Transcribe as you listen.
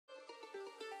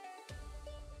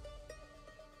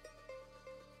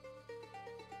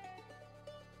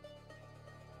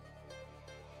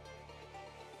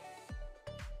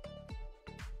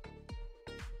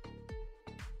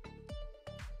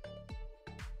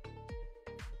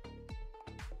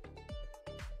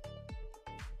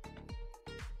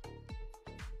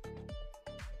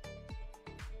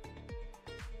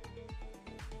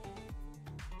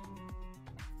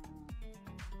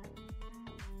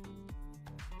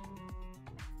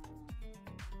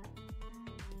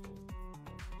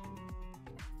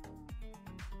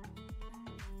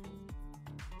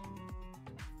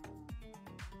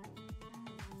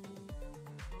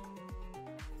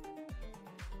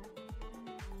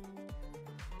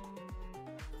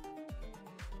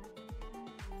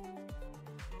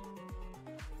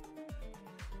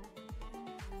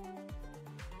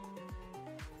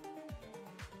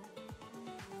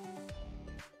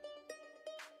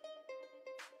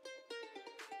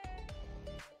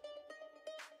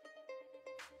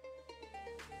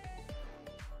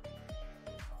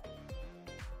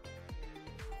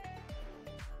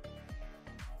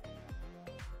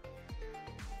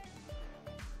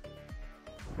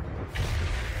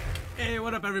Hey,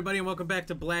 what up everybody, and welcome back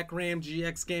to Black Ram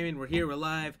GX Gaming. We're here, we're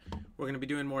live. We're going to be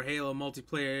doing more Halo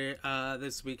multiplayer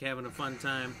this week, having a fun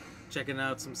time, checking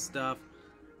out some stuff.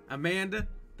 Amanda,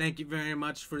 thank you very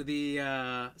much for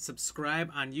the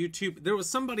subscribe on YouTube. There was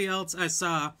somebody else I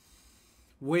saw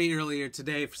way earlier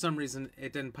today. For some reason,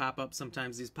 it didn't pop up.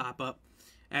 Sometimes these pop up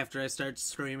after I start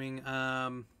streaming.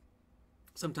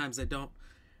 Sometimes they don't.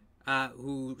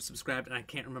 Who subscribed, and I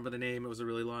can't remember the name. It was a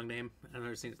really long name. I've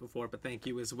never seen it before, but thank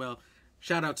you as well.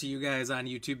 Shout out to you guys on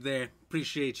YouTube there.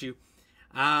 Appreciate you.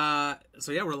 So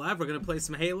yeah, we're live. We're going to play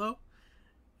some Halo.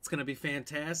 It's going to be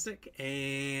fantastic.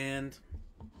 And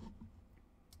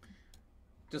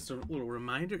just a little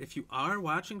reminder, if you are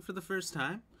watching for the first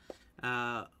time,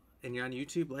 and you're on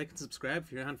YouTube, like and subscribe.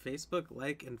 If you're on Facebook,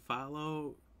 like and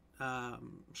follow,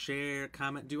 share,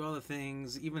 comment, do all the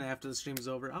things. Even after the stream's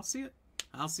over, I'll see it.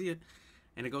 I'll see it,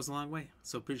 and it goes a long way.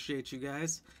 So appreciate you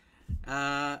guys.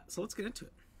 So let's get into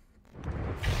it.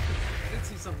 I did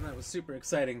see something that was super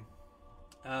exciting.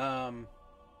 I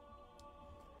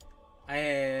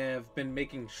have been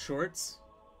making shorts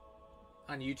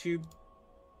on YouTube,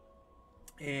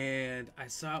 and I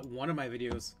saw one of my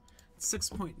videos,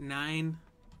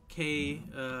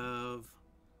 6.9K of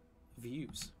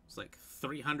views. It's like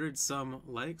 300 some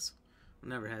likes.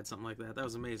 Never had something like that. That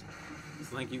was amazing. So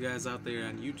thank you guys out there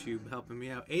on YouTube helping me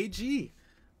out. AG,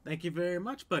 thank you very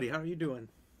much, buddy. How are you doing?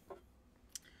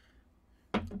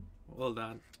 Hold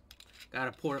on.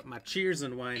 Gotta pour up my cheers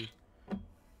and wine.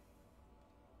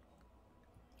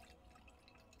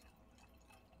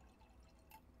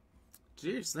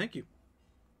 Cheers, thank you.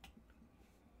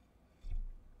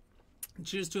 And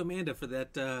cheers to Amanda for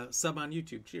that sub on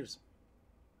YouTube. Cheers.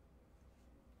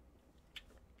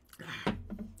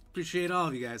 Appreciate all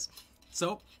of you guys.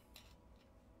 So,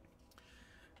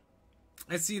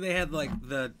 I see they had like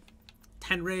the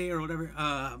Tenray or whatever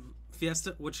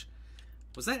Fiesta, which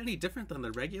was that any different than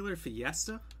the regular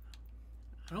Fiesta?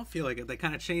 I don't feel like it. They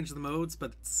kind of changed the modes,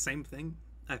 but it's the same thing,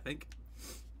 I think.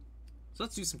 So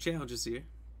let's do some challenges here.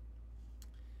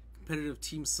 Competitive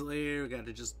Team Slayer. We got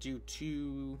to just do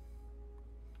 2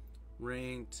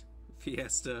 ranked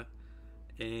Fiesta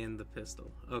and the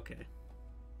pistol. Okay.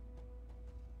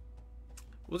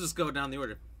 We'll just go down the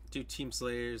order. Do Team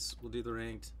Slayers, we'll do the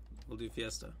ranked, we'll do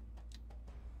Fiesta.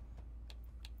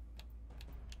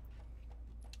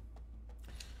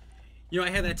 You know, I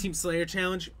had that Team Slayer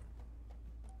challenge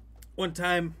one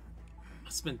time,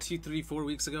 it's been 2, 3, 4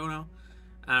 weeks ago now.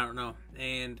 I don't know.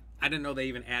 And I didn't know they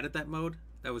even added that mode.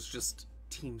 That was just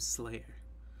Team Slayer.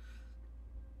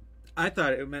 I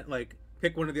thought it meant like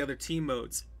pick one of the other team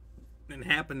modes and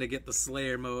happen to get the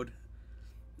Slayer mode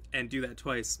and do that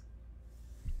twice.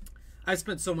 I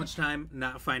spent so much time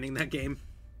not finding that game,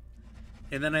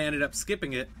 and then I ended up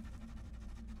skipping it.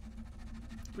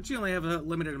 But you only have a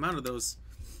limited amount of those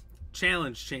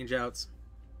challenge changeouts,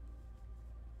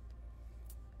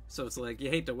 so it's like you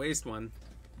hate to waste one.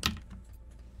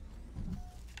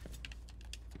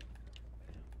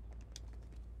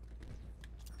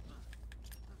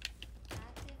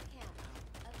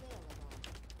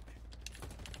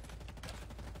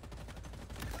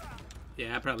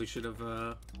 Yeah, I probably should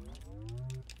have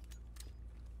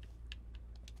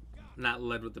not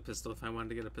led with the pistol if I wanted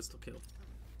to get a pistol kill.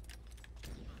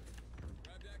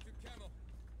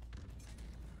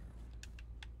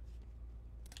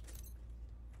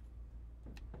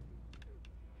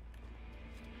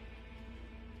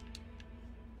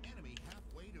 Enemy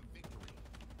halfway to victory.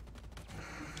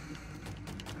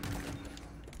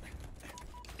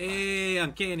 Hey,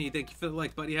 Uncanny, thank you for the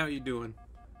like, buddy. How are you doing?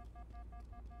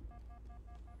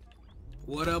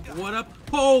 What up, what up?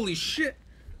 Holy shit!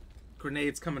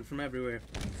 Grenades coming from everywhere.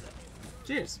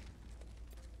 Cheers.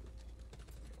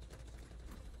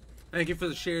 Thank you for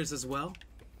the shares as well.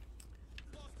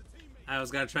 I always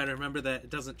gotta try to remember that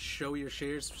it doesn't show your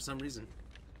shares for some reason.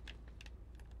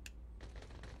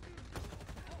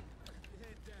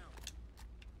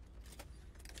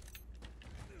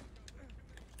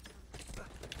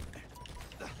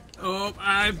 Oh,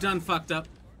 I've done fucked up.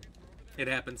 It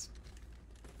happens.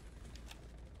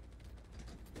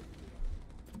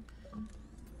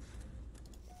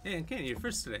 Hey, Uncanny, you're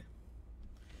first today.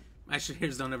 My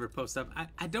shares don't ever post up.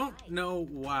 I don't know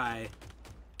why.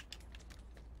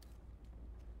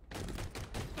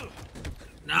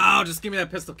 No, just give me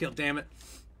that pistol kill, damn it.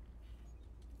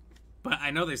 But I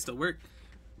know they still work.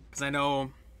 Because I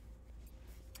know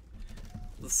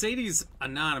Sadie's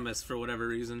anonymous for whatever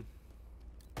reason.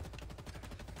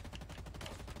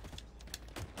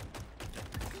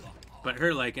 But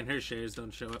her like and her shares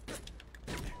don't show up.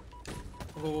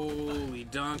 Holy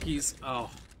donkeys.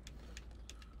 Oh.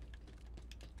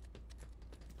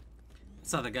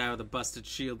 Saw the guy with a busted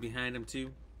shield behind him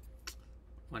too.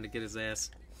 Wanted to get his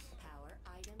ass. Power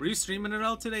item. Were you streaming at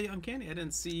all today, Uncanny? I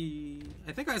didn't see.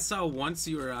 I think I saw once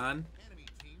you were on, Enemy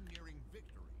team nearing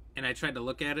victory. and I tried to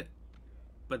look at it,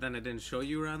 but then it didn't show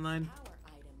you were online. Power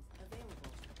items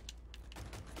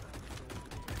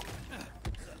available.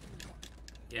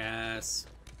 Yes.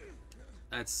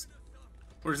 That's.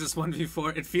 Where's this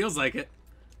 1v4? It feels like it.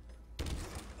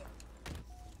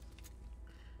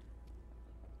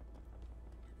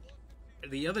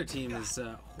 The other team is,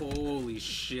 holy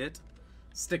shit,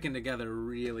 sticking together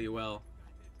really well.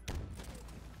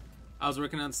 I was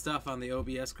working on stuff on the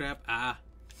OBS crap.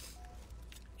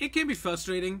 It can be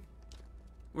frustrating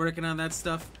working on that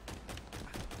stuff.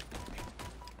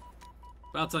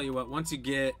 But I'll tell you what, once you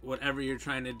get whatever you're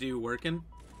trying to do working,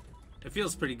 it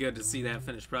feels pretty good to see that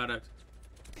finished product.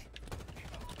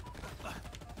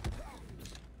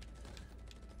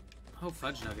 Oh,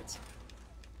 fudge nuggets.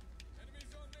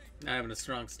 Not having a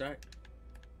strong start.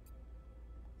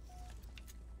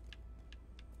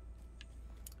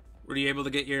 Were you able to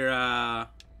get your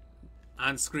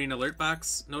on-screen alert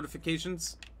box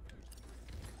notifications?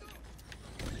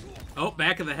 Oh,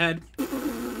 back of the head.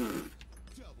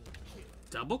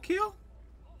 Double kill?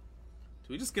 Did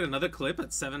we just get another clip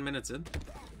at 7 minutes in?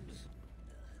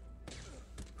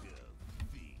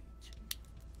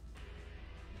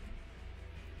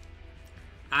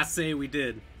 I say we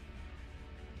did.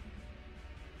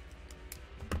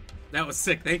 That was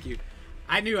sick, thank you.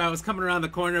 I knew I was coming around the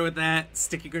corner with that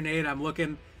sticky grenade. I'm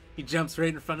looking. He jumps right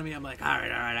in front of me. I'm like,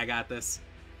 alright, I got this.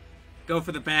 Go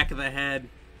for the back of the head.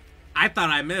 I thought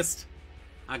I missed.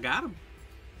 I got him.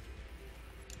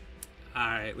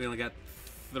 Alright, we only got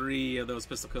 3 of those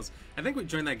pistol kills. I think we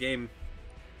joined that game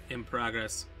in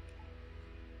progress.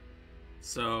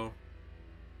 So,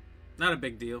 not a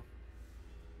big deal.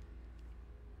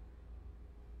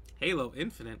 Halo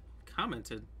Infinite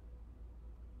commented.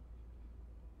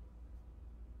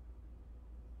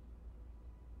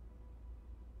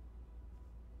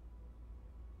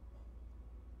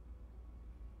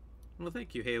 Well,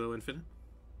 thank you, Halo Infinite.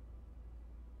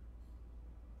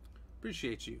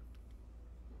 Appreciate you.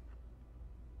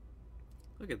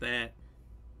 Look at that.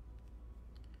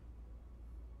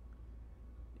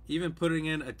 Even putting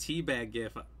in a teabag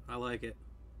gif. I like it.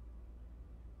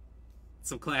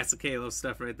 Some classic Halo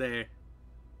stuff right there.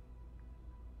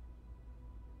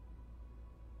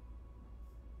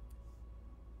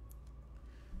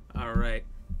 All right.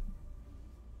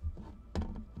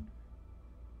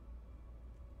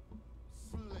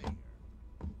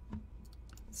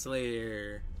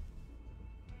 Slayer.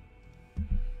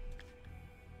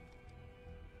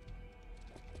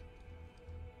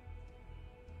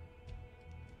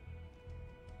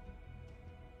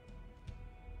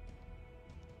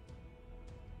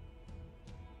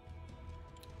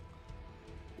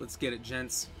 Let's get it,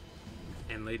 gents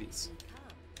and ladies. Become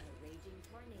a raging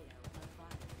tornado of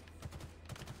violence.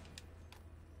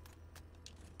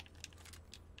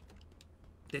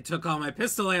 They took all my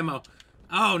pistol ammo.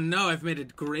 Oh no, I've made a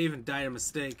grave and dire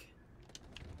mistake.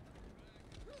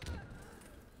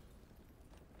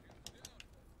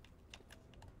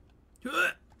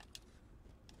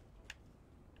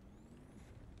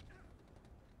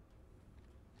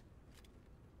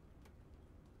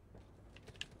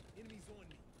 Enemies on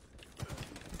me.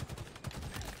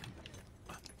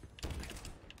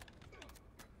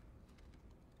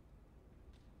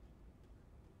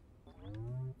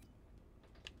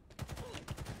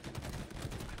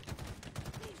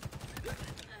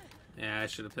 Yeah, I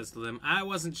should have pistoled him. I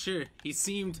wasn't sure. He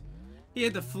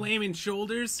had the flaming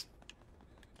shoulders.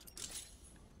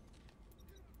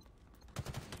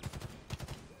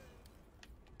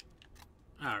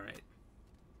 Alright.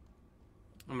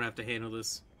 I'm gonna have to handle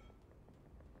this.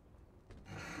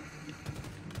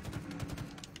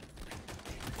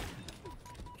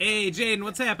 Hey, Jaden,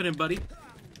 what's happening, buddy?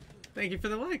 Thank you for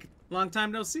the like. Long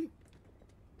time no see.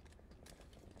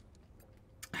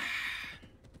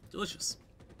 Delicious.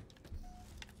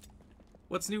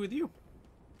 What's new with you?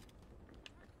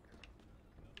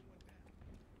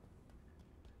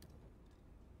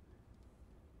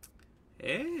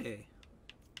 Hey.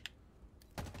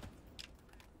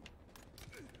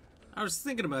 I was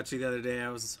thinking about you the other day. I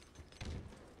was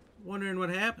wondering what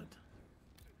happened.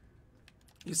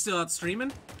 You still out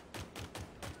streaming?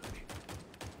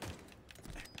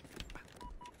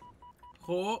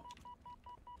 Oh.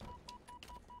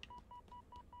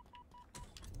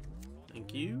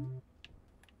 Thank you.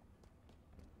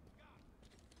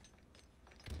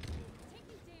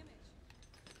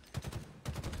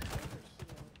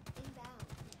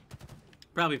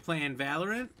 Probably playing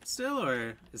Valorant still,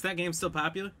 or is that game still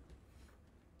popular?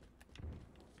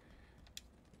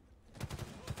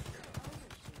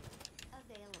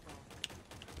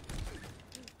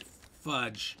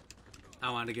 fudge.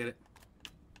 I wanted to get it.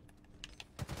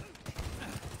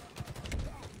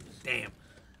 Damn.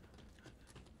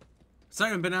 Sorry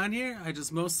I haven't been on here. I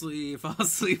just mostly fall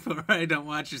asleep or I don't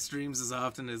watch your streams as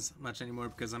often as much anymore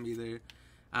because I'm either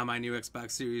on my new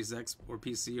Xbox Series X or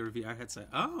PC or VR headset.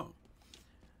 Oh.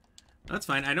 That's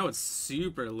fine. I know it's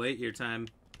super late your time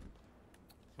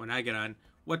when I get on.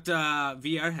 What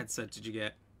VR headset did you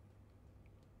get?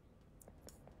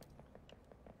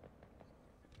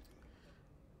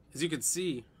 As you can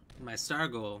see, my star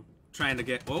goal, trying to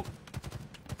get... Whoa.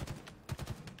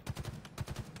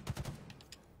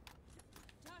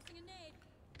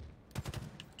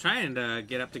 Trying to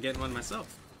get up to getting one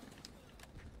myself.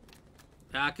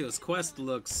 The Oculus Quest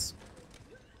looks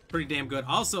pretty damn good.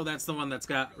 Also, that's the one that's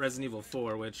got Resident Evil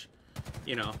 4, which,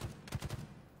 you know,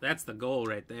 that's the goal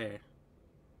right there.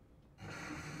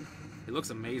 It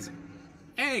looks amazing.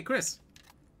 Hey, Chris.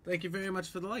 Thank you very much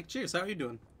for the like. Cheers. How are you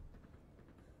doing?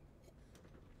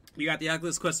 You got the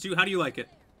Oculus Quest 2. How do you like it?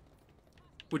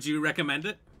 Would you recommend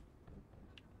it?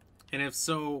 And if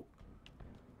so,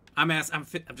 I'm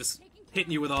just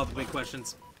hitting you with all the big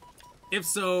questions. If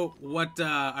so, what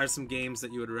are some games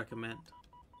that you would recommend?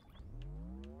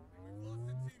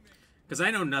 Because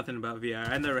I know nothing about VR.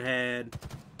 I never had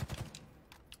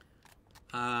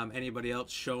anybody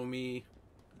else show me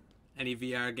any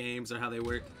VR games or how they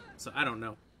work, so I don't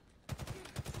know.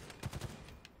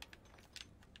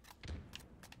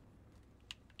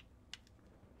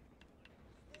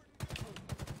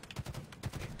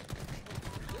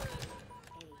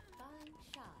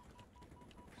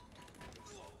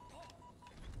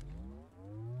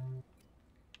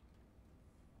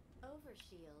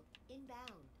 Overshield inbound.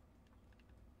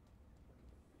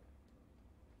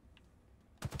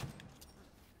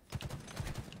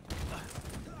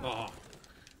 Oh,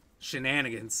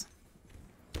 shenanigans.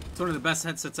 It's one of the best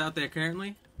headsets out there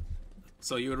currently.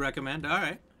 So you would recommend?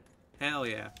 Alright. Hell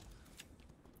yeah.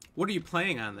 What are you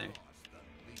playing on there?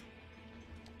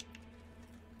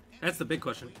 That's the big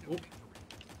question. Oh.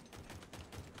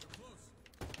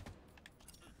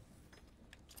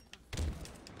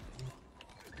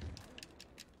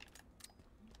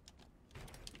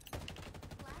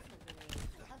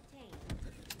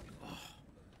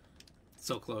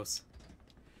 So close.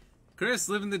 Chris,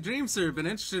 living the dream, sir. Been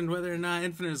interested in whether or not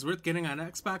Infinite is worth getting on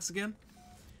Xbox again?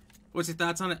 What's your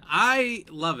thoughts on it? I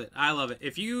love it. I love it.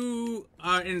 If you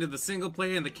are into the single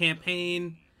player and the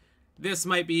campaign, this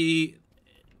might be,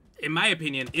 in my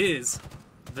opinion, is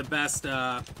the best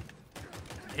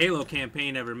Halo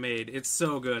campaign ever made. It's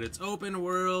so good. It's open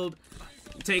world.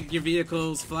 You take your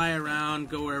vehicles, fly around,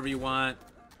 go wherever you want.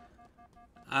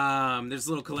 There's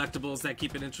little collectibles that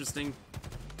keep it interesting.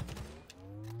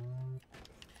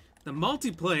 The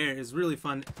multiplayer is really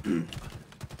fun.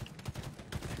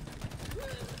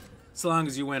 So long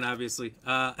as you win, obviously.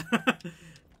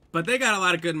 But they got a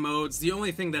lot of good modes. The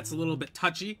only thing that's a little bit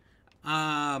touchy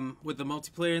with the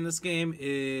multiplayer in this game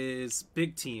is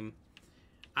Big Team.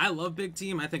 I love Big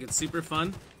Team. I think it's super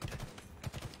fun.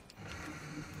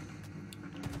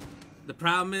 The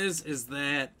problem is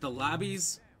that the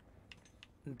lobbies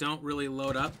don't really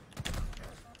load up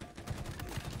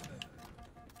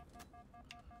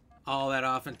all that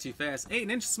often too fast. Hey,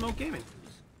 Ninja Smoke Gaming.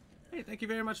 Hey, thank you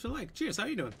very much for the like. Cheers. How are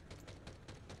you doing?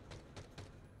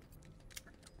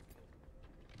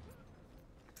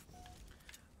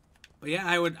 But yeah,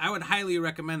 I would highly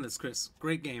recommend this, Chris.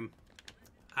 Great game.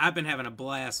 I've been having a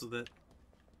blast with it.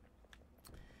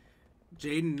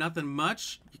 Jaden, nothing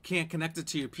much. You can't connect it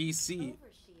to your PC.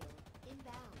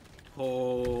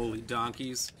 Holy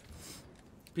donkeys.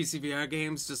 PC VR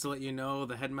games, just to let you know,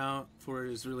 the head mount for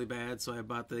it is really bad, so I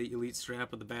bought the Elite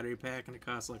strap with the battery pack, and it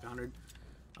costs like 100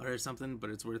 or something, but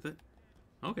it's worth it.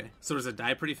 Okay, so does it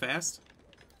die pretty fast?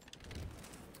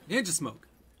 Ninja Smoke.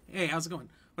 Hey, how's it going?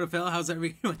 What up, fella? How's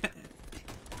everyone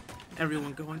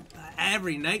going?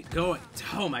 Every night going.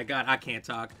 Oh my god, I can't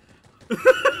talk.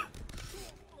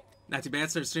 Not too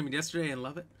bad. Started streaming yesterday and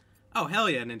love it. Oh, hell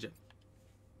yeah, Ninja.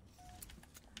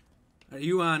 Are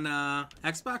you on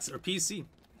Xbox or PC?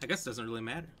 I guess it doesn't really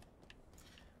matter.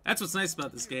 That's what's nice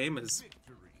about this game is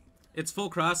it's full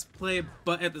crossplay,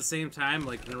 but at the same time,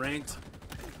 like in ranked,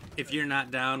 if you're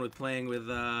not down with playing with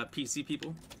PC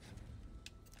people,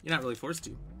 you're not really forced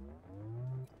to.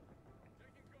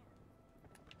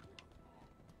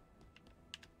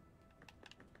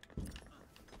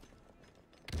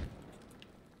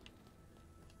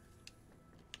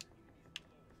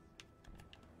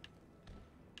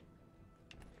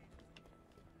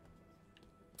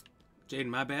 Jaden,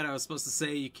 my bad. I was supposed to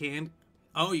say you can.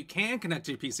 Oh, you can connect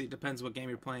to your PC. It depends what game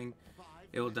you're playing.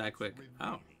 It will die quick.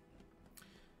 Oh.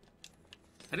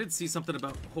 I did see something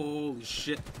about, holy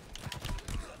shit,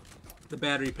 the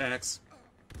battery packs.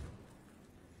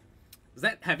 Is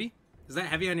that heavy? Is that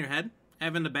heavy on your head?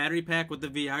 Having the battery pack with the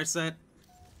VR set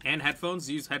and headphones?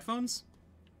 Use headphones?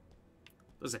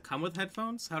 Does it come with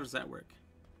headphones? How does that work?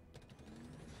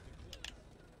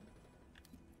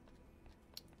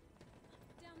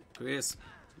 Chris,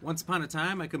 once upon a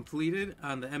time I completed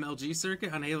on the MLG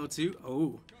circuit on Halo 2.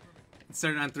 Oh, it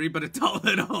started on 3, but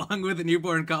adulthood along with a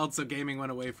newborn called, so gaming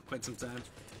went away for quite some time.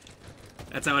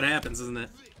 That's how it happens, isn't it?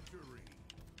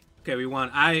 Okay, we won.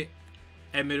 I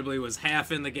admittedly was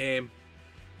half in the game,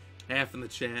 half in the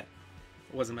chat.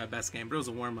 It wasn't my best game, but it was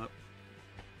a warm-up.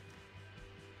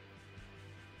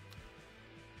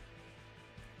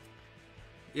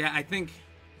 Yeah, I think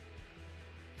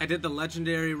I did the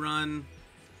legendary run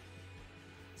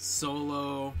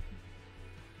solo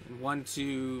in 1,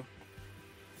 2.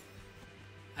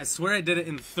 I swear I did it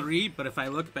in 3, but if I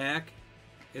look back,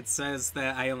 it says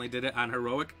that I only did it on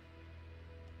heroic.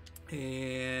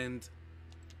 And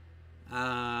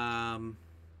on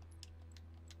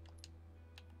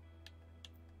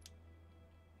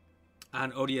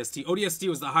ODST. ODST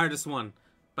was the hardest one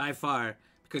by far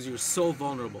because you were so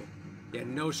vulnerable. You had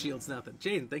no shields, nothing.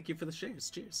 Jaden, thank you for the shares.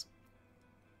 Cheers.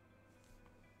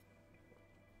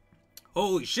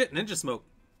 Holy shit, Ninja Smoke.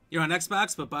 You're on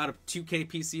Xbox but bought a 2K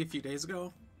PC a few days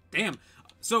ago? Damn.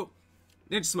 So,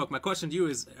 Ninja Smoke, my question to you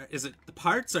is it the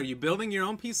parts? Are you building your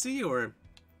own PC? Or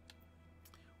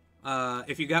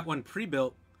if you got one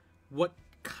pre-built, what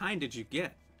kind did you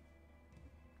get?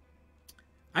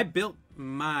 I built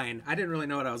mine. I didn't really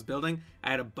know what I was building.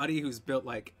 I had a buddy who's built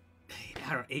like, I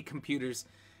don't know, 8 computers.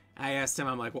 I asked him,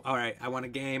 I'm like, well, all right, I want a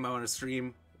game, I want to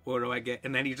stream. What do I get?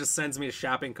 And then he just sends me a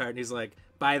shopping cart and he's like,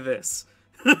 buy this.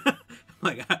 I'm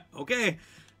like, okay.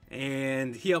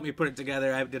 And he helped me put it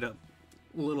together. I did a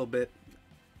little bit.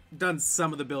 Done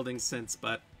some of the building since,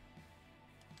 but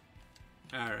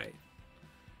all right.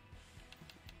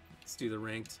 Let's do the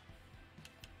ranked.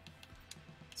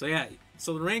 So yeah,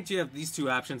 so the ranked, you have these 2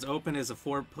 options. Open is a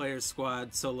 4-player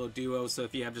squad, solo duo. So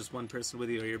if you have just one person with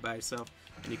you or you're by yourself,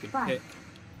 and you can pick.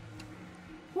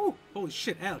 Woo, holy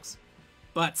shit, Alex.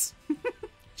 Butts.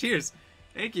 Cheers.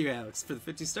 Thank you, Alex, for the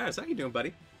 50 stars. How you doing,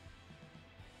 buddy?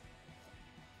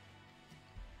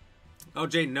 Oh,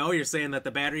 Jay, no, you're saying that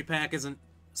the battery pack isn't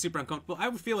super uncomfortable. I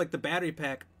would feel like the battery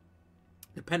pack,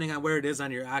 depending on where it is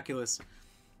on your Oculus,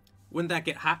 wouldn't that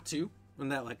get hot too?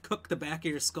 Wouldn't that like cook the back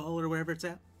of your skull or wherever it's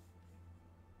at?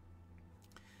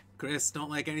 Chris, don't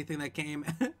like anything that came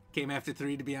after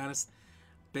 3, to be honest.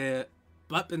 But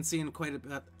been seeing quite a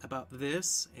bit about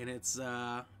this, and it's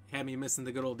had me missing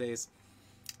the good old days.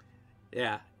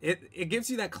 Yeah, it gives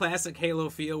you that classic Halo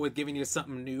feel with giving you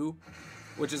something new,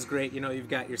 which is great. You know, you've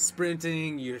got your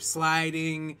sprinting, your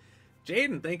sliding.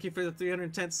 Jaden, thank you for the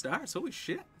 310 stars. Holy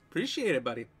shit. Appreciate it,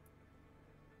 buddy.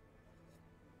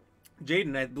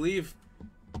 Jaden, I believe...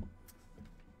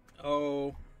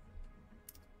 Oh...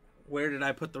 Where did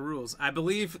I put the rules? I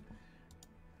believe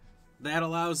that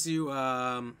allows you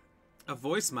a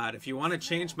voice mod. If you want to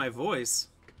change my voice,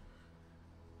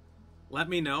 let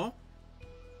me know.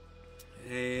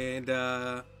 And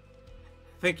I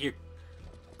think you're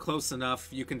close enough.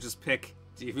 You can just pick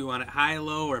if you want it high,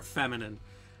 low, or feminine.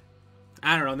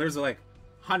 I don't know. There's like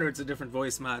hundreds of different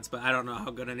voice mods, but I don't know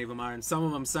how good any of them are. And some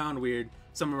of them sound weird.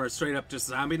 Some of them are straight up just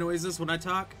zombie noises when I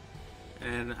talk.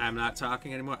 And I'm not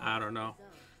talking anymore. I don't know.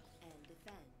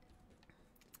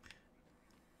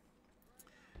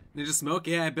 Ninja Smoke,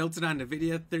 yeah, I built it on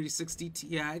NVIDIA 3060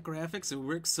 Ti graphics. It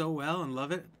works so well and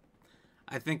love it.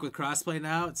 I think with crossplay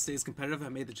now, it stays competitive. I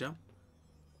made the jump.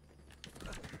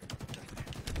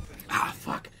 Ah,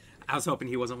 fuck. I was hoping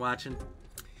he wasn't watching.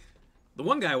 The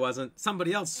one guy wasn't.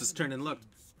 Somebody else just turned and looked.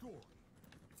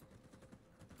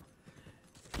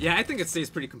 Yeah, I think it stays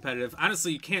pretty competitive.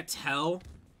 Honestly, you can't tell.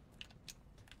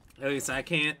 At least I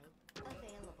can't.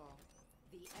 Available.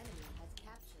 The enemy has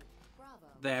captured Bravo.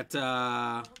 That,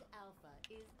 Alpha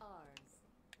is ours.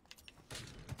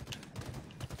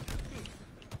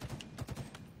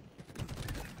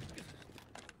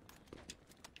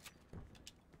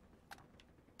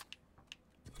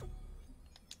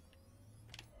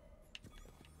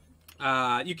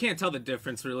 you can't tell the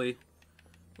difference, really,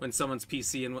 when someone's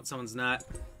PC and what someone's not.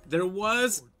 There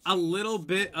was a little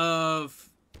bit of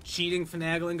cheating,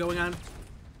 finagling going on.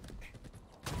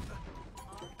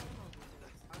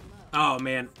 Oh,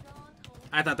 man.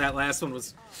 I thought that last one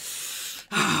was...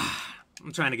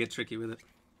 I'm trying to get tricky with it.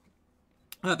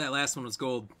 I thought that last one was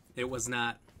gold. It was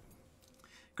not.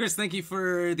 Chris, thank you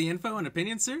for the info and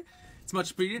opinion, sir. It's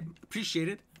much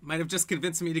appreciated. Might have just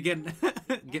convinced me to get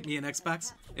get me an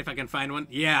Xbox, if I can find one.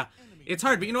 Yeah, It's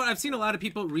hard, but you know what? I've seen a lot of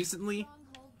people recently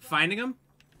finding them.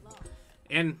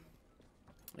 And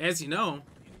as you know,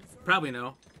 probably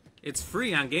know, it's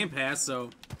free on Game Pass, so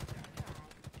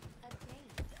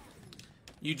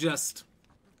you just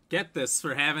get this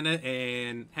for having it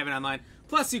and having it online.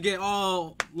 Plus, you get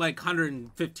all like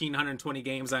 115, 120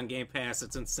 games on Game Pass.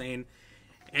 It's insane.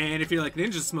 And if you're like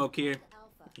Ninja Smoke here,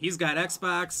 he's got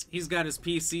Xbox, he's got his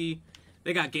PC.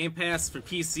 They got Game Pass for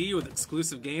PC with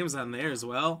exclusive games on there as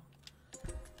well.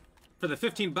 For the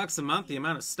 $15 a month, the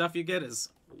amount of stuff you get is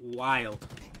wild.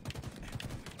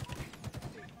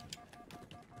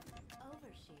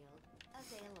 Overshield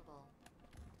available.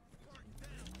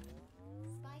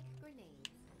 Spike grenades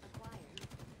acquired.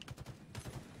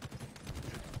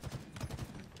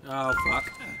 Oh,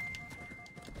 fuck.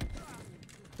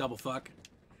 Double fuck.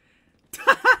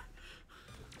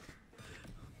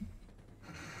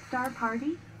 Star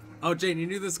Party? Oh, Jane, you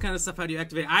knew this kind of stuff. How do you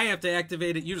activate it? I have to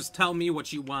activate it. You just tell me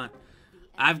what you want.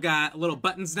 I've got little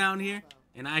buttons down here,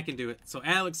 and I can do it. So,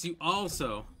 Alex, you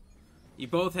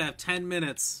both have 10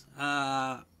 minutes,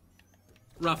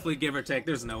 roughly, give or take.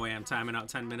 There's no way I'm timing out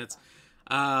 10 minutes,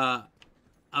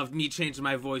 of me changing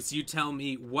my voice. You tell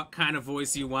me what kind of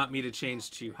voice you want me to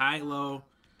change to. High, low,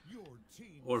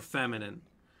 or feminine.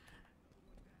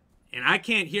 And I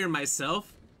can't hear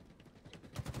myself,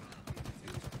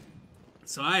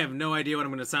 so I have no idea what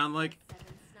I'm going to sound like,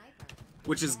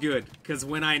 which is good, because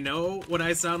when I know what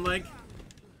I sound like,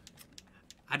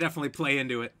 I definitely play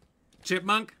into it.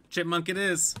 Chipmunk? Chipmunk it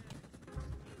is.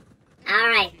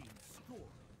 Alright.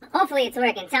 Hopefully it's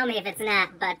working. Tell me if it's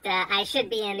not, but I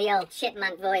should be in the old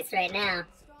chipmunk voice right now.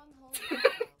 Stronghold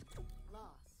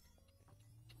lost.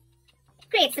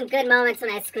 Create some good moments when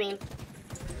I scream.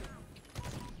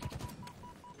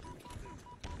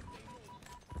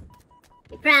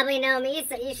 You probably know me,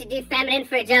 so you should do feminine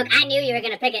for a joke. I knew you were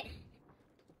gonna pick it.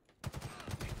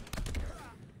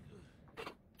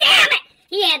 Damn it!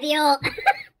 He had the old...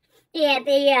 he had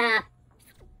the,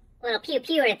 little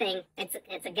pew-pewer thing.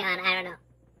 It's a gun, I don't know.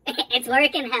 It's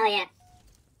working? Hell yeah.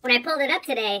 When I pulled it up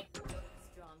today,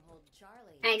 Stronghold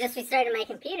Charlie. I just restarted my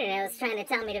computer and it was trying to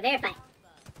tell me to verify.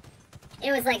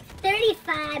 It was like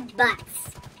 $35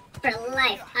 for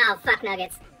life. Oh, fuck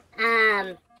nuggets.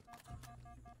 Overshield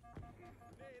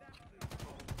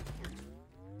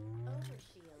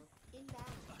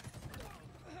inbound.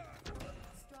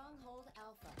 Stronghold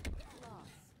Alpha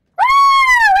lost.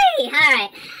 Woo-wee!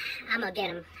 Alright. I'm gonna get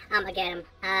him.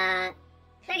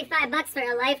 $35 for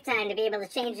a lifetime to be able to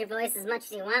change your voice as much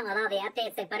as you want with all the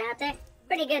updates they put out there.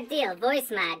 Pretty good deal. Voice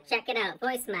Mod. Check it out.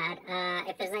 Voice Mod.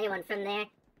 If there's anyone from there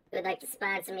who would like to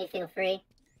sponsor me, feel free.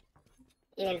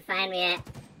 You can find me at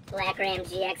Black Ram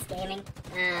GX Gaming.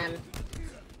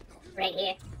 Right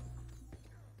here.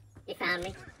 You found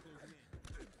me.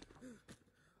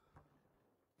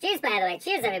 Cheers, by the way.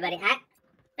 Cheers, everybody. I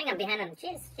think I'm behind on the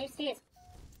cheers. Cheers, cheers.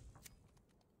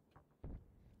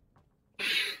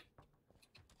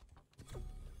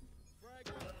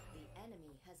 The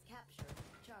enemy has captured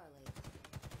Charlie.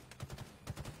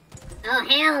 Oh,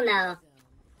 hell no.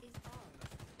 Zone is ours.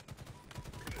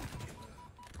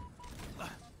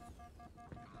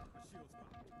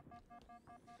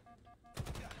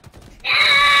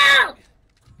 No!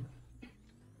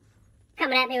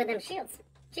 Coming at me with them shields.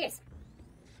 Cheers.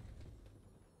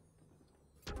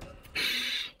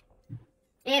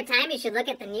 If you have time, you should look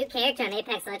at the new character on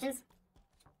Apex Legends.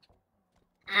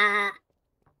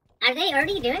 Are they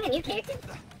already doing a new character?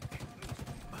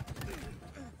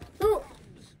 Who?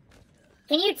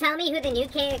 Can you tell me who the new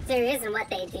character is and what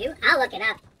they do? I'll look it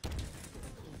up.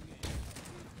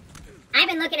 I've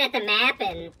been looking at the map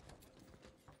and...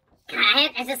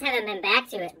 God, I just haven't been back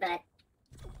to it, but...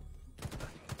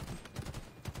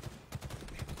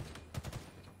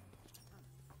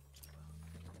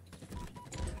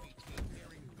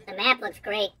 The map looks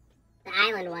great. The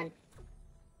island one.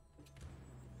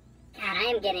 God, I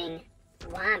am getting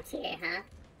whomped here, huh?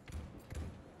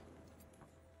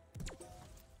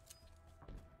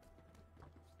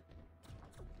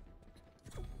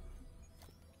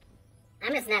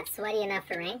 I'm just not sweaty enough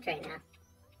for ranked right now.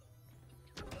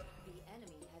 The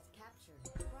enemy has captured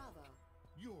Bravo.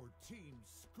 Your team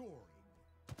scoring.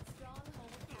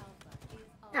 Stronghold Alpha is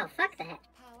Oh, ours. fuck that.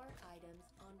 Power items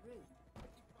en route.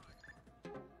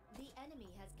 The enemy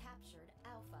has captured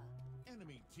Alpha.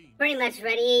 Enemy team. Pretty much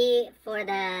ready for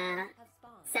the Have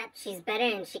spawned. set. She's better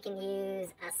and she can use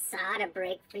a saw to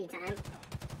break 3 times.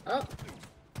 Oh.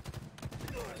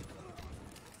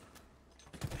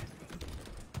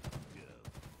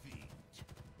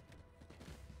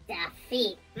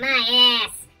 Defeat. My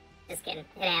ass. Just kidding.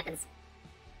 It happens.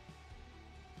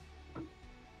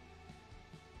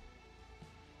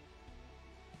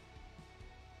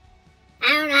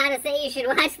 you should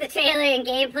watch the trailer and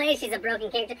gameplay. She's a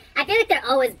broken character. I feel like they're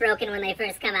always broken when they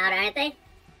first come out, aren't they?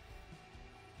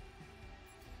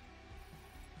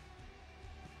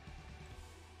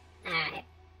 Alright,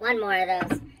 one more of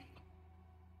those.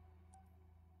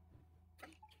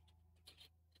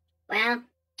 Well,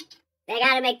 they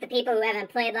gotta make the people who haven't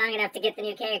played long enough to get the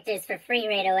new characters for free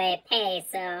right away pay,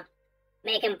 so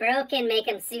make them broken, make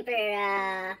them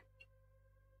super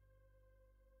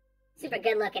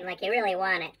good looking, like you really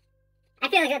want it. I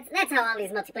feel like that's how all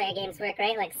these multiplayer games work,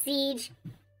 right? Like Siege,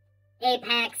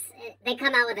 Apex, they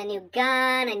come out with a new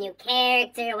gun, a new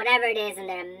character, whatever it is, and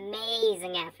they're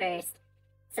amazing at first.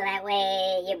 So that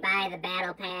way you buy the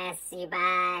battle pass, you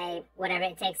buy whatever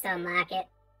it takes to unlock it.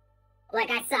 Like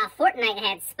I saw Fortnite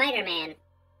had Spider-Man. It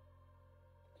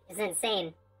was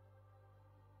insane.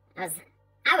 I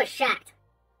was shocked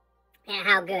at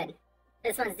how good.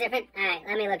 This one's different? Alright,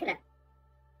 let me look it up.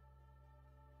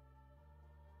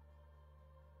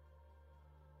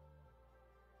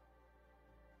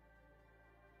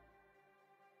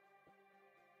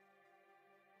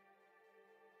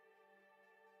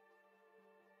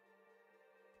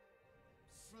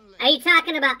 Are you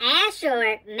talking about Ash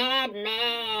or Mad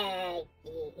Maggie?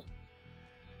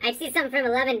 I see something from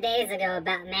 11 days ago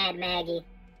about Mad Maggie.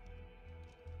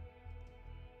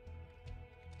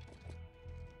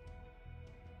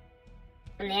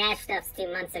 And the Ash stuff's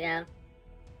 2 months ago.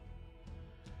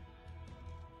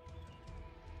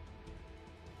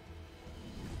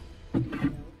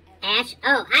 Ash?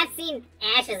 Oh, I've seen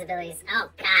Ash's abilities. Oh,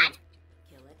 God.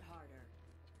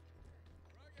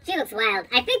 She looks wild.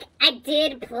 I think I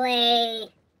did play...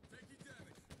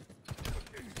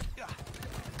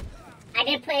 I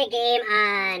did play a game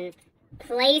on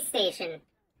PlayStation.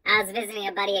 I was visiting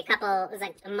a buddy it was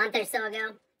like a month or so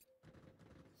ago.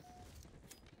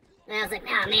 And I was like,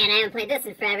 oh man, I haven't played this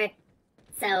in forever.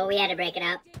 So we had to break it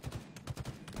out.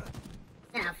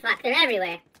 Oh fuck, they're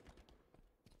everywhere.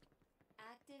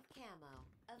 Active camo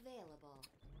available.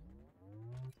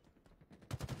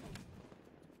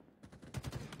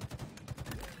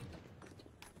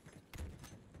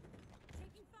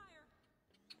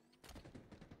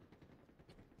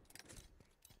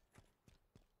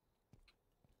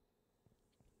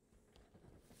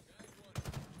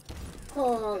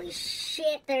 Holy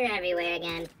shit, they're everywhere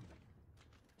again.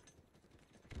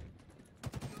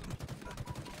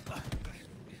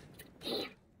 Damn.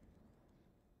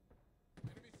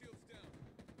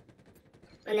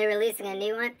 When they're releasing a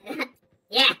new one?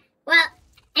 Yeah, well,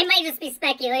 it might just be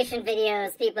speculation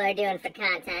videos people are doing for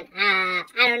content. I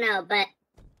don't know, but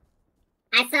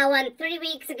I saw one 3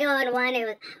 weeks ago and one, it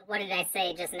was, what did I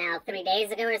say just now, 3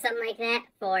 days ago or something like that,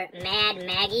 for Mad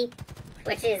Maggie,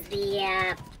 which is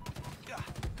the,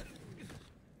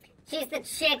 she's the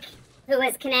chick who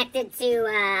was connected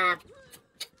to,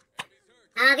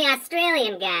 the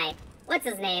Australian guy. What's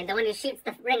his name? The one who shoots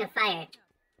the ring of fire.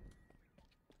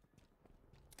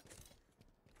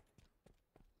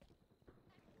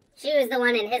 She was the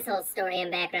one in his whole story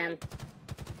and background.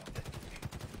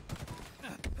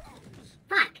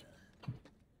 Fuck!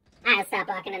 I'll stop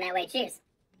walking in that way. Cheers.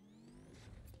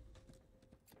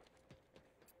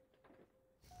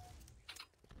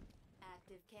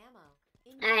 Active camo.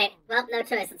 Alright, well, no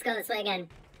choice. Let's go this way again.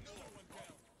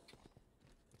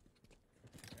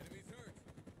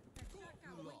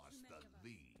 You lost the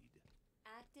lead.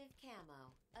 Active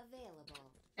camo available.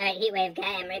 Alright, Heatwave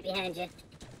guy, I'm right behind you.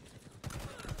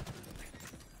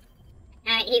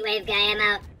 Alright, Heatwave guy, I'm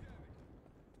out.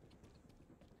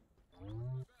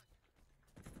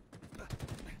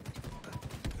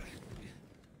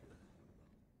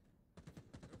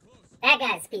 That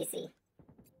guy's PC.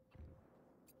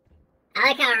 I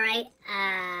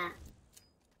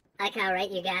like how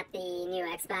right you got the new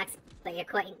Xbox, but your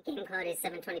game quality is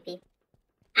 720p.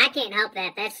 I can't help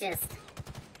that. That's just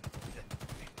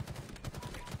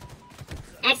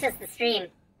the stream.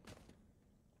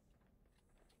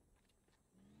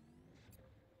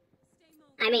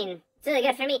 I mean, it's really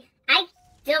good for me. I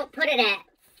don't put it at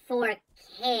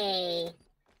 4K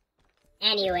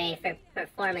anyway for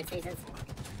performance reasons.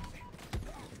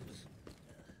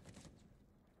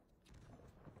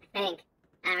 I think.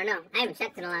 I don't know. I haven't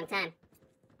checked in a long time.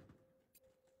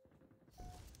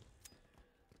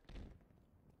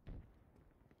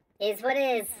 Is what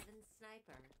is. 7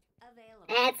 sniper available.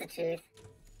 That's the truth.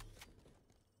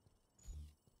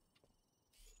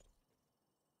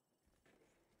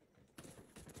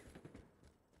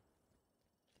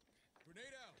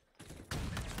 Grenade out.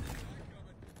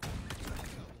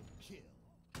 Double kill.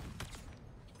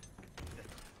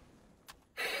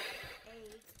 A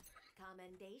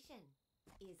commendation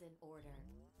is in order.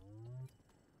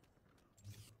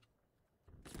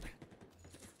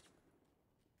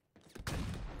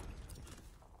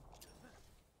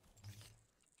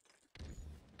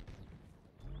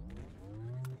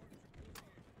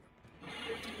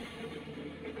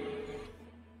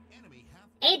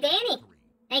 Hey, Danny.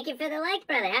 Thank you for the like,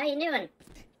 brother. How you doing?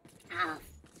 Oh.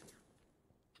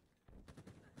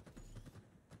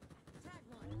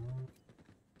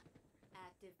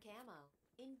 Active camo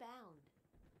inbound.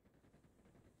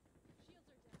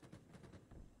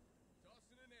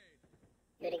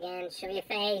 Do it again. Show your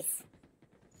face.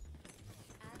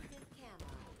 Active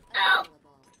camo Oh.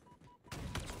 available.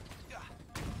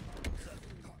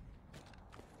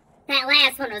 That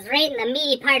last one was right in the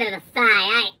meaty part of the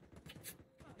thigh.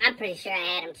 I'm pretty sure I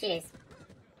had him. Cheers. A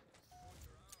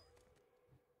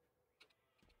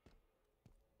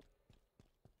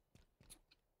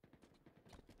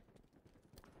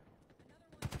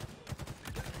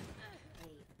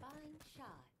fine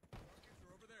shot.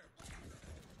 Over there.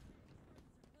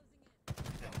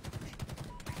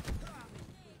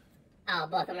 Oh,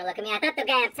 both of them are looking at me. I thought the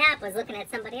guy up top was looking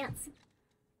at somebody else.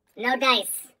 No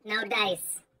dice. No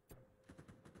dice.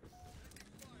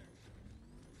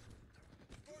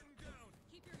 Spartan down.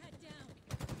 Keep your head down.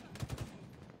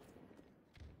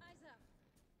 Eyes up.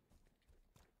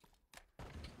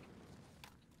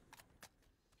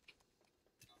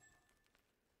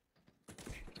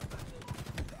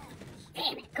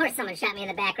 Damn it. Of course someone shot me in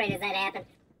the back right as that happened.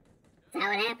 That's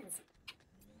how it happens.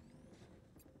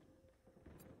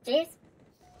 Cheers.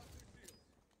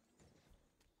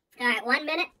 Alright, 1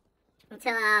 minute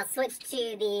until I'll switch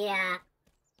to the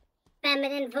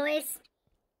feminine voice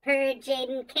per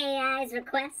Jaden K.I.'s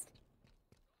request.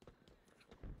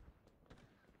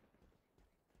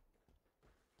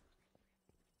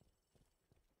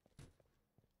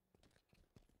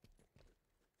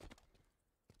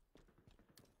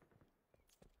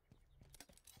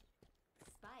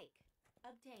 Spike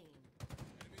obtained.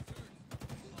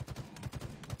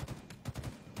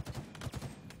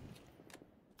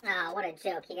 Oh, what a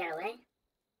joke. He got away.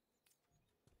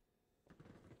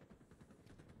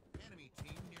 Enemy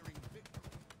team nearing victory.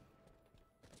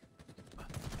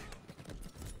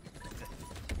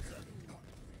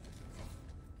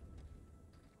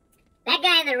 That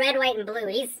guy in the red, white, and blue,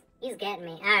 he's getting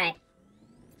me. Alright.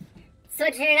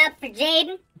 Switching it up for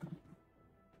Jaden.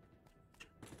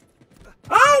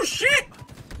 Oh, shit!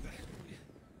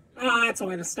 Oh, that's a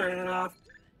way to start it off.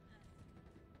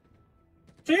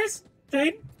 Cheers,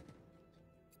 Jade.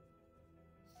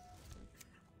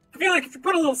 I feel like if you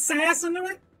put a little sass into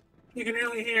it, you can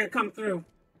really hear it come through.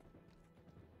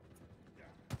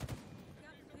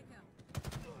 Got your pickup.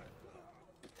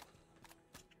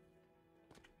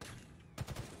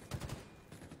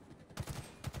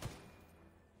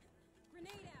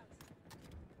 Grenade out.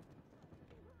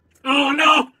 Oh,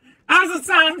 no! How does it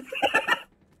sound?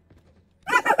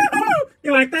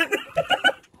 You like that?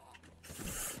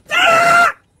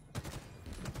 Ah!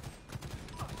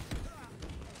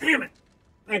 Damn it.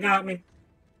 They got me.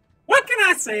 What can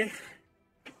I say?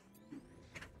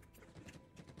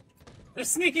 They're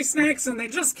sneaky snakes and they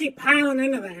just keep piling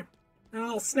into there. A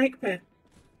little snake pit.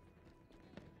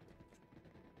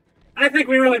 I think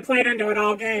we really played into it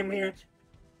all game here.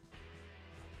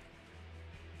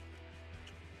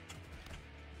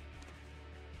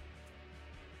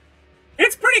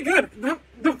 It's pretty good.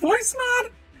 The voice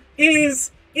mod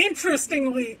is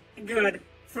interestingly good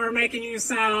for making you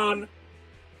sound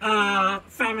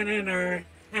feminine or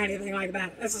anything like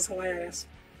that. This is hilarious.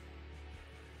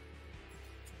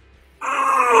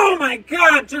 Oh my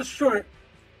god, just short.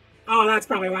 Oh, that's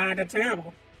probably why I did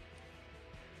terrible.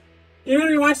 You know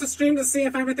when you watch the stream to see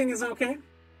if everything is okay?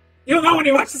 You'll know when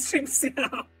you watch the stream to see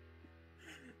how.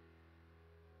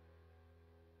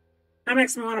 That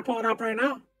makes me want to pull it up right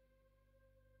now.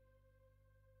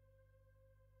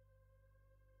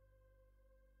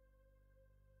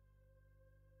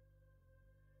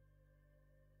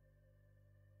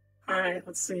 Alright,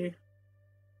 let's see.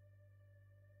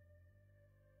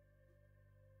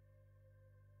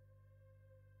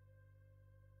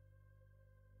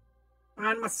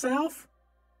 On myself.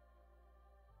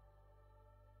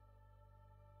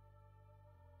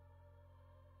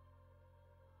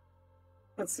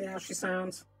 Let's see how she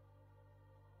sounds.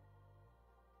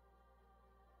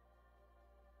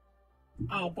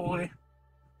 Oh boy.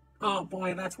 Oh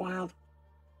boy, that's wild.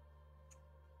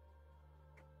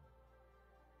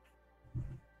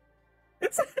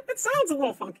 It sounds a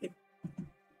little funky.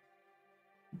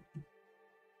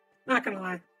 Not gonna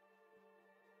lie.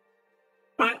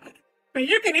 But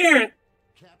you can hear it.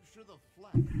 Capture the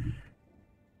flag.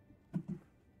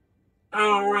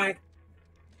 Alright.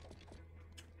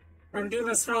 We're gonna do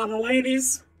this for all the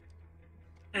ladies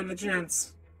and the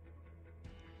gents.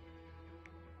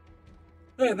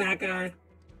 Look at that guy.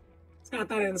 He's got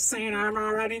that insane armor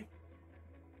already.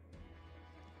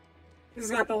 He's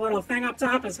got the little thing up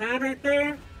top, his head right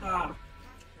there. Oh.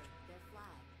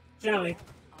 Jelly.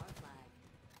 Our flag.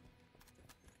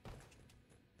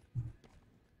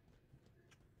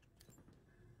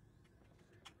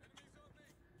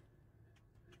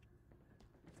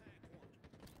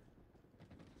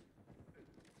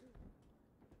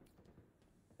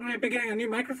 I might be getting a new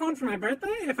microphone for my birthday.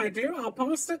 If I do, I'll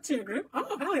post it to your group.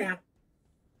 Oh, hell yeah.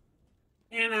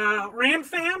 And, Ram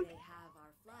fam, They have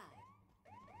our flag.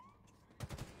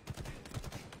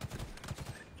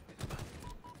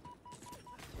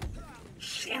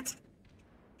 shit.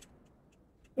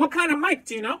 What kind of mic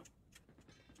do you know?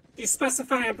 Do you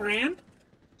specify a brand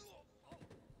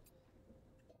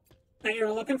that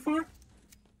you're looking for?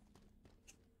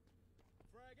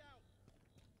 Frag out.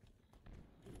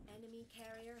 The enemy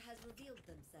carrier has revealed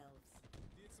themselves.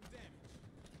 Did some damage.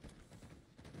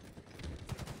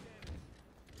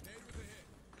 Nade with a hit.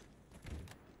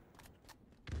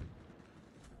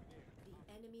 The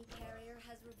enemy carrier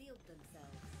has revealed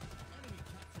themselves. Enemy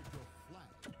captured your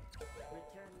flag.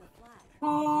 Return the flag.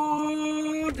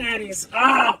 Oh, daddies.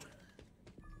 Oh!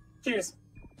 Cheers.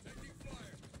 Taking fire.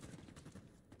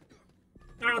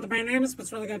 I don't know what the brand name is, but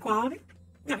it's really good quality.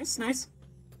 Nice, nice.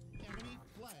 Enemy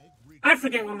flag I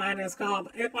forget what mine is called.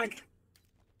 It, like,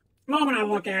 the moment I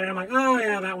look at it, I'm like, oh,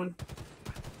 yeah, that one.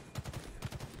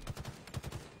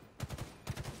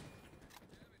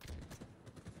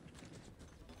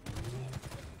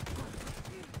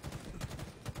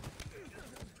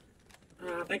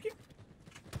 Thank you.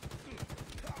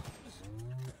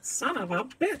 Son of a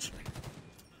bitch.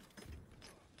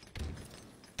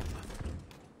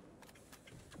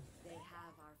 They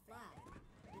have our flag.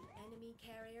 The enemy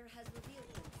carrier has revealed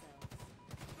themselves.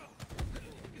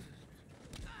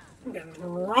 I'm getting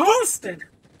roasted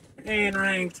in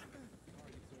ranked.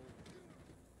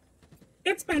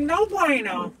 It's been no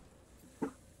bueno.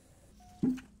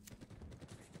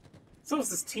 So is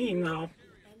this team, though.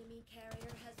 Enemy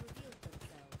carrier has revealed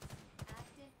themselves.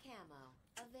 Active camo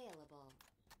available.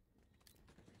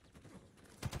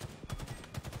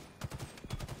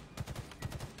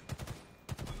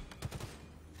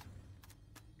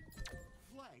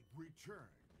 flag returned.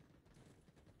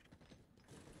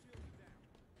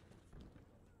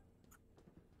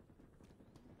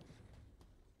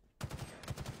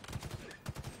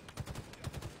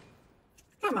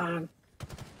 Come on.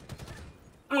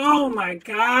 Oh my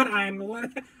god,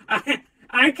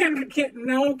 I can get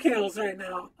no kills right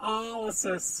now. All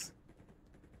assists.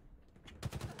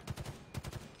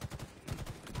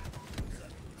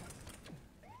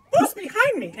 Who's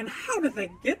behind me and how did they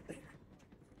get there?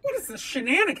 What is this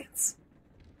shenanigans?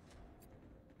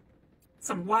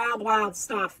 Some wild, wild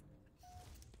stuff.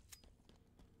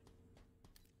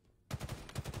 The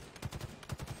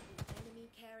enemy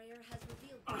carrier has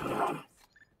revealed themselves.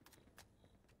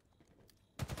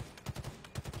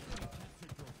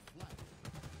 Captured your flag.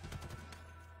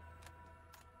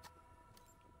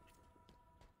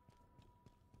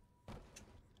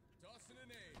 Tossing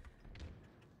an aid.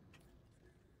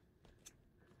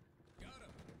 Got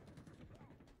him.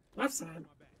 Left side. My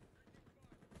back.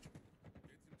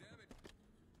 Did some damage.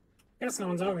 Guess no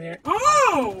one's over here.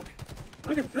 Oh!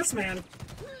 Look at this man.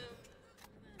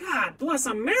 God bless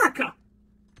America!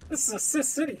 This is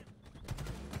Assist City.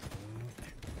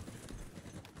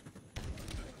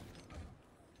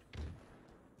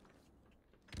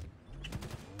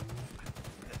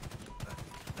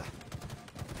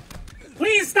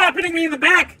 Please stop hitting me in the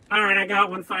back! Alright, I got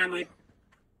one finally.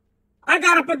 I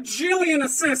got a bajillion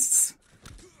assists!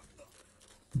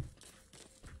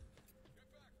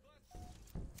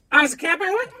 Is a cat by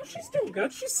the way? Oh, she's doing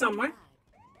good. She's somewhere.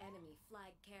 Flag. Enemy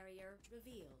flag carrier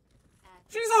revealed.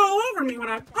 Active She's all over me when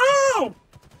I... Oh!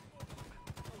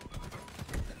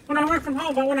 When I work from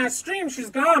home, but when I stream,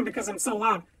 she's gone because I'm so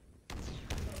loud.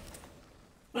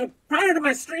 Like, prior to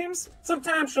my streams,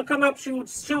 sometimes she'll come up, she'll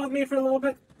chill with me for a little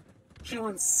bit. She'll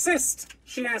insist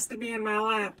she has to be in my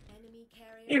lap. enemy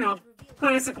carrier You know, has revealed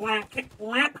classic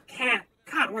lap cat.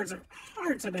 God, words are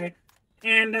hard today.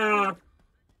 And,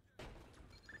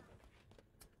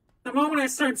 the moment I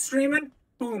start streaming,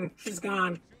 boom, she's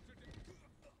gone.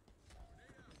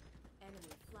 enemy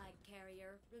flag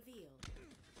carrier revealed.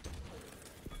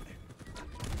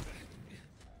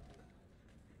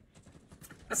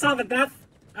 I saw the death.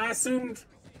 I assumed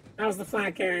that was the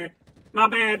flag carrier. My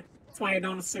bad. That's why I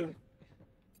don't assume.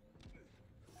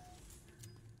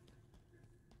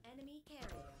 Enemy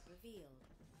carrier revealed.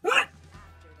 What?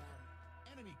 After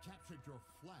them. Enemy captured your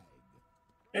flag.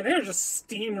 Yeah, they're just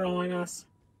steamrolling us.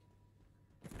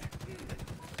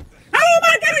 How am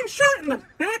I getting shot in the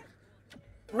back?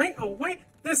 Right away.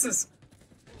 This is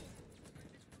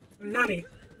nutty.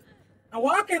 I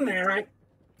walk in there, right?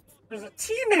 There's a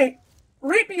teammate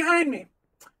right behind me.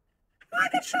 I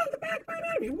get shot in the back by an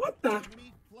enemy. What the?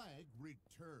 Enemy flag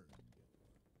returned.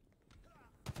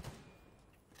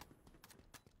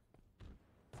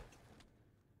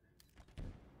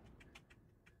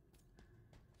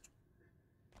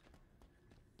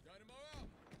 Dynamo out.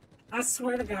 I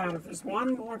swear to God, if there's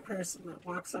one more person that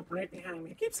walks up right behind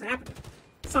me, it keeps happening.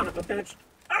 Son of a bitch.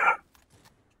 Ah!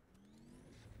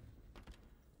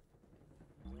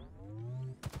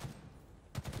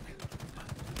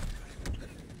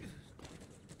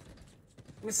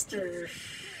 Mr.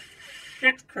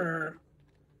 Schechter.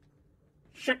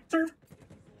 Schechter?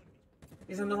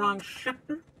 He's in the wrong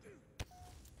Schechter?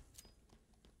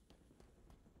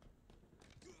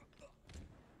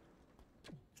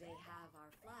 They have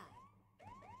our flag.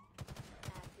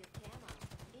 Active camo.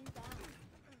 Inbound.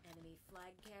 Enemy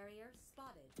flag carrier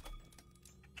spotted.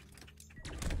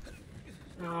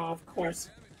 Oh, of course.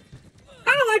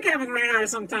 I don't like having radar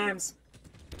sometimes.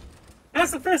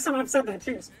 That's the first time I've said that,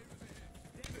 too. Enemy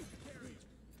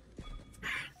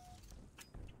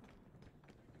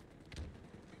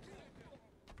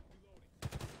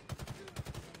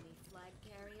flag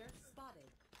carrier spotted.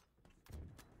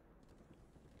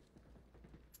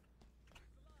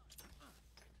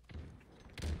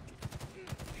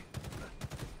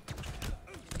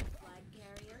 Flag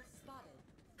carrier spotted.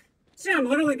 See, I'm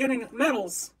literally getting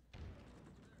medals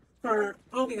for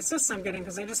all the assists I'm getting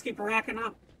because they just keep racking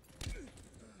up.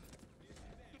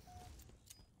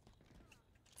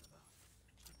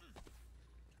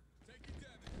 Taking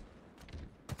damage.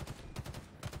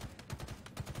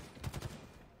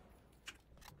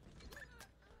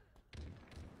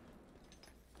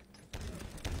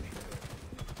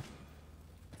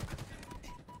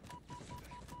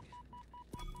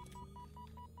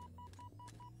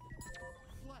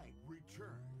 Flag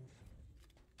returned.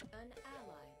 An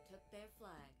ally took their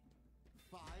flag.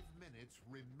 5 minutes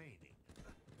remaining.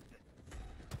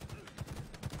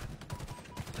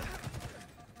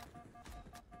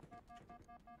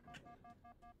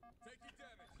 Taking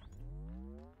damage.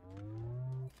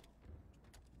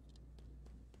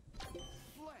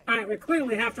 Flag. Alright, we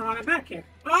clearly have to run it back here.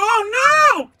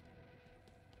 Oh no!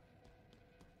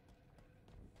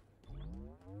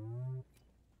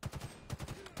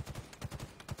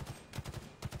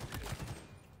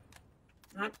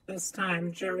 Not this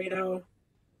time, Jarito.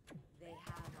 They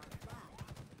have our flag.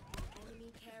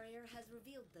 Enemy carrier has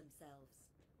revealed themselves.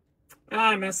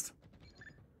 Ah, I missed.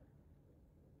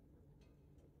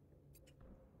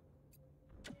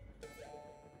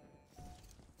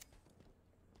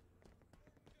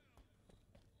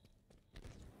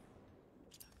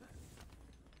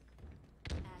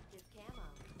 Active camo.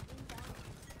 Inbound.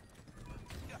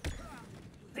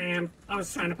 Damn, I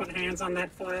was trying to put hands on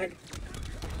that flag.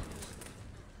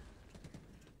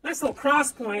 Nice little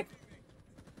cross point.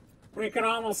 We could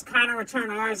almost kind of return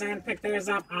ours and pick theirs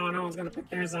up. Oh, no one's gonna pick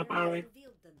theirs up, are we?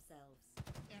 Revealed themselves.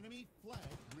 Enemy flag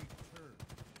returned.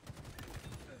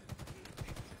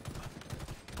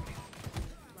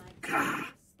 Flag carrier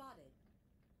spotted.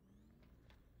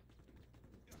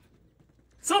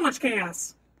 So much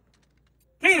chaos.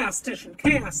 Chaos Titian,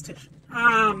 Chaos Titian.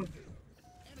 Enemy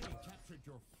captured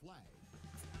your flag.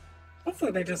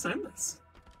 Hopefully they just end this.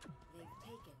 They've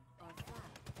taken our flag.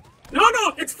 No,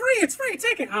 it's free,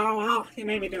 take it. Oh, well, he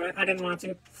made me do it. I didn't want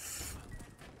to.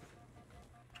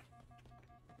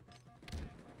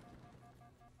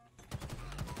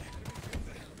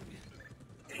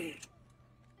 Damn.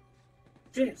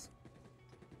 Jeez.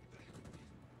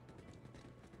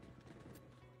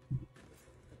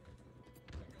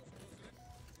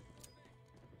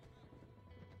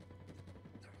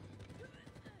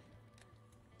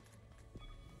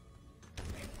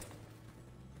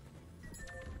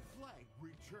 Flag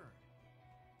returned.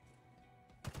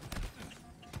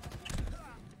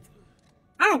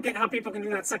 I don't get how people can do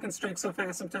that second strike so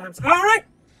fast sometimes. Alright!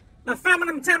 The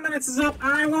Feminine 10 minutes is up.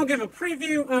 I will give a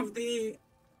preview of the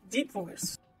Deep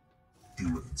Voice. Few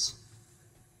minutes.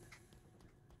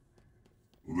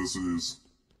 Well, this is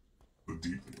the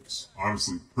Deep Voice.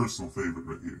 Obviously, personal favorite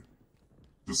right here.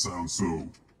 Just sounds so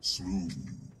smooth.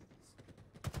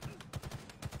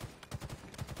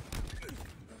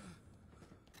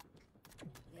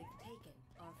 They've taken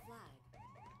our flag.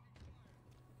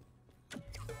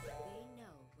 They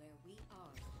know where we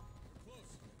are.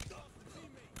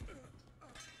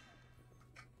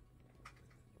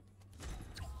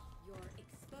 You're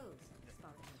exposed,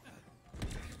 Spartan.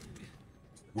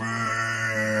 Well,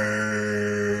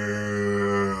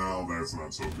 that's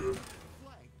not so good.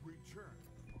 Flag returned.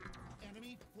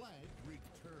 Enemy flag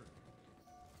returned.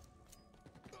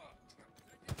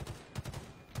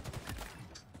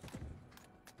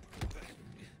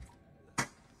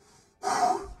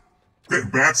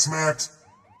 getting bat smacked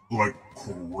like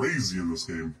crazy in this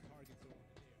game.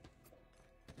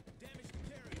 The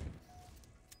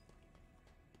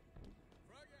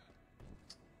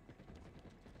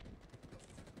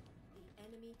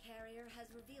enemy carrier has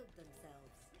revealed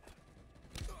themselves.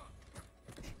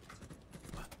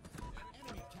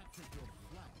 Enemy captured your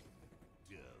flag.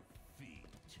 Defeat.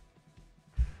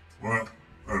 Well,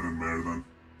 that didn't matter then.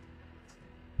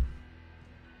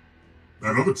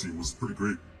 That other team was pretty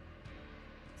great.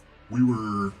 We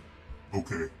were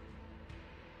okay.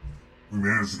 We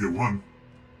managed to get one,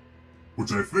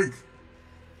 which I think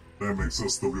that makes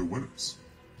us the real winners.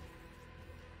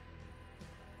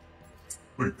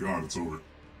 Thank God it's over.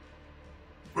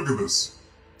 Look at this.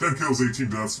 10 kills, 18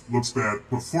 deaths. Looks bad,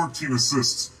 but 14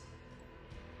 assists.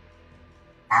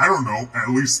 I don't know, at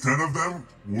least 10 of them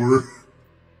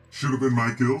should have been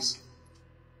my kills.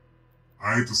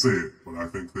 I hate to say it, but I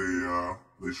think they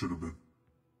should have been.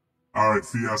 Alright,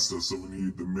 Fiesta, so we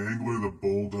need the Mangler, the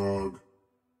Bulldog,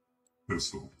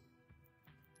 pistol.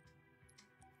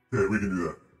 Okay, we can do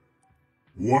that.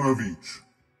 One of each.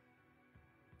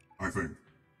 I think.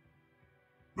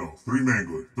 No, 3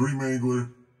 Mangler. 3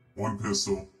 Mangler, 1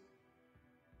 pistol,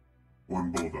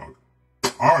 1 Bulldog.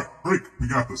 Alright, break. We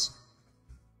got this.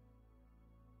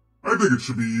 I think it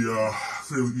should be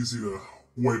fairly easy to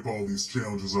wipe all these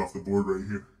challenges off the board right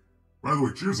here. By the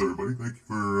way, cheers everybody. Thank you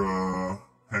for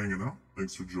hanging out.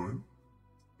 Thanks for joining.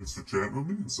 Thanks for chatting with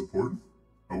me and supporting,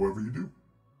 however you do.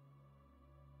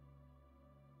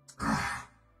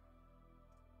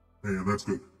 Man, that's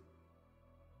good.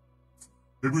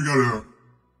 If we gotta,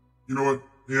 you know what?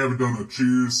 They haven't done a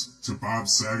cheers to Bob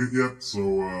Saget yet,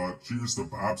 so cheers to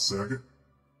Bob Saget.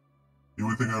 The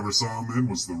only thing I ever saw him in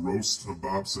was the roast of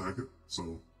Bob Saget,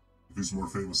 so if he's more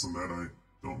famous than that, I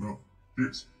don't know.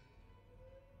 Cheers.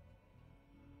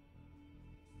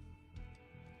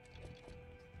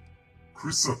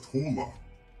 Crisatola.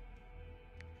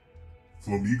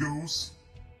 Flamingos?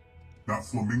 Not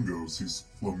flamingos, he's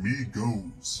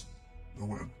flamigos. No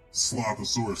one.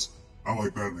 Slothosaurus. I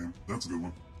like that name. That's a good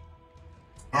one.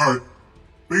 Alright.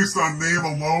 Based on name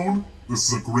alone,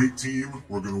 this is a great team.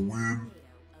 We're gonna win.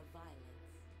 Of violence.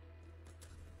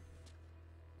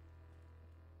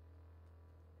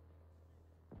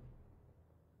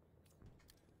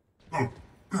 Oh,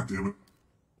 god damn it.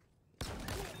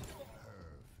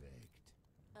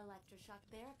 Electroshock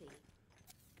therapy.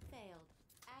 Failed.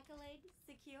 Accolade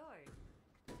secured.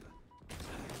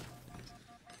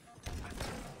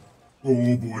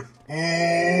 Oh boy.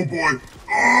 Oh boy.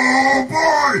 Oh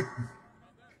boy!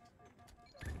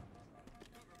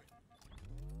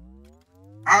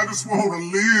 I just want to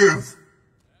live.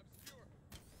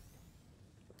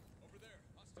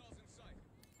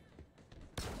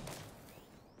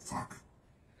 Fuck.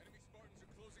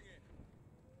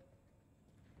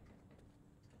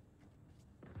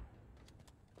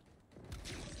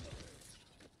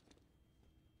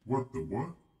 What the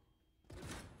what?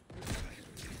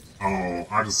 Oh,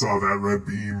 I just saw that red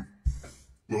beam.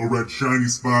 Little red shiny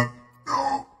spot.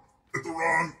 No! At the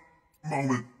wrong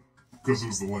moment. Because it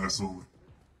was the last moment.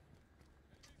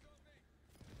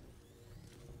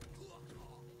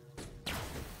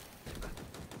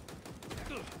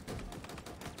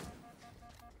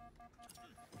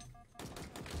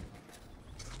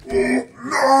 Oh,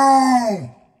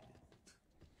 no!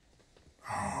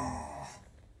 Oh,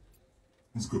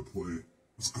 it was a good play. It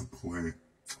was a good play.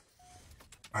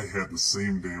 I had the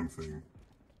same damn thing.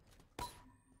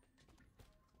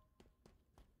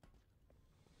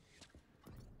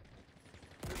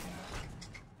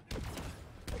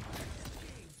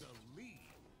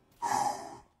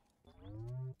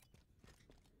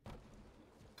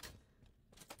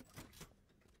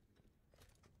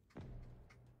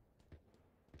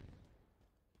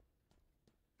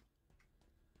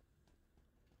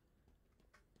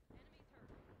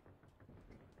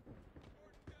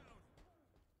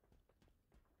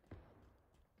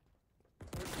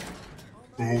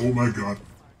 Oh my god.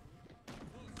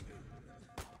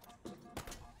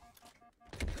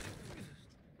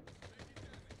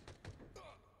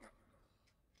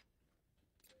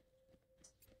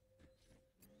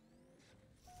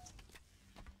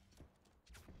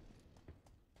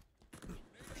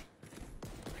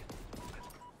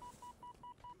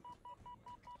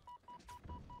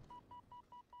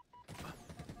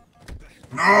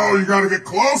 No, you gotta get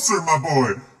closer, my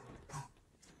boy.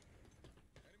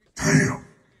 Damn.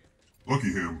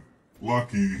 Lucky him.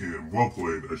 Lucky him. Well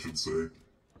played, I should say.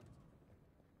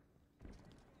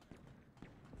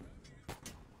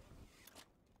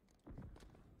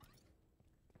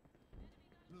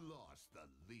 Lost the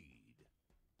lead.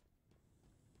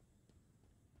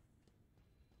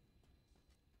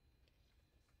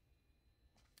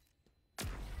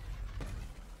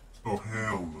 Oh,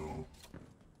 hell no.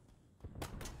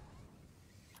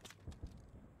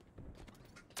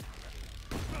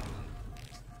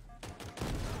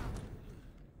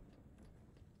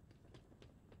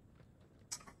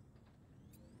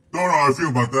 Don't know how I feel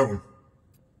about that one.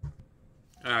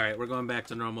 Alright, we're going back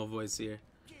to normal voice here.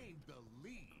 Gain the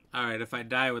lead. Alright, if I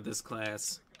die with this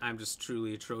class, I'm just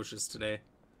truly atrocious today.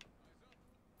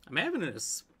 I'm having a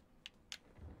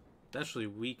especially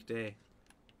weak day.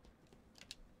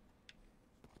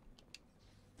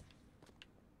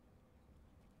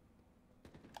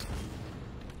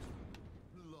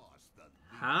 Lost the lead.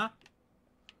 Huh?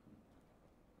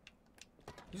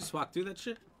 You just walk through that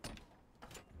shit?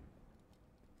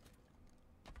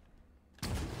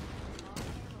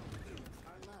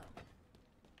 Are low.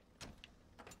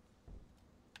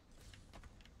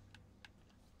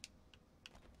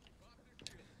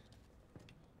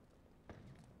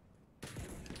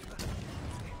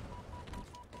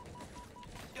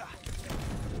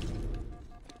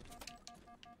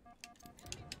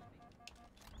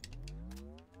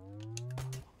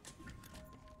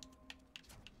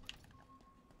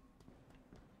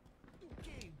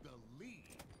 Gain the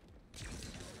lead.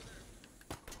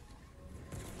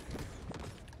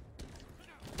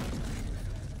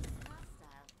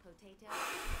 Hostile potato.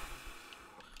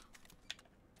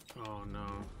 Oh no.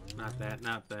 Not that,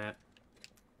 not that.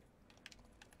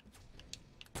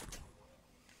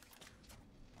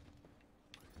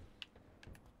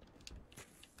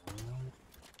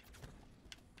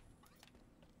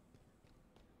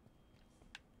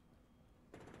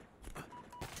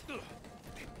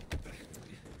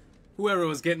 Whoever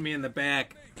was getting me in the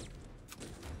back,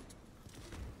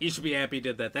 you should be happy he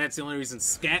did that. That's the only reason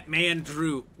Scatman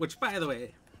Drew, which, by the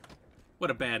way,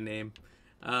 what a bad name,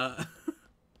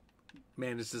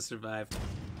 managed to survive.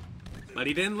 But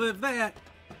he didn't live that.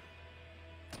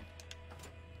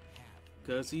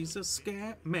 Cause he's a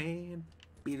Scatman.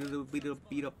 Beat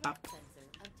a pop. Sensor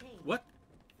obtained. What?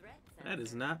 Threat That is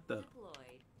sensor not the... deployed.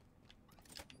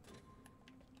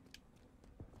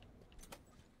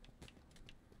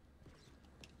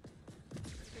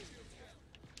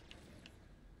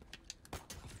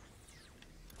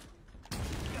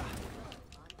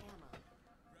 On ammo.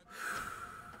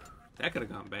 That could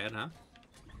have gone bad, huh?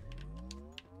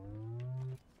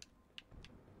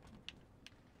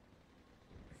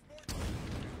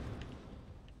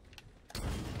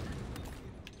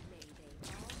 Mayday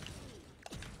all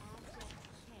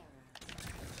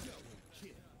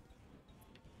three. Abject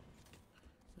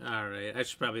terror. Alright, I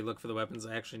should probably look for the weapons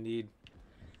I actually need.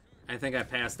 I think I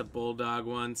passed the bulldog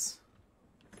once.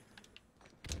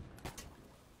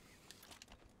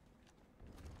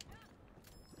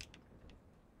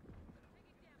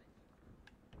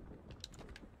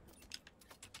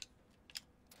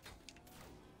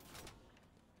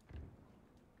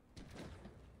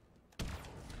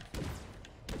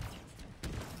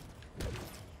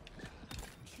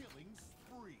 Killing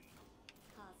spree.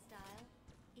 Hostile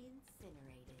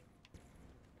incinerated.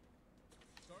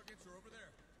 Targets are over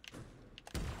there.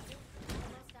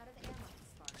 Almost out of ammo,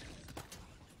 Spartan.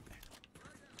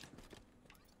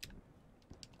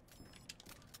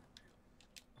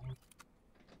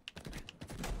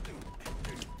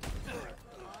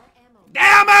 All ammo.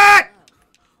 Damn it!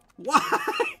 Low. Why?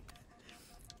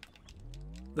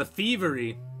 The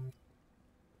thievery.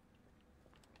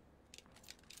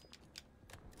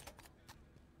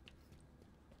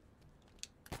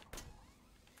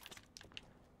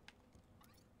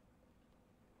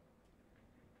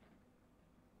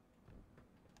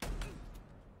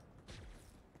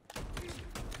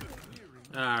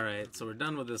 Alright, so we're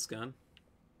done with this gun.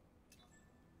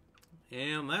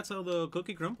 And that's how the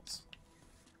cookie crumbles.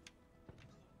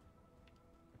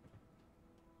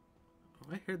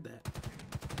 Oh, I heard that.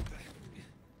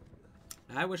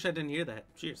 I wish I didn't hear that.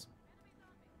 Cheers.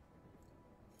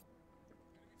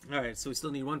 Alright, so we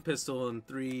still need 1 pistol and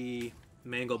 3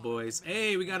 mangle boys.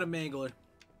 Hey, we got a mangler.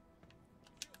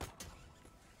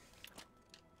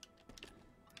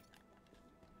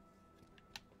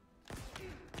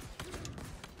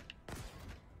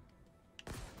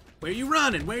 Where you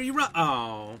running? Where you run?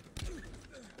 Oh.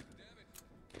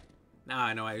 Now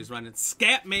I know why he was running.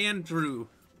 Scatman Drew.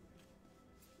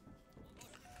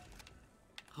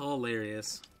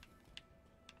 Hilarious.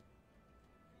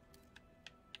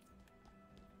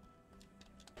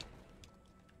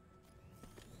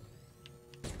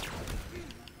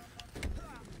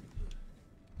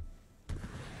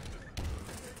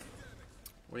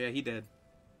 Oh yeah, he did.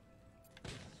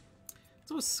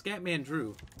 So was Scatman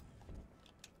Drew.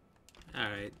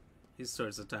 Alright. He's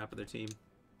towards the top of their team.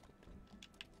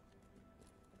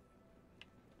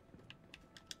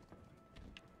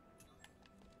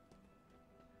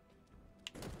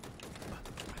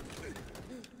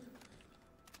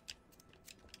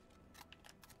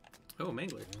 Oh,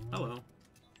 Mangler. Hello.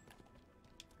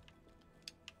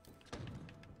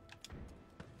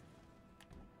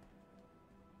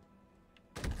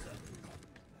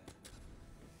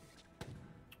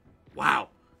 Wow.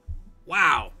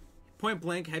 Wow. Point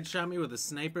blank headshot me with a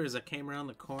sniper as I came around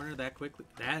the corner that quickly.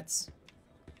 That's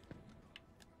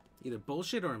either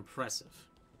bullshit or impressive.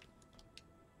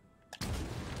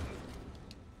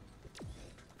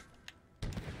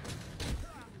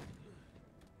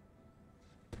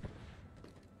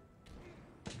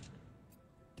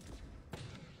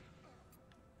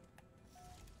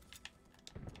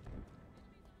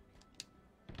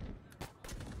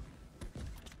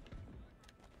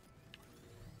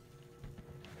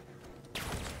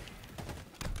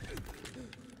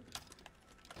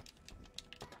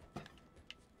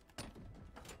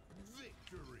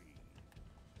 Victory.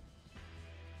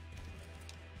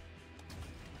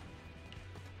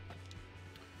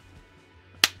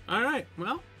 All right,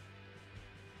 well,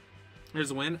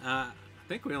 there's a win. I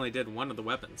think we only did one of the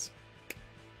weapons.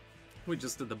 We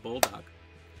just did the Bulldog.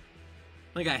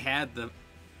 I think I had the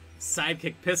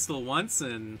sidekick pistol once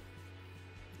and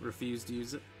refused to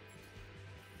use it.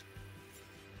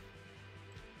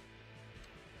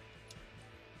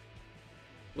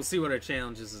 We'll see what our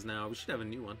challenges is now. We should have a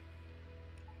new one.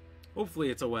 Hopefully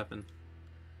it's a weapon.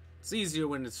 It's easier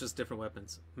when it's just different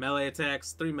weapons. Melee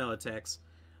attacks, 3 melee attacks.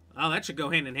 Oh, that should go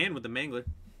hand in hand with the Mangler.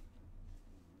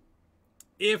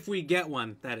 If we get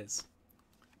one, that is.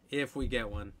 If we get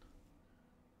one.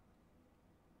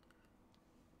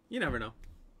 You never know.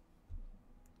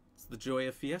 It's the joy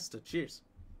of Fiesta. Cheers.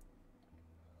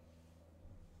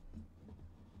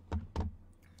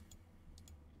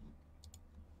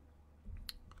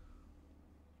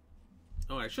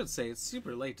 Oh, I should say, it's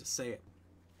super late to say it.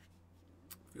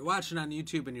 If you're watching on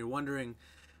YouTube and you're wondering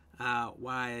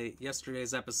why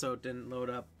yesterday's episode didn't load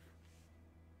up,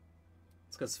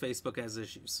 it's because Facebook has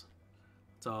issues.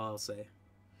 That's all I'll say.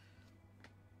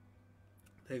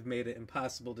 They've made it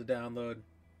impossible to download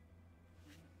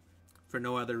for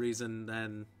no other reason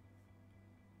than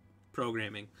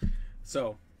programming.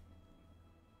 So,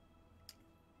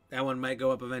 that one might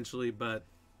go up eventually, but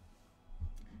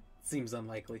it seems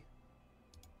unlikely.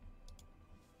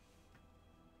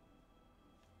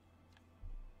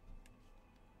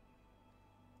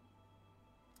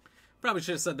 Probably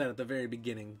should have said that at the very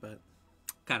beginning, but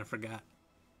kind of forgot.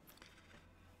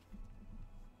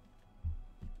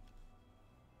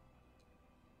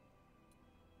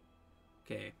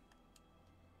 Okay.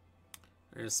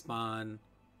 We're going to spawn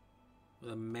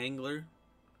with a Mangler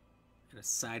and a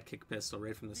sidekick pistol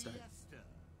right from the start. Fiesta.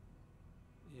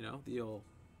 You know, the old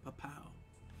pa-pow.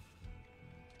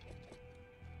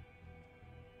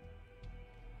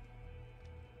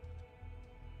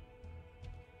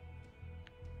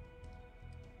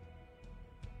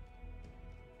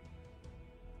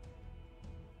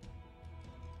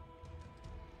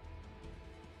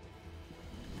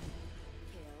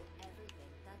 Kill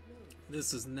everything that moves.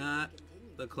 This is not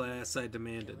Continue the class I to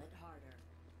demanded. kill it harder.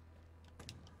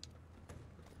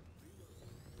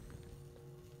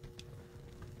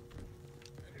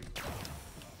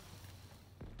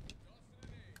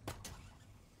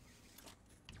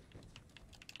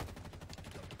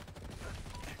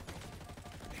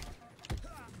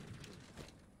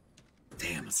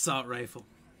 Damn, assault rifle.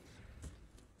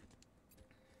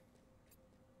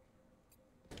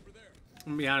 I'm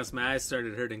gonna be honest, my eyes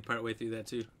started hurting partway through that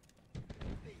too.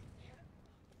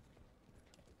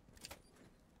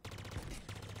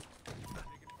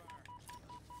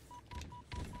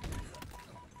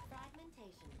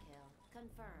 Fragmentation kill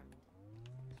confirmed.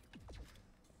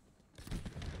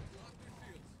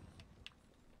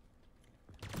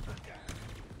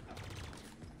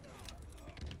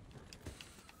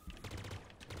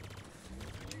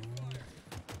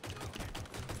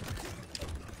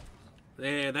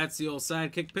 There, that's the old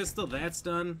sidekick pistol. That's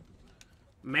done.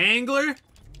 Mangler.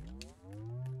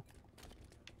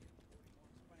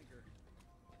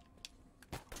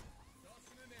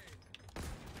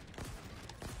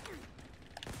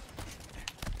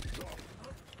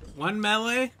 One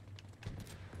melee.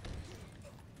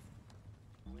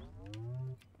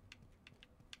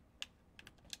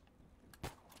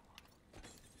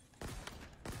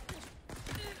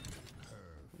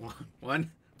 One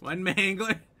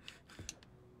Mangler.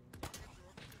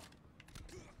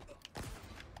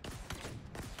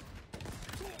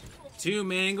 Two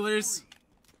Manglers.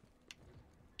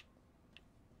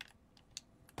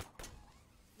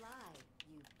 Fly,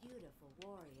 you beautiful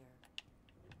warrior.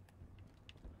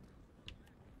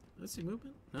 Let's see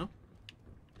movement. No.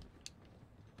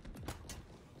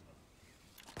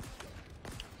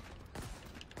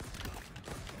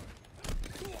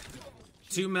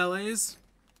 2 melees.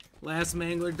 Last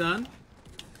mangler done.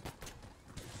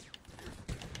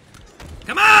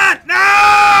 Come on!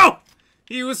 No!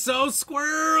 He was so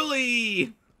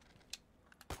squirrely.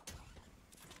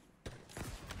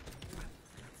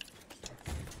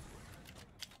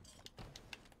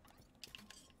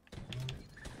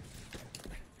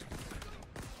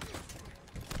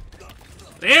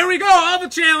 There we go! All the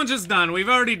challenges done. We've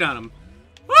already done them.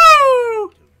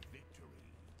 Woo!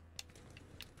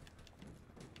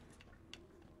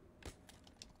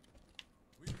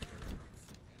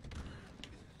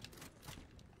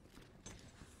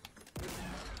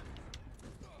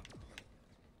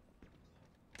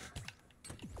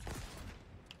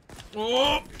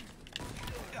 Oh!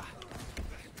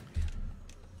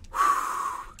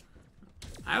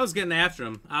 I was getting after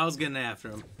him.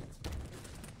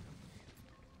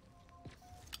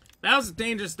 That was a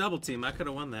dangerous double team. I could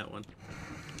have won that one.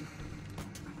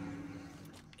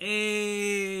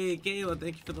 Hey, Gayla,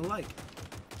 thank you for the like.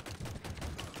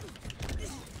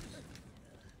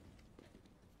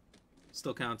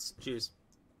 Still counts. Cheers.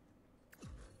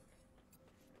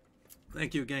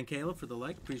 Thank you again, Kayla, for the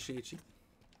like. Appreciate you.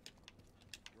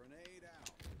 Grenade out.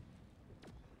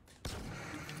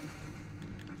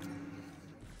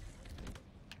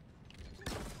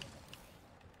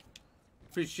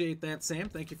 Appreciate that, Sam.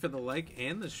 Thank you for the like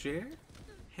and the share.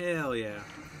 Hell yeah.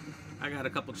 I got a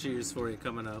couple cheers for you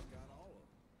coming up.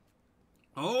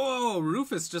 Oh,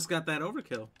 Rufus just got that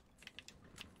overkill.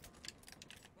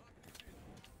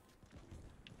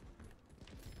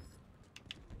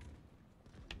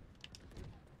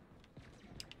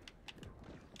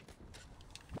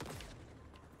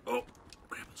 Oh,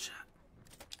 grapple shot.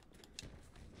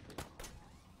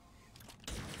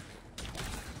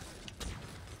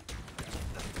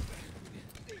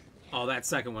 Oh, that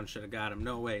second one should have got him.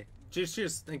 No way. Cheers,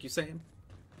 cheers. Thank you, Sam.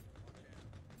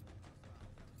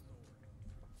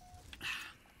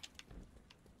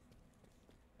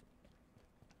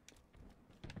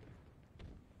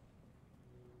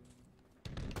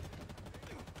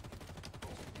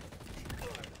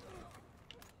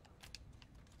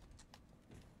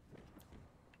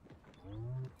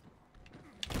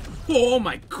 Oh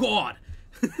my god!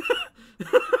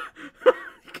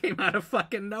 Came out of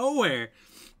fucking nowhere.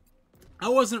 I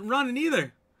wasn't running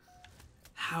either.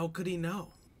 How could he know?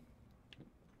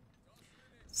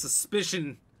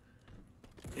 Suspicion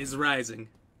is rising.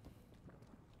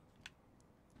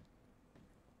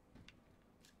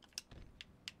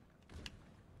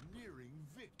 Nearing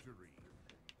victory.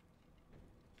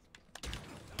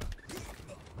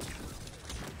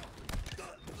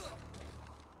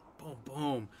 Boom,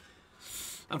 boom.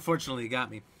 Unfortunately, he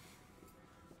got me.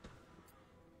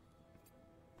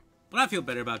 But I feel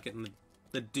better about getting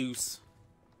the deuce.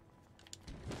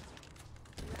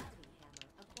 Gravity hammer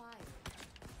acquired.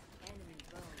 Enemy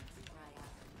bones cry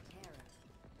out in terror.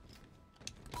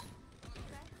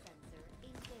 Threat sensor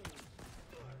engaged.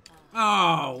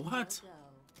 Oh, what? Go.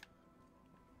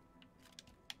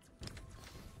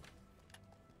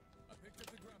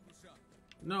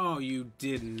 No, you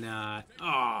did not.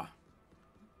 Oh.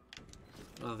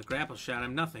 Well, the grapple shot,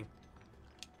 I'm nothing.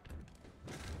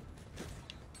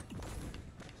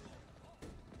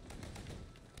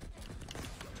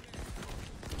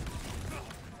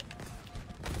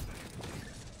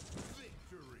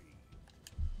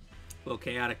 A little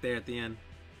chaotic there at the end.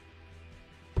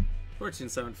 Fortune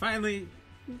 7. Finally,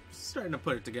 starting to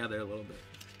put it together a little bit.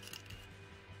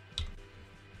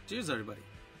 Cheers, everybody.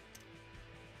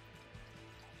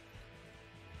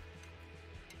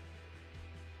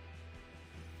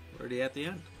 Already at the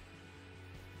end.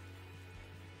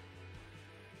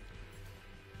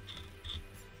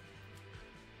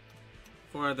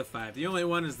 Four of the 5. The only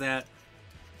one is that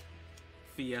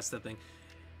Fiesta thing.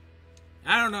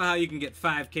 I don't know how you can get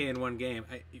 5K in one game.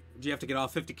 Do you have to get all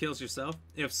 50 kills yourself?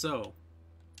 If so,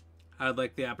 I would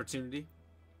like the opportunity.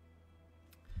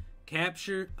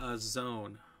 Capture a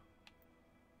zone.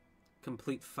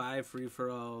 Complete 5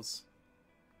 free-for-alls.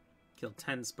 Kill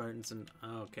 10 Spartans and...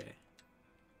 Okay.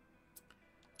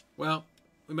 Well,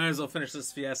 we might as well finish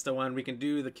this Fiesta one. We can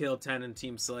do the kill 10 and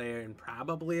Team Slayer in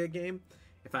probably a game.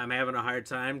 If I'm having a hard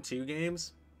time, 2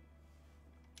 games.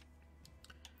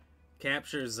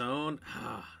 Capture zone.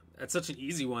 That's such an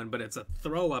easy one, but it's a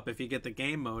throw up if you get the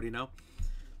game mode, you know?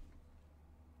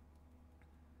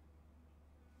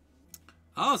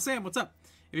 Oh, Sam, what's up?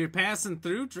 If you're passing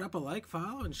through, drop a like,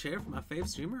 follow, and share for my fave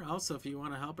streamer. Also, if you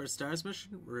want to help our Stars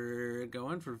mission, we're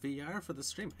going for VR for the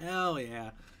stream. Hell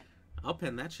yeah. I'll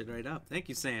pin that shit right up. Thank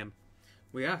you, Sam.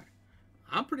 We are.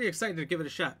 I'm pretty excited to give it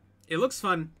a shot. It looks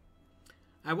fun.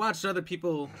 I watched other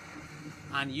people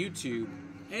on YouTube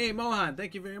Hey, Mohan,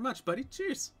 thank you very much, buddy.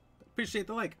 Cheers. Appreciate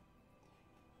the like.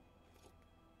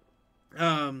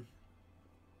 I've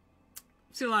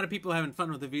seen a lot of people having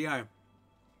fun with the VR.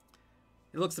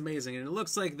 It looks amazing, and it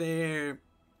looks like they're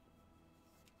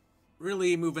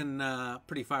really moving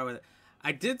pretty far with it.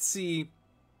 I did see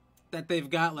that they've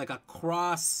got like a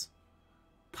cross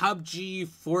PUBG,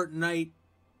 Fortnite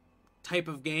type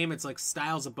of game. It's like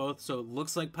styles of both, so it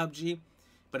looks like PUBG,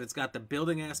 but it's got the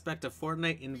building aspect of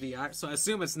Fortnite in VR. So I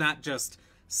assume it's not just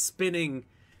spinning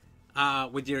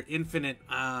with your infinite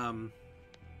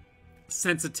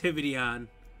sensitivity on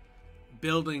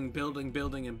building,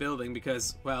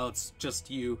 because, well, it's just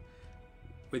you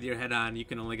with your head on. You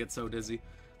can only get so dizzy.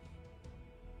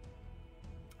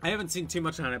 I haven't seen too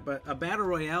much on it, but a Battle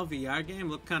Royale VR game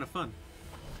looked kind of fun.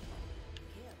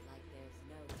 Kill like there's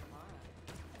no tomorrow.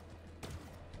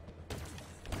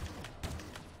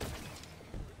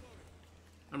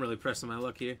 I'm really pressing my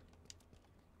luck here.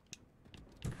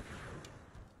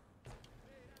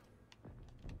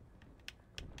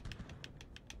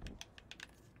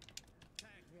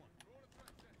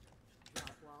 Drop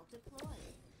wall deployed.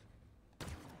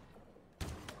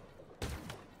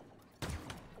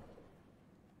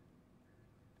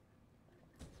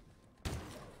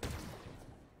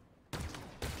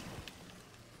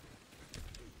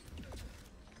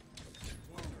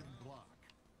 Block.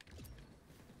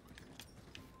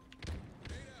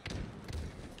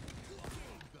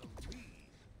 The lead.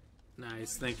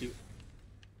 Nice, thank you.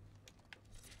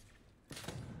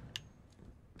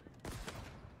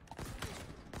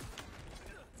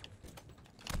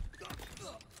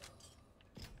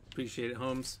 Appreciate it,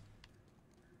 Holmes.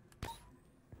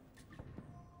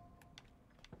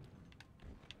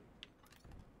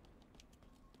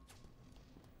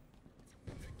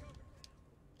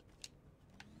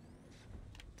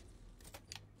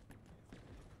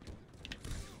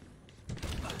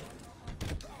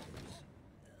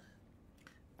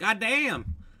 God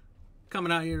damn!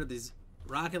 Coming out here with these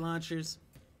rocket launchers.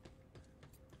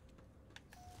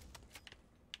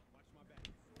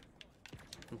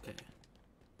 Okay.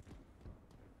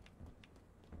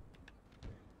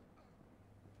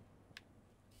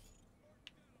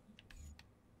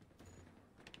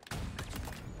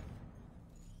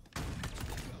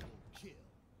 Kill.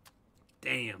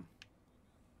 Damn.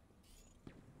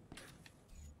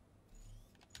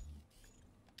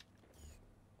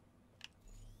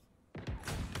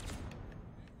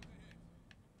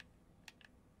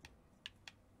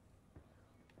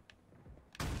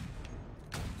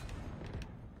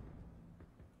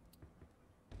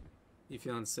 You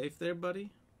feeling safe there,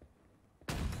 buddy?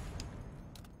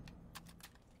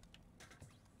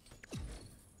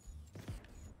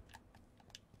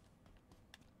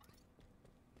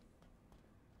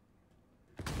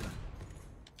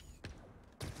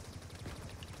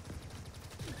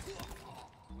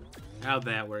 How'd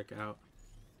that work out?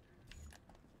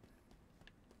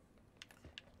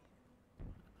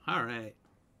 All right.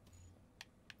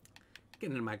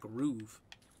 Getting in my groove.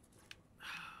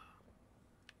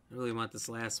 I really want this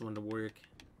last one to work.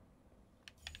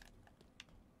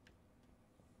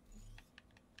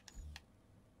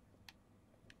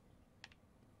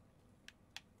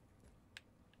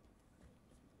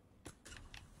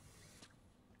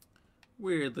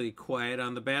 Weirdly quiet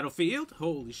on the battlefield.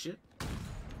 Holy shit.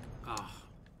 Oh.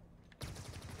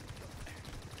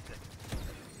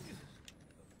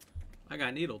 I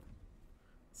got needled.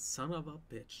 Son of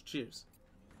a bitch. Cheers.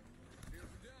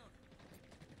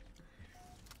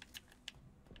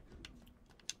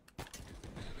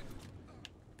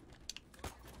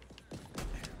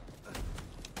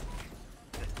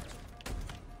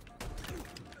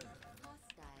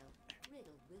 Hostile.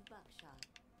 Riddled with buckshot.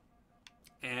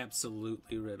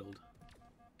 Absolutely riddled.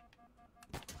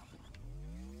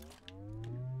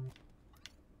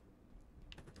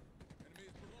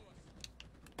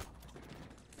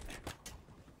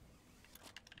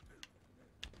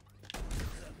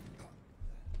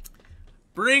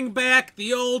 Bring back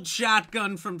the old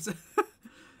shotgun from...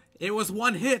 It was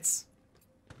one hits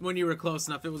when you were close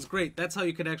enough. It was great. That's how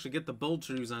you could actually get the bolt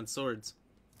trues on swords.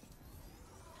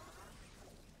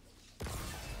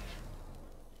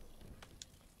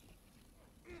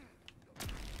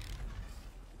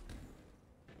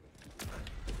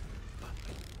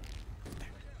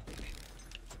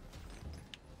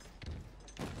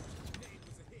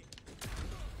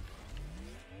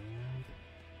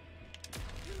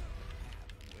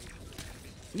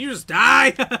 Can you just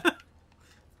die? Double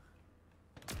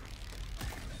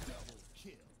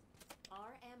kill.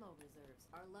 Our ammo reserves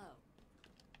are low.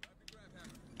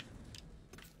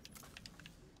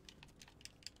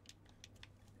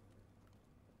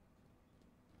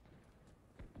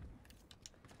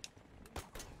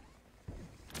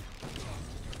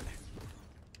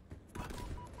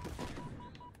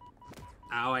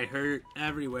 Ow, I hurt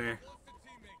everywhere.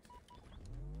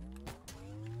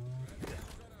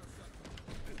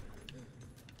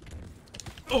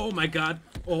 Oh my god.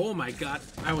 Oh my god.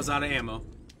 I was out of ammo.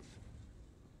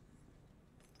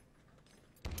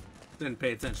 Didn't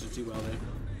pay attention too well there.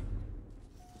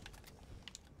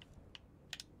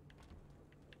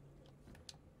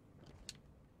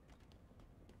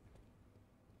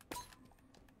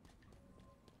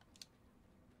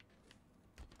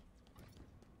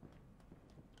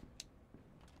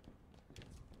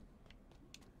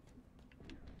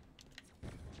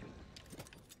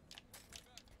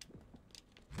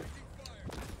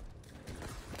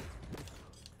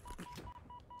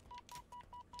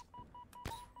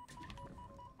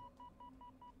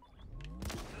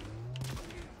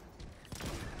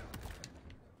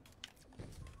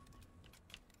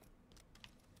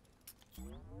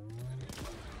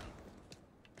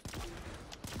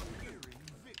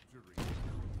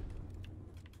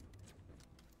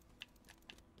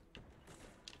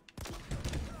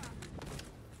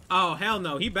 Oh, hell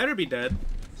no. He better be dead.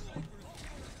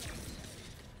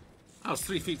 I was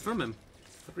 3 feet from him.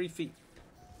 3 feet.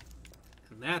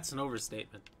 And that's an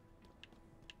overstatement.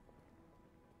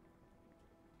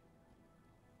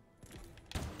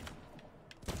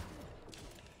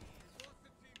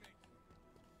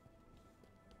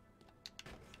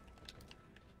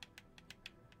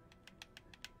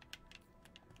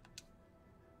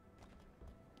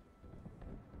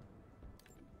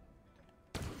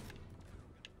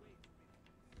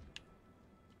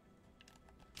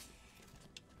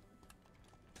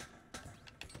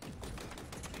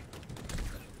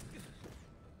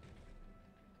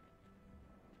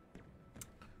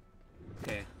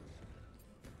 Okay.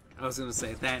 I was gonna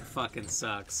say, that fucking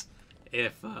sucks.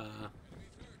 If,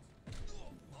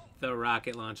 the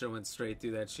rocket launcher went straight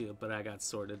through that shield, but I got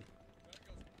sorted.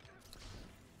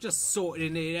 Just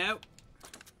sorting it out.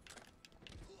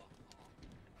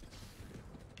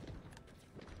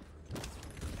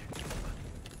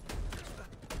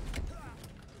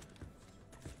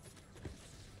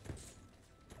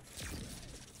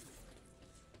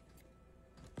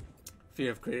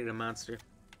 Fear of creating a monster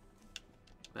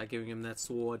by giving him that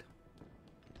sword.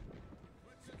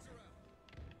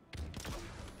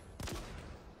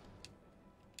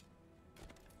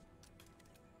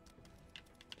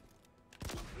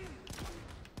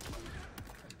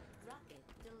 Rocket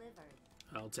delivered.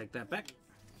 I'll take that back.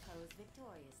 Pose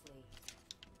victoriously.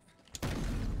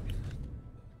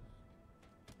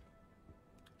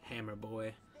 Hammer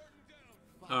boy.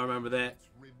 I remember that.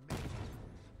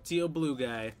 Teal blue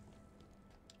guy.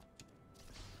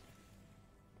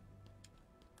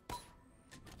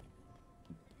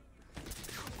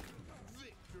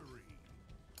 Victory.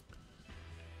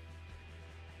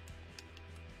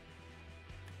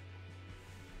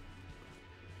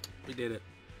 We did it.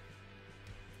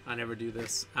 I never do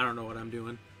this. I don't know what I'm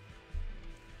doing.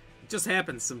 It just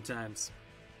happens sometimes.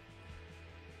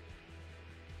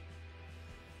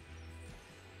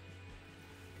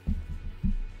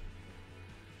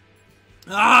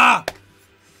 Ah!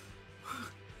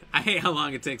 I hate how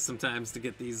long it takes sometimes to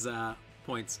get these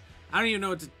points. I don't even know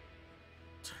what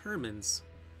determines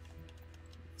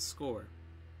score.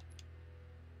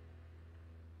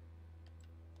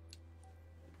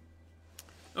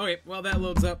 Okay, well that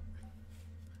loads up.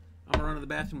 I'm gonna run to the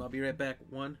bathroom. I'll be right back.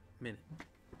 1 minute.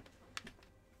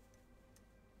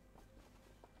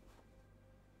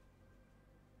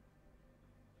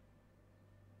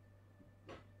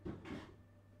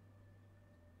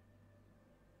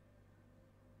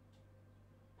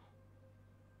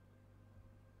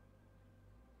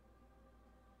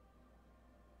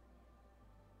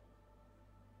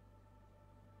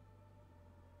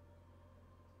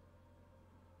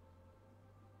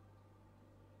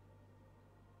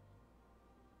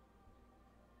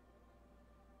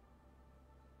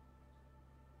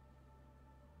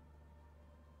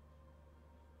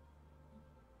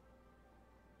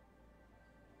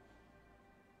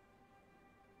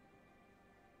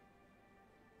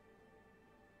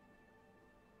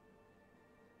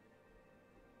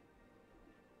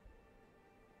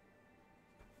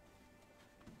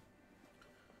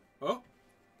 Oh,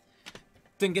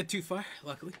 didn't get too far.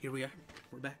 Luckily, here we are.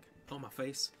 We're back. On my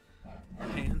face,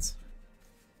 hands.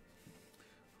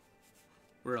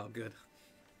 We're all good.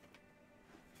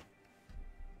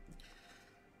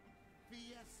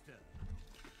 Fiesta.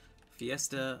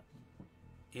 Fiesta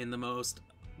in the most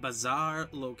bizarre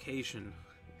location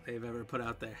they've ever put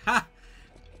out there. Ha!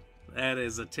 That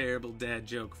is a terrible dad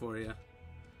joke for you.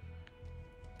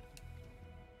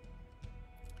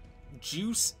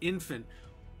 Juice infant.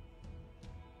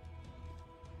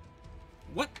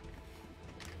 What?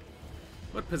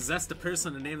 What possessed a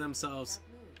person to name themselves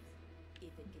If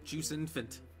it can Juice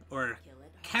Infant? Or kill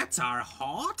it, Cats Are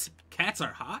Hot? Cats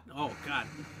Are Hot? Oh, God.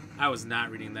 I was not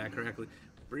reading that correctly.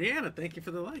 Brianna, thank you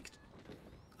for the like.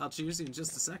 I'll choose you in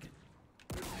just a second.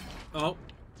 Oh.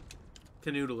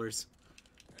 Canoodlers.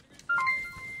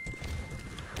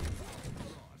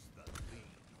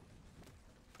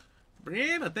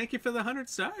 Brianna, thank you for the 100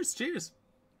 stars. Cheers.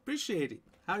 Appreciate it.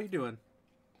 How you doing?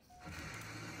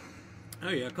 Oh,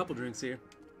 yeah, a couple drinks here.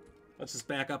 Let's just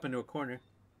back up into a corner.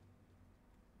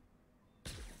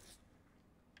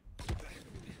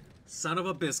 Son of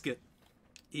a biscuit.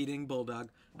 Eating bulldog.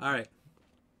 Alright.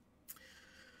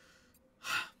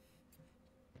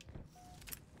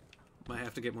 Might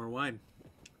have to get more wine.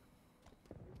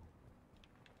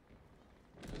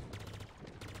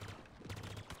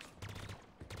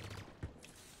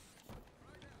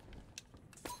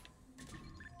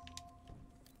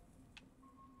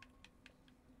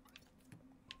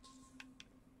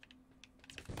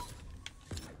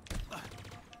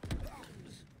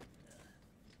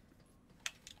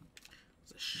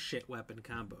 It's a shit weapon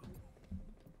combo.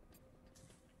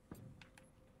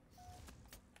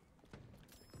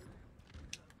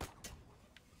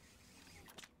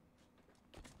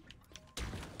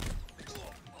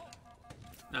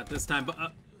 Not this time, but oh.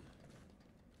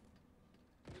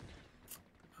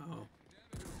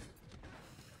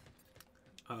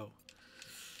 Oh.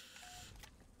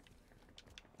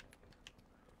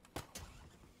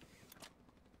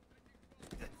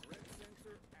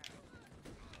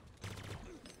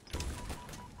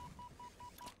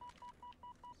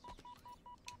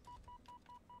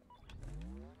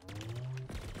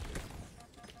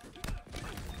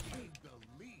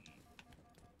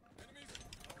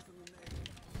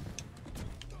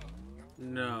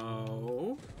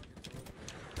 No.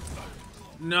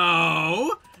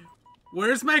 No!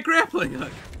 Where's my grappling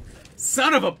hook?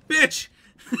 Son of a bitch!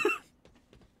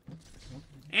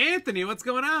 Anthony, what's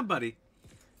going on, buddy?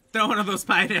 Throw one of those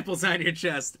pineapples on your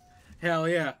chest. Hell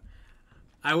yeah.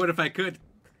 I would if I could.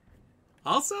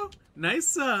 Also,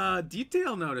 nice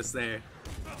detail notice there.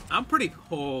 I'm pretty...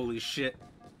 Holy shit.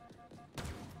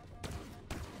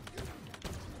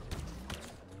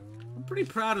 I'm pretty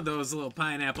proud of those little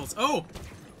pineapples. Oh!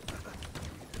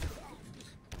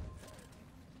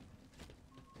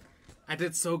 I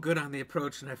did so good on the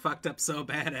approach and I fucked up so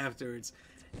bad afterwards.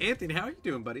 Anthony, how are you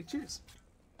doing, buddy? Cheers.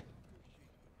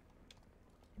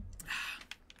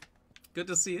 Good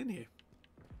to see you in here.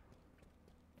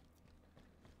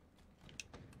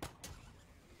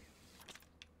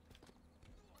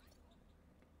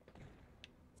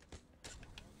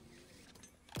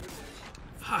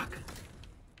 Fuck.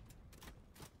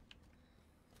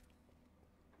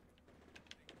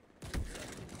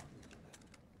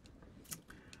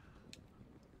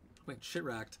 Wait, shit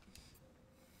rocked.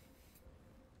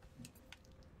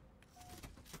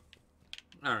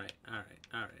 Alright, alright,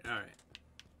 alright, alright.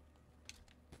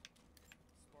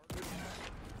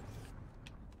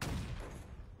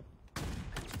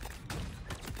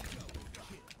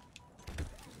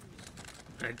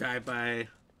 I died by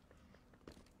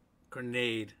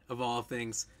grenade, of all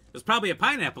things. It was probably a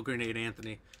pineapple grenade,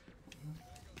 Anthony.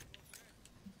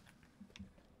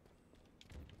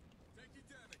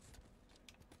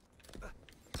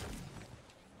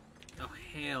 Oh,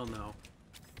 hell no.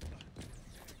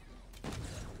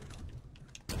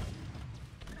 they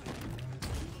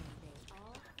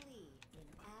all flee in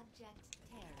abject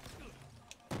terror.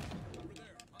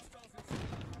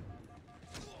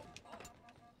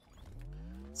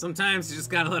 Sometimes you just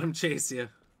gotta let them chase you.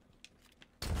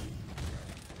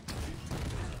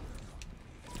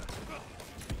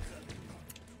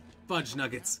 Fudge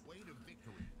nuggets.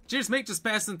 Cheers, mate. Just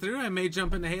passing through. I may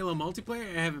jump into Halo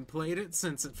multiplayer. I haven't played it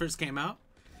since it first came out.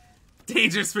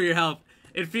 Dangerous for your health.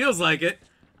 It feels like it.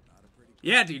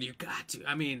 Yeah, dude, you got to.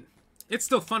 I mean, it's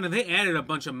still fun, and they added a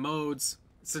bunch of modes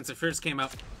since it first came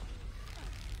out.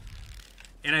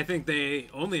 And I think they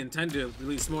only intend to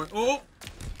release more. Oh!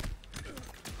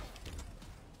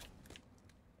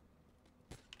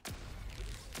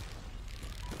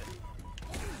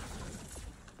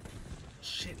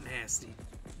 Shit nasty.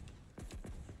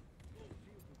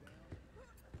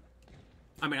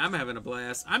 I mean, I'm having a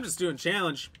blast. I'm just doing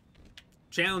challenge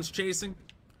chasing,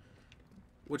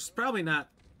 which is probably not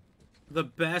the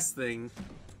best thing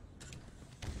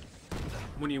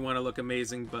when you want to look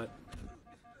amazing, but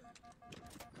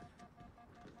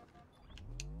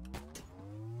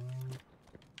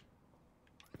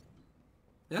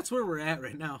that's where we're at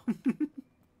right now.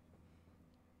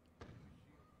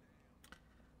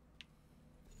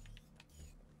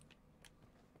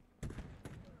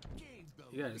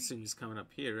 You gotta assume he's coming up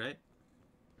here, right?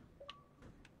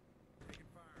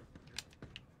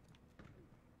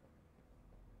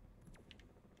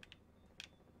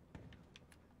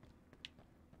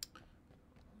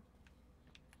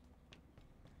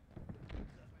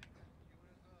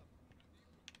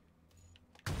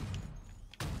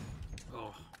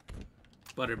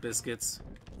 butter biscuits.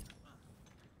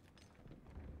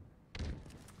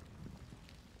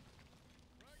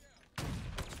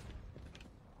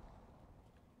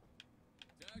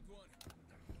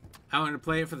 I wanted to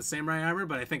play it for the samurai armor,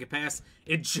 but I think it passed.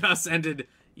 It just ended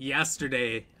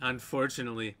yesterday,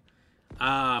 unfortunately.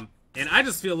 And I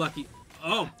just feel lucky.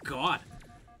 Oh, God.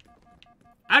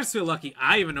 I just feel lucky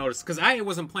I even noticed, because I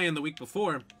wasn't playing the week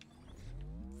before.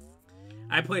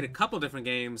 I played a couple different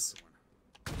games.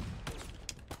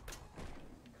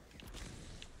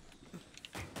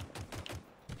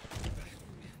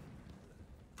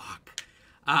 Fuck.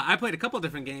 I played a couple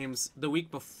different games the week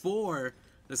before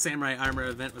the Samurai Armor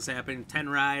event was happening,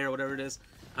 Tenrai or whatever it is.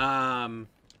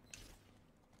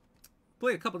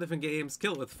 Played a couple different games.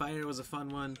 Kill It With Fire was a fun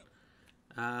one.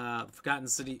 Forgotten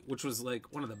City, which was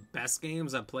like one of the best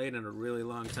games I've played in a really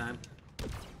long time.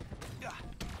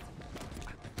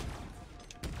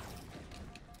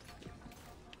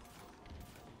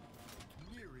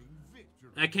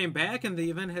 I came back and the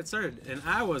event had started, and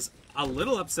I was a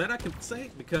little upset, I can say,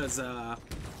 because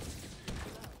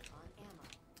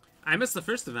I missed the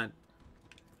first event.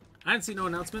 I didn't see no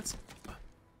announcements.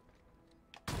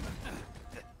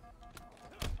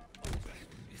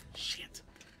 Shit.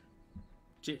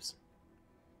 Cheers.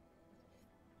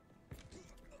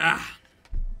 Ah.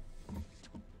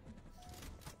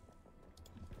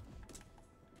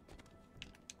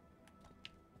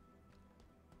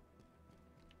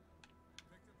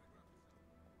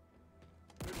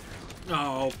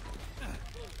 Oh.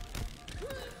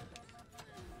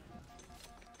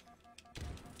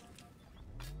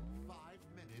 5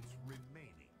 minutes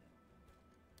remaining.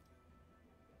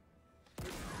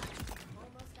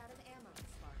 Almost out of ammo,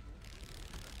 Spartan.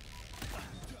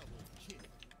 Double kill.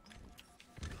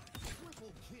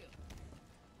 Triple kill.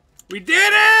 We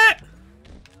did it!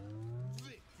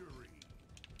 Victory.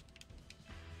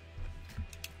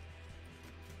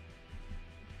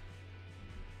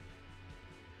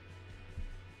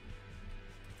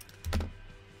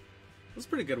 It was a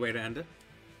pretty good way to end it.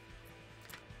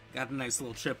 Got a nice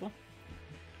little triple.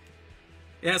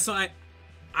 Yeah, so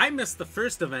I missed the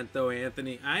first event though,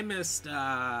 Anthony. I missed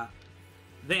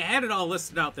they had it all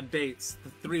listed out, the dates, the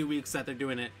 3 weeks that they're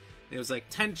doing it. It was like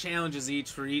 10 challenges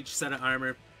each for each set of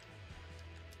armor.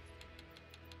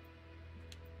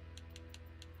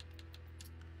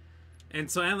 And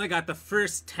so I only got the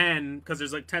first 10 because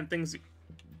there's like 10 things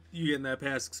you get in that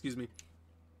pass, excuse me.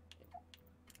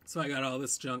 So I got all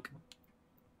this junk.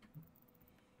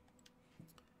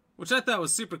 Which I thought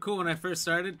was super cool when I first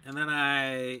started, and then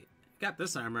I got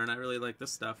this armor, and I really like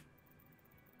this stuff.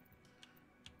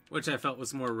 Which I felt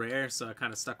was more rare, so I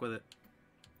kind of stuck with it.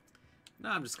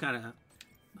 Now I'm just kind of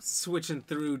switching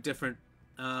through different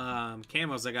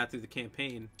camos I got through the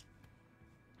campaign.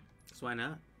 So why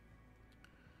not?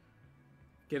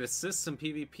 Get assists in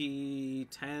PvP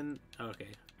 10. Okay.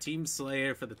 Team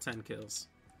Slayer for the 10 kills.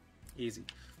 Easy.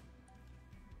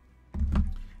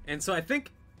 And so I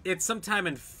think it's sometime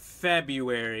in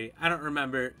February. I don't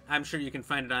remember. I'm sure you can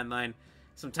find it online.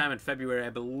 Sometime in February, I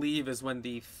believe, is when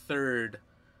the third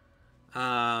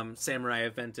Samurai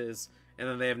event is. And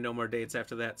then they have no more dates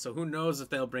after that. So who knows if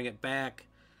they'll bring it back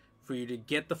for you to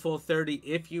get the full 30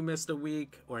 if you missed a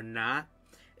week or not.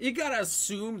 You gotta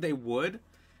assume they would.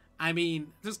 I mean,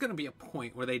 there's gonna be a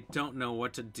point where they don't know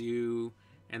what to do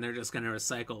and they're just gonna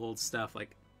recycle old stuff.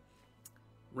 Like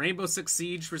Rainbow Six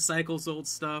Siege recycles old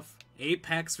stuff.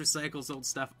 Apex recycles old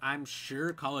stuff. I'm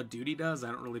sure Call of Duty does. I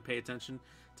don't really pay attention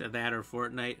to that or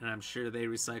Fortnite, and I'm sure they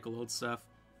recycle old stuff.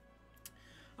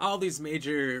 All these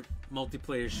major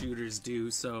multiplayer shooters do,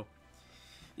 so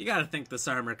you gotta think this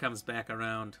armor comes back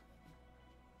around.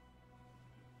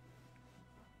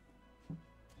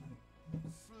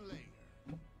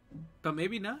 Slayer. But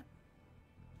maybe not.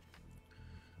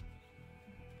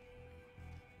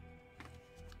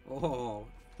 Oh,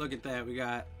 look at that. We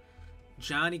got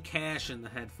Johnny Cash in the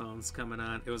headphones coming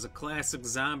on. It was a classic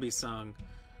zombie song,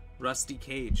 Rusty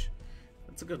Cage.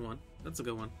 That's a good one. That's a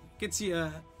good one. Gets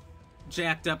you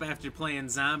jacked up after playing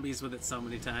zombies with it so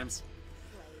many times.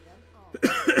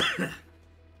 Play them all.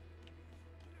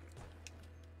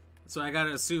 So I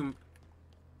gotta assume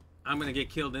I'm gonna get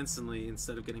killed instantly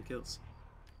instead of getting kills.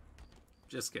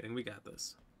 Just kidding. We got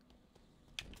this.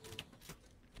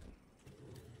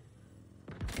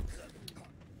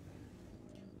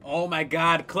 Oh my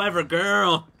god, clever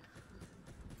girl!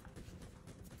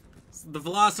 It's the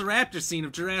Velociraptor scene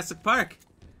of Jurassic Park.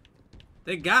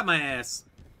 They got my ass.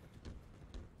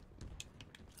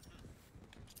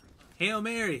 Hail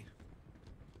Mary.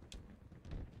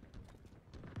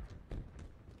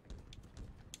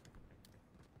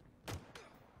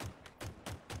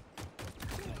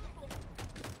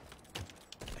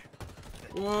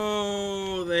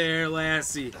 Whoa there,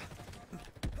 Lassie.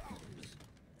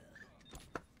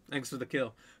 Thanks for the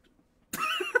kill.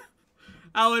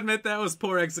 I'll admit that was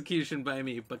poor execution by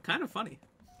me, but kind of funny.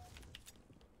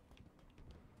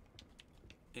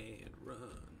 And run.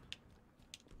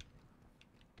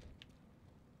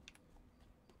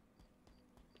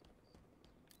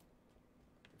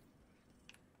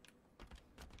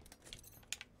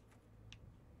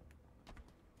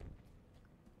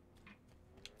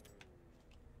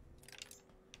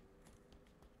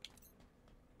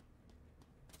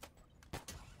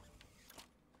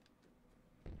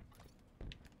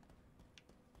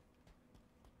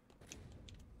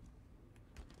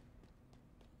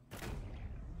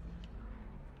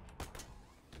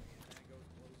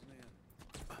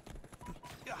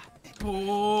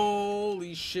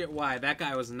 Holy shit, why? That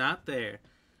guy was not there.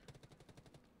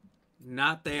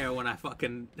 Not there when I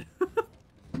fucking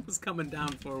was coming down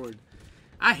forward.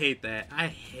 I hate that. I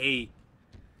hate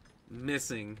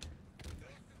missing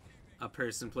a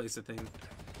person, place, a thing.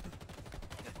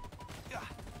 Active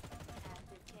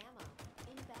camo.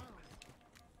 Inbound.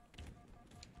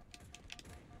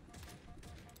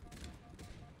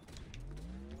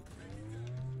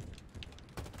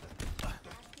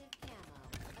 Active camo.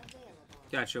 Available.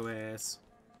 Got your ass.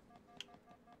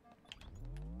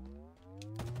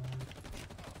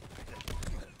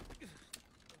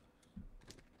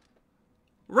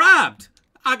 Robbed!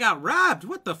 I got robbed!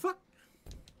 What the fuck?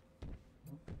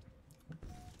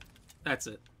 That's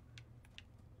it.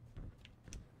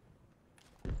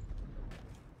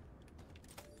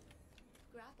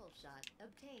 Grapple shot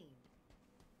obtained.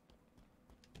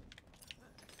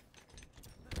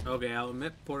 Okay, I'll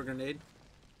admit, poor grenade.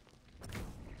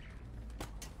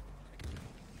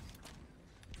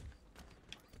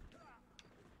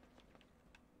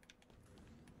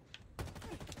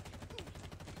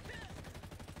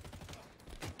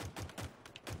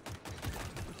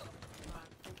 Mark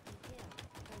 50 kill.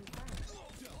 Confirmed.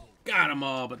 Got them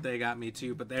all, but they got me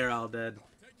too, but they're all dead.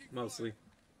 Mostly.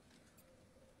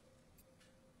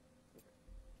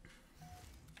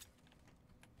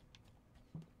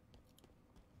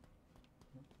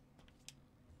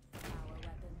 Power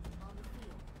weapon on the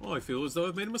field. Oh, I feel as though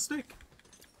I've made a mistake.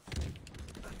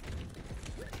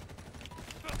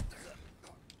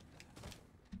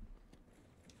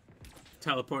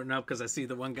 Teleporting up because I see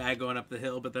the one guy going up the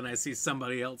hill, but then I see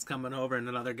somebody else coming over and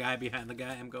another guy behind the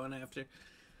guy I'm going after.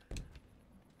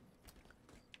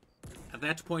 At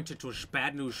that point, it was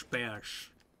bad news bears.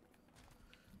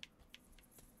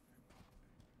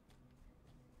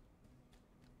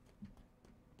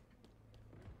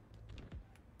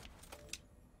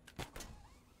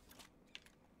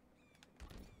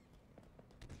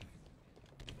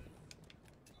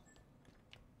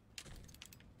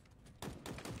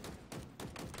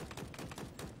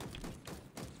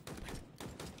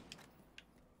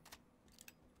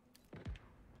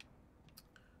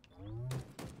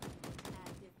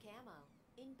 Active camo.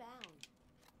 Inbound.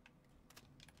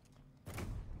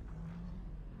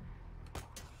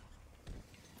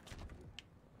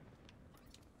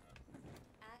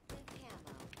 Active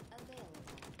camo. Available.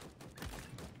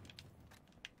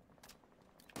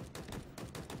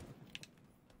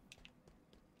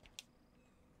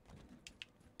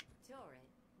 Turret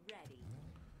ready.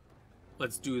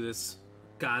 Let's do this.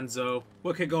 Gonzo.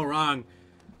 What could go wrong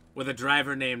with a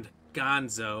driver named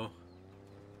Gonzo?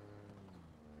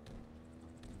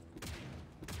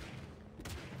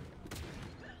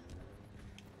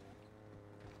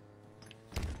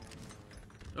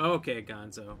 Okay,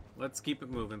 Gonzo. Let's keep it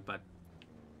moving, bud.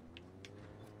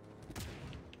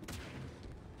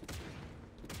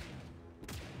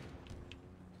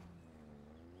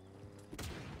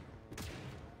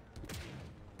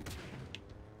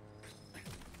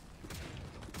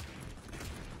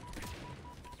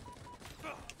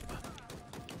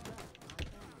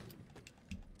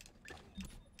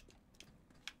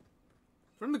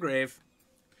 From the grave.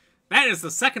 That is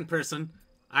the second person.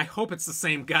 I hope it's the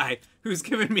same guy who's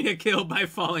given me a kill by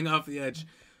falling off the edge.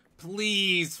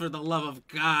 Please, for the love of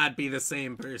God, be the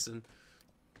same person.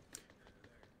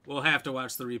 We'll have to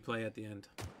watch the replay at the end.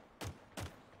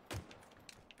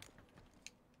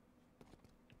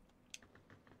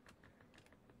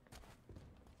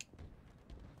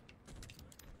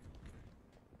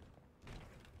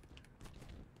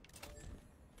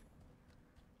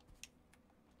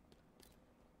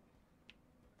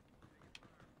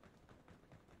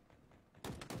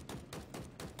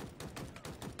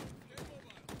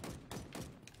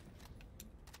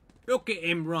 Look at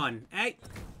him run, eh?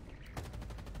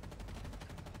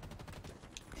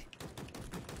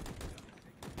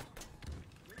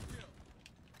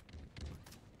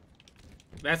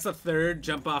 That's the third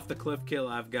jump off the cliff kill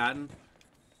I've gotten.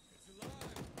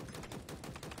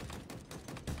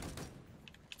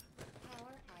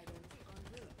 Power items en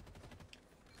route.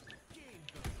 Gain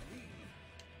the lead.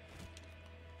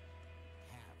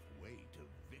 Halfway to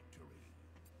victory.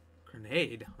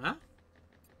 Grenade, huh?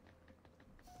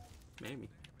 Maybe.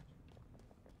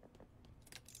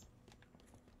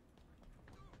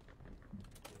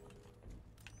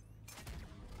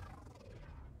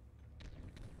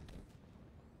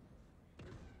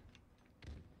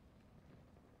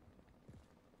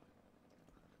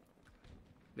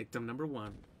 Victim number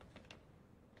 1.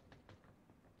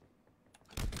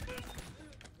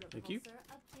 Thank you. Repulsor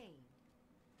obtained.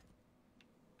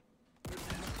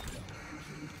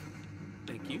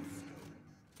 Thank you.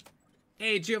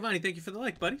 Hey, Giovanni, thank you for the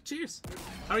like, buddy. Cheers.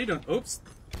 How are you doing? Oops.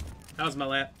 That was my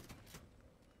lap.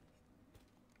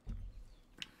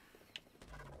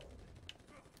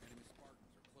 Enemy Spartans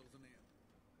are closing in.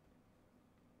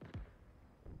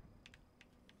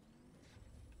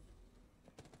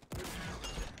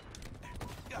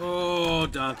 Oh,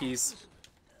 donkeys.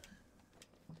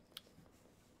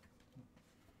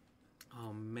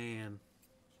 Oh, man.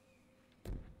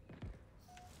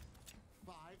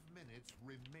 5 minutes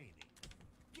remaining.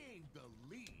 Gain the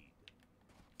lead.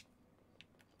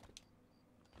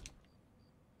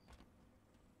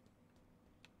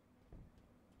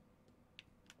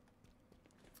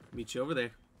 Meet you over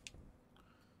there.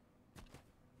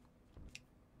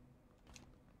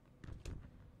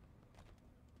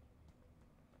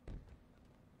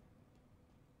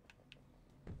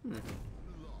 Lost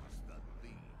the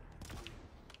lead.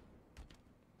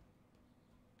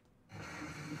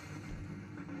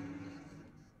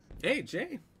 Hey,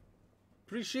 Jay.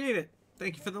 Appreciate it.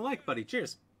 Thank you for the like, buddy.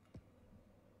 Cheers.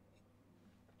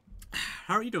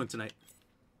 How are you doing tonight?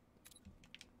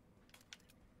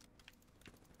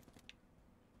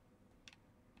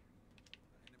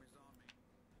 Enemies on me.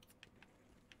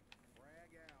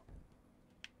 Frag out.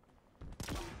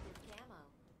 Active camo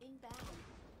inbound.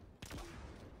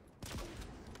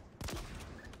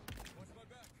 Watch my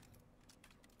back.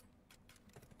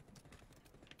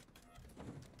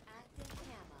 Active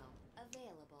camo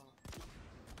available.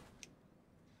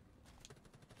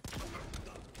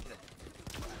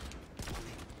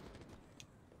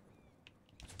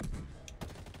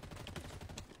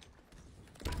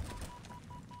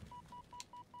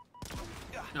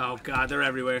 Oh, God, they're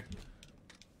everywhere.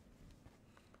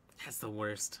 That's the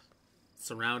worst.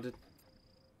 Surrounded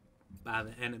by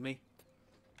the enemy.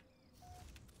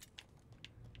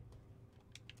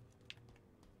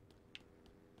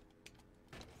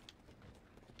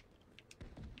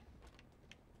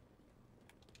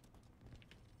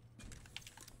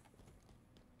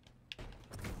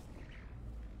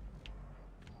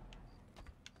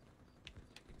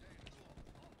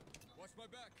 Watch my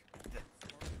back.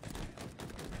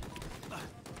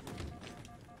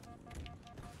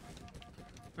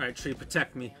 Alright, tree,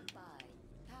 protect me. Stand by.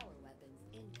 Power weapons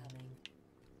incoming.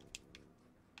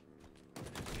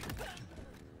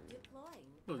 Deploying.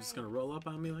 Oh, just gonna roll up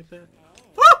on me like that? Hey,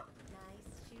 Woo!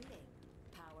 nice shooting.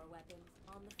 Power weapons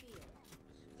on the field.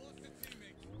 Lost a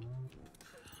teammate.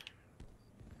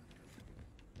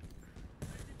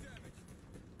 Taking damage.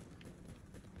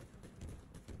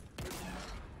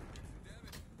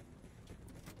 Damage.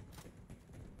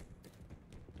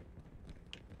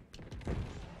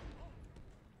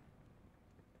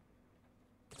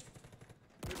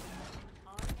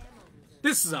 Our ammo reserve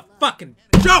This is a low. fucking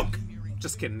joke!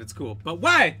 Just kidding, it's cool. But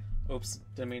why? Oops,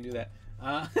 didn't mean to do that.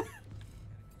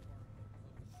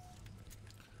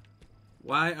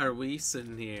 Why are we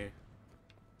sitting here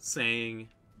saying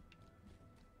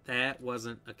that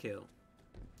wasn't a kill?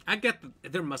 I get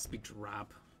there must be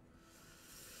drop.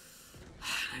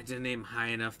 I didn't aim high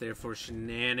enough there for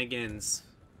shenanigans.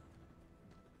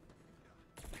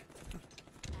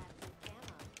 Active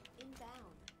camo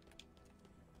inbound.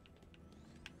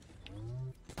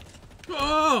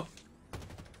 Oh!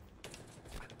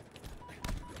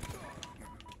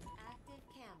 Active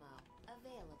camo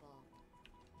available.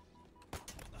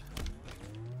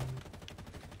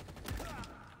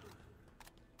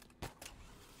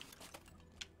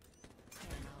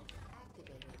 Camo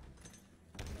activated.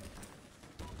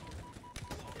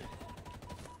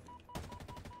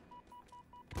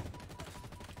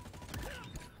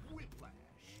 Whiplash.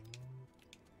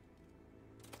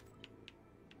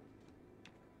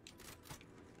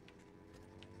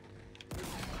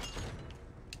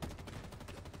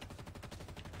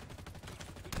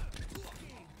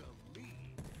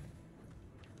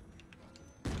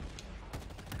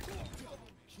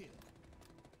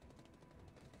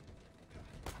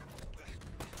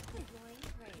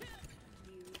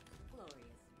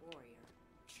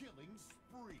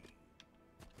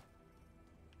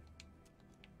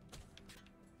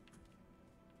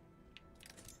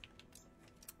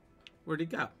 Where'd he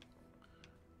go?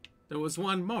 There was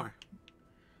one more.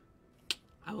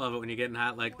 I love it when you're getting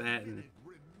hot like that and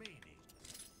Remaining.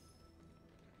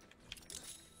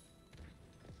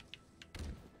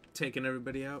 taking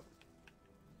everybody out.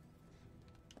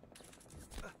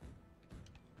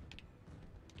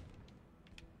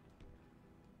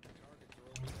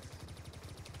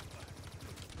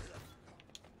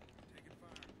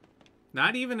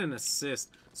 Not even an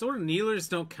assist. So kneelers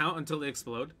don't count until they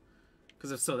explode?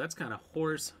 Because if so, that's kind of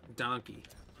horse donkey.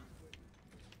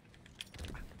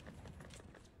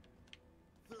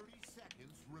 30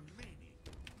 seconds remaining.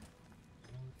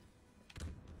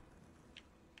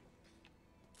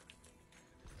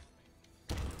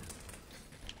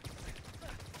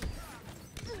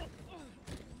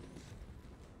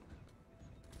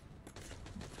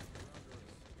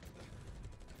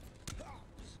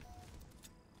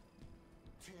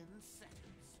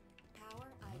 Power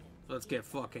items Let's get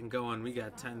fucking going. We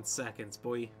got 10 seconds,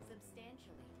 boy.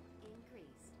 substantially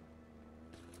increased.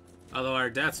 Although our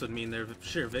deaths would mean their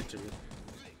sure victory.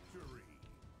 Victory.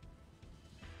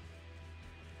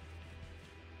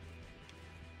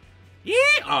 Yeah!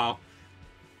 Oh.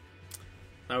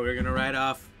 Thought we were gonna ride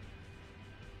off.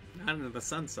 Not into the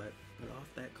sunset, but off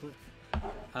that cliff.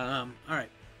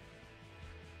 Alright.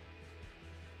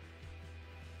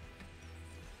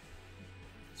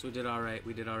 So we did alright.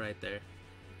 We did alright there.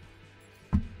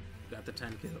 Got the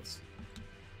 10 kills.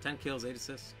 10 kills, 8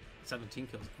 assists, 17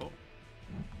 kills. Oh.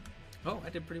 Oh, I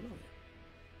did pretty well there.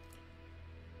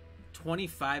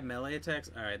 25 melee attacks?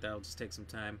 Alright, that'll just take some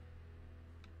time.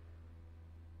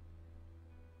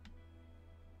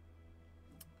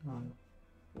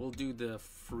 We'll do the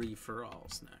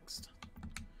free-for-alls next.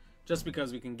 Just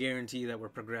because we can guarantee that we're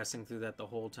progressing through that the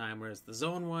whole time, whereas the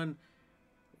zone one,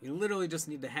 we literally just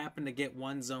need to happen to get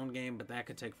one zone game, but that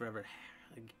could take forever.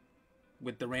 Like,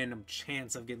 with the random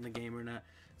chance of getting the game or not.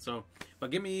 So,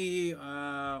 but give me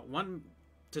 1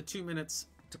 to 2 minutes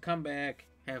to come back,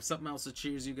 have something else to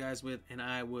cheers you guys with, and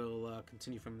I will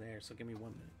continue from there. So give me 1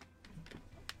 minute.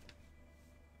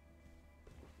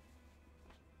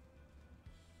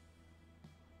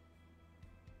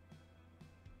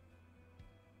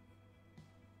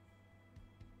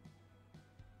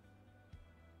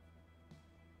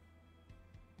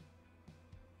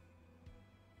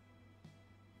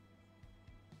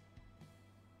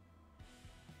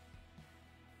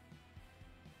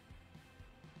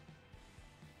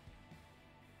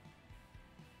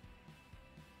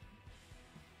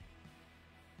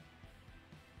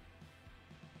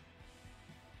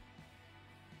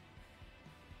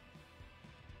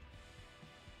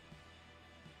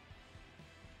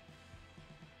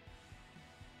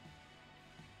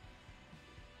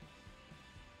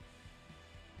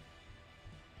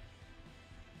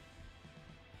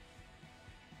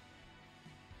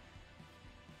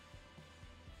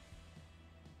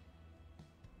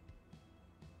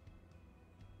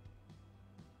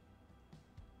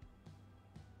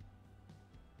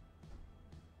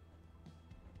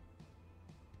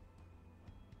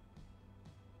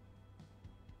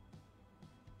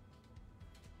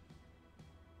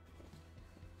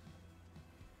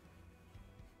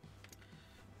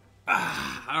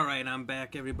 All right, I'm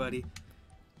back, everybody.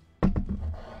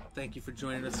 Thank you for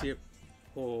joining us here.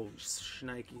 Oh,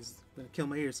 shnikes, gonna kill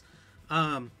my ears.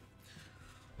 I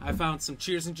found some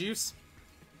cheers and juice,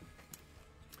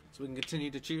 so we can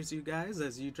continue to cheers you guys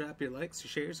as you drop your likes, your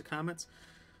shares, your comments,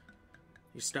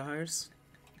 your stars.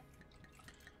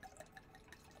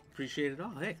 Appreciate it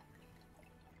all. Hey,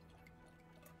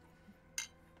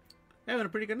 having a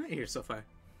pretty good night here so far.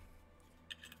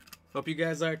 Hope you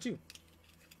guys are too.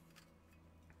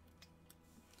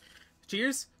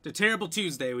 Cheers to Terrible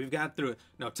Tuesday. We've got through it.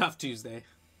 No, Tough Tuesday.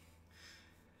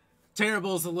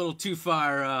 Terrible's a little too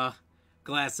far,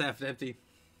 glass half empty.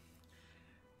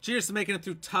 Cheers to making it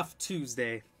through Tough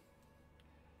Tuesday.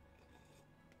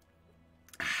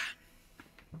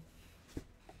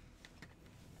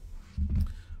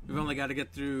 We've only got to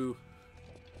get through...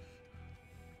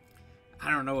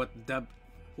 I don't know what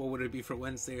what would it be for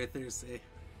Wednesday or Thursday.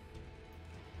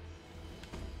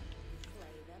 Play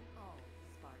them all,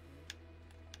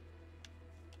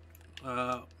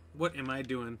 Spartan. What am I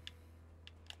doing?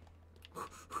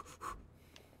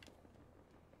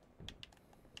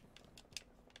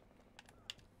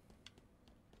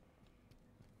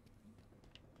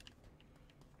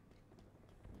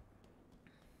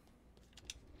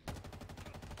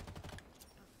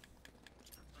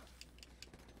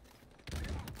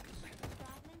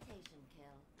 Fragmentation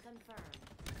kill confirmed.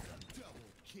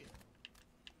 Double kill.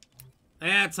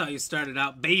 That's how you started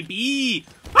out, baby!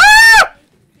 Ah!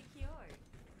 Secured.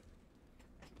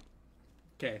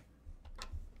 Okay.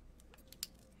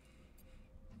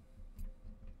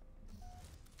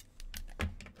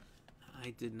 I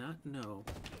did not know.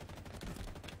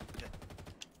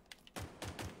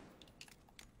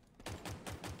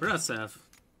 Rusev.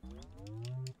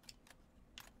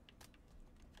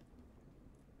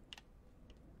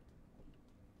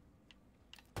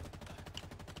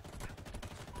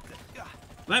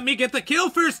 Let me get the kill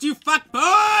first, you fuck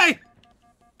boy!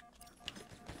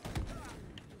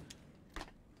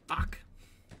 Fuck.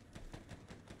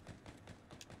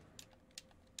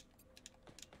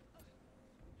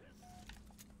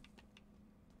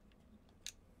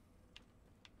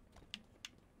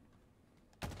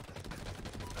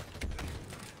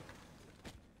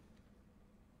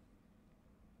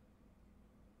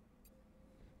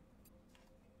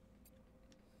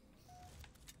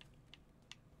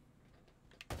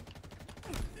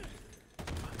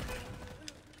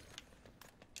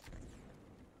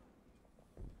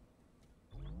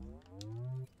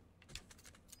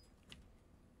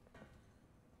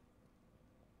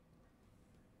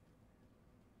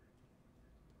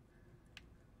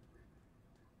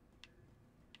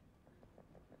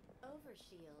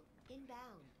 Overshield inbound.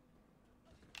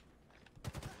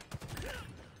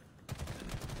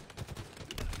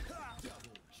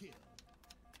 Double kill.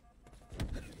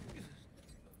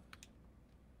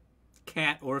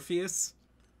 Cat Orpheus?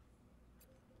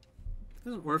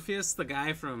 Isn't Orpheus the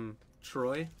guy from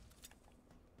Troy?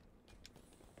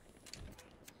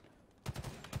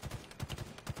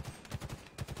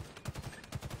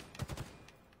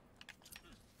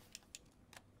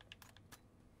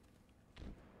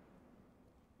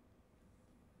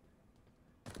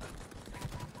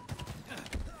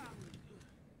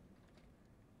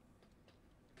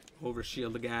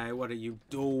 Overshield the guy, what are you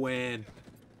doing?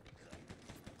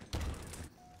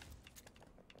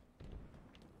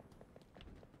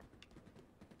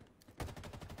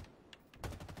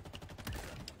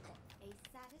 A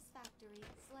satisfactory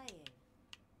slaying.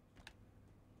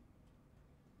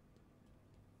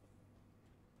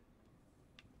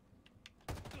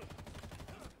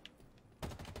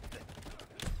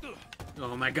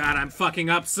 Oh my god, I'm fucking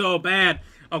up so bad.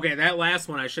 Okay, that last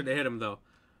one I should have hit him though.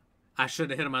 I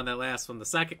should have hit him on that last one.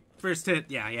 The first hit,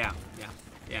 yeah,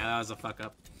 that was a fuck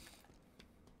up.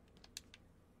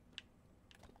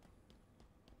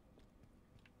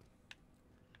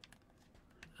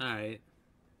 Alright.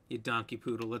 You donkey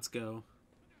poodle, let's go.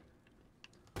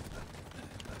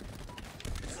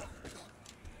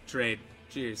 Trade.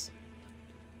 Cheers.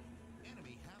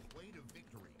 Enemy halfway to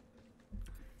victory.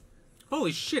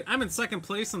 Holy shit, I'm in second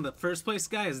place and the first place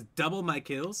guy has double my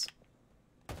kills?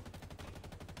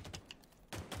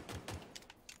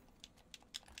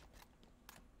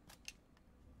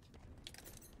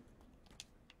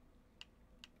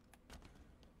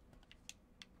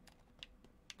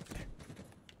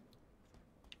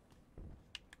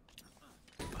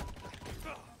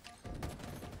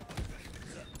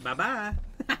 Bye-bye.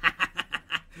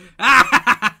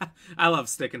 I love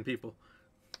sticking people.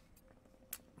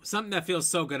 Something that feels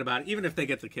so good about it, even if they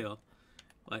get the kill.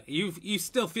 Like you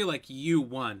still feel like you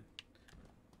won.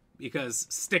 Because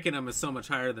sticking them is so much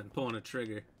higher than pulling a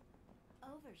trigger.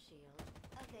 Overshield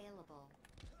available.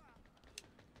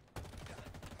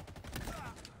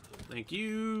 Thank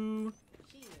you.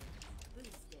 Shield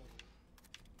boosted.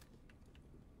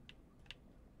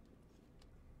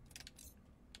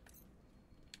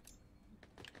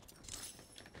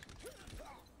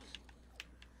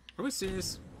 Are we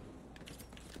serious?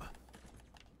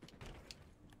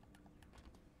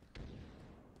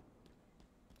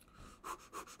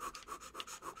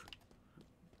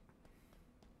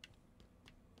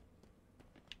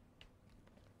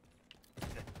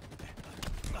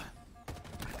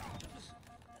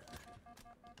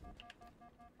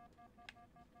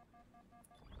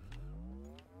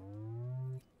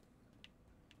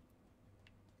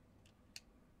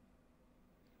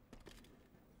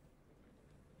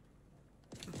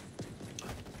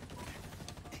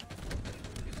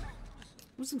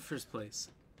 Who's in first place?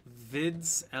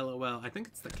 Vids LOL. I think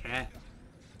it's the cat.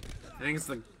 I think it's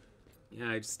the...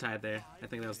 Yeah, I just tied there. I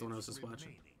think that was the one I was just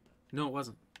watching. No, it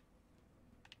wasn't.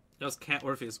 That was Cat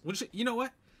Orpheus. Which, you know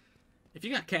what? If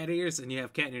you got cat ears and you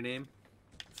have cat in your name,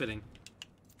 fitting.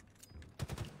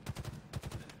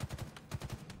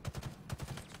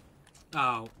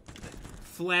 Oh.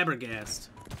 Flabbergast.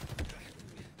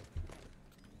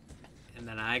 And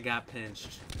then I got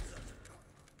pinched.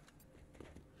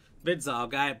 Vidzal,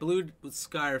 guy blue with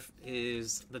scarf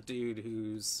is the dude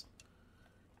who's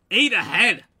 8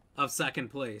 ahead of second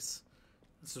place.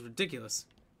 This is ridiculous.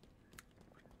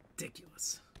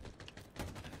 Ridiculous.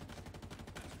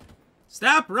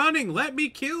 Stop running! Let me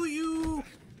kill you!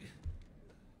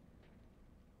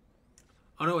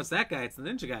 Oh no, it's that guy. It's the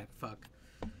ninja guy. Fuck.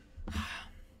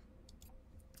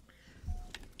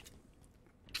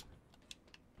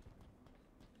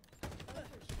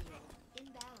 Overshield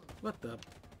inbound. What the?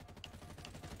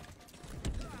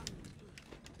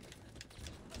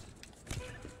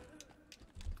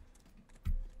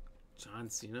 John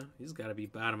Cena? He's got to be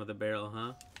bottom of the barrel,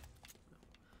 huh?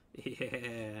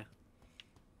 Yeah.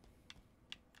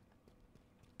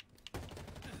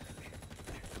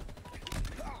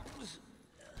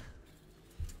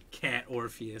 Cat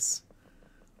Orpheus.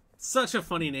 Such a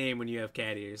funny name when you have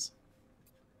cat ears.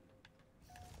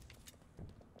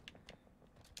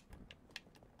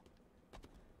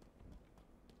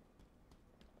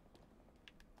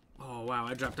 Oh wow,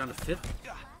 I dropped down to 5th.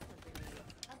 Plasma grenade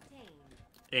obtained.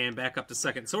 And back up to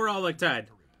 2nd. So we're all like tied.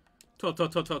 12,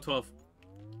 12, 12, 12, 12.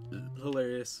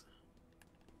 Hilarious.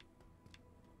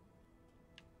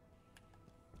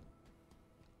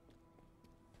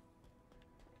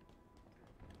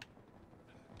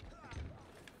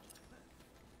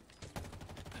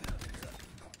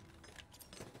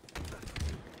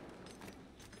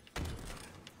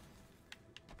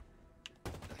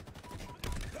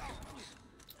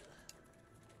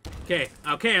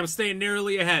 Okay, I'm staying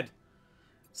narrowly ahead.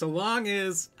 So long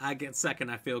as I get 2nd,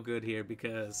 I feel good here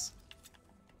because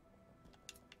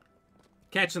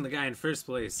catching the guy in 1st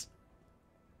place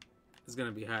is going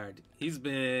to be hard. He's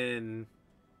been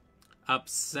up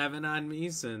 7 on me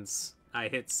since I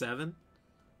hit 7.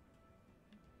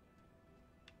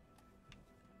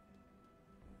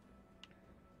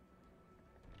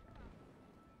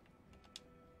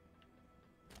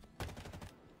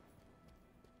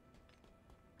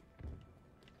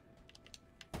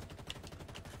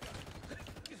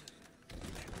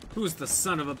 Who's the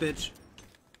son of a bitch?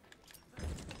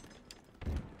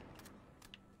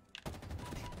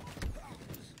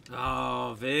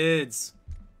 Oh, Vids.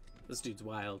 This dude's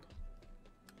wild.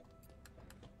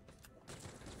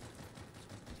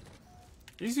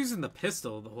 He's using the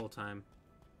pistol the whole time.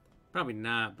 Probably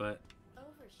not, but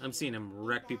I'm seeing him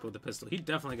wreck people with the pistol. He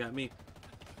definitely got me.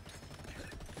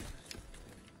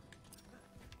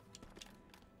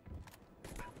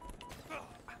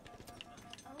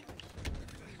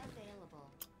 Available.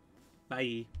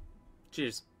 Bye.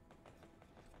 Cheers.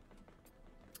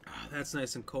 Oh, that's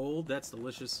nice and cold. That's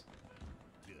delicious.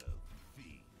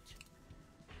 Defeat.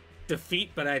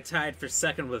 Defeat, but I tied for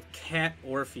 2nd with Cat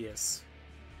Orpheus.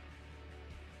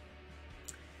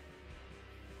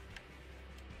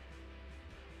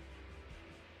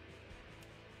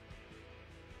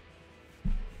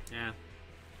 Yeah.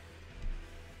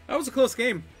 That was a close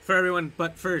game for everyone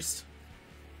but first.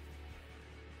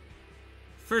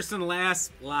 First and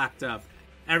last, locked up.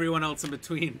 Everyone else in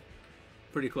between,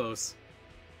 pretty close.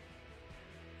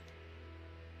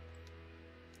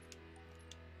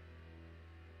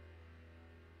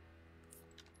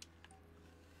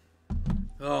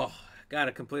 Oh,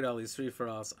 gotta complete all these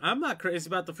free-for-alls. I'm not crazy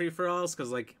about the free-for-alls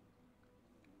because, like,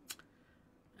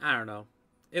 I don't know.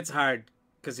 It's hard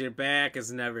because your back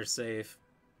is never safe.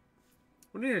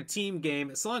 When you're in a team game,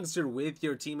 as long as you're with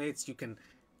your teammates, you can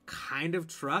kind of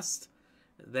trust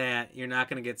that you're not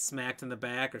going to get smacked in the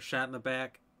back or shot in the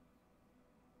back.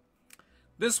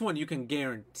 This one you can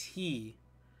guarantee,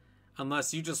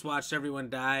 unless you just watched everyone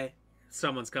die,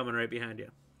 someone's coming right behind you.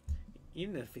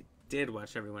 Even if you did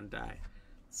watch everyone die,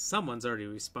 someone's already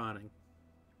respawning.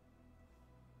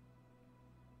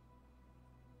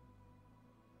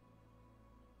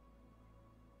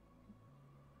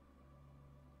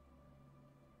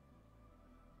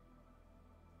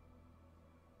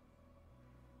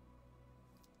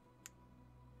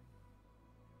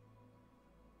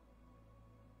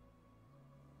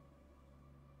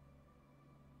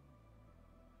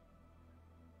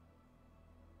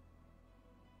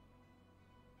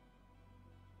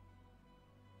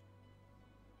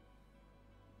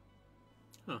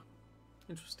 Huh.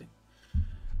 Interesting.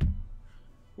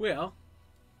 Well,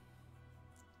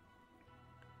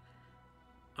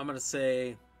 I'm going to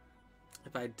say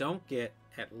if I don't get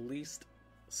at least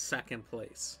 2nd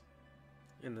place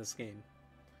in this game,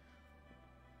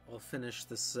 I'll finish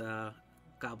this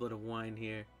goblet of wine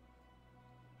here.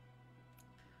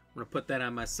 I'm going to put that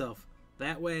on myself.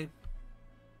 That way,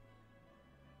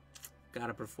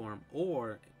 gotta perform.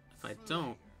 Or, if I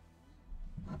don't,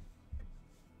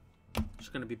 it's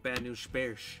gonna be bad news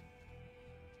bearish.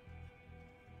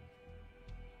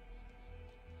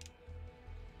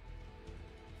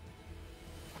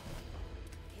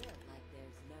 Feel like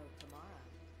there's no tomorrow.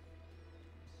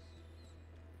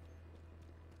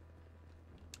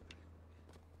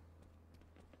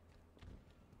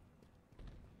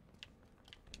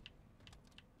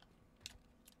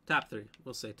 Top 3.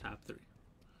 We'll say top 3.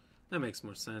 That makes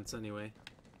more sense anyway.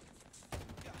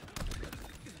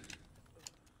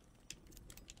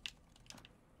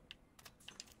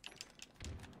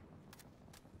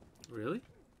 Really?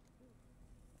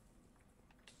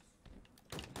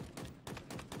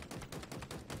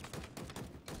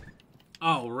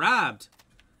 Oh, robbed.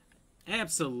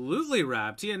 Absolutely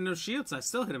robbed. He had no shields. I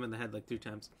still hit him in the head like 3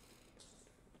 times.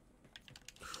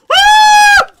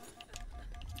 Ah!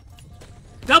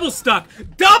 Double stuck!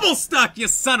 Double stuck, you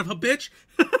son of a bitch!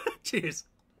 Cheers.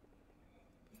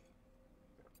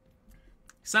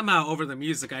 Somehow, over the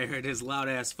music, I heard his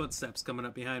loud-ass footsteps coming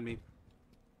up behind me.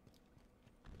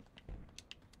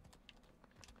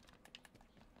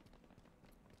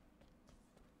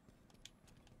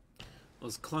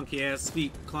 Those clunky-ass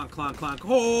feet. Clonk, clonk, clonk.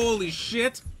 Holy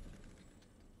shit!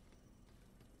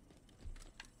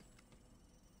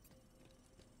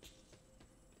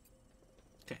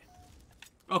 Okay.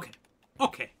 Okay.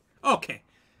 Okay. Okay.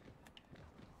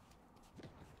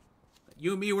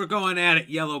 You and me were going at it,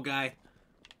 yellow guy.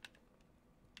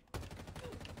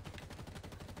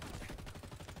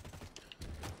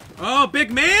 Oh,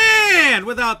 big man!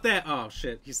 Without that... Oh,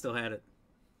 shit. He still had it.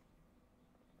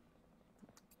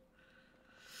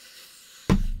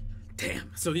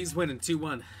 Damn. So he's winning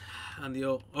 2-1 on the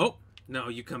old... Oh! No,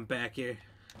 you come back here.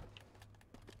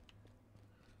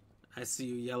 I see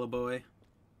you, yellow boy.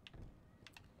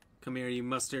 Come here, you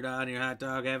mustard on your hot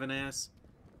dog having ass.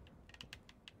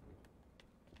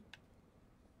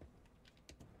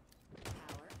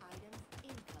 Power items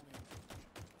incoming.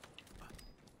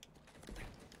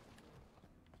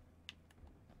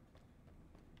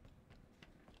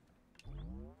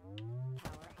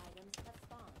 Power items have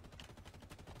spawned.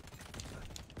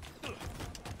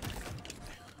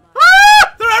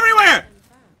 Ah! They're everywhere!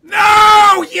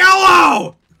 No!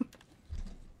 Yellow!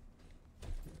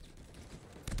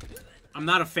 I'm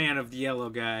not a fan of the yellow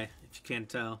guy, if you can't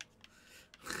tell.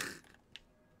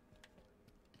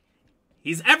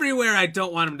 He's everywhere I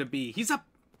don't want him to be. He's up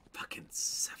fucking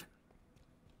 7.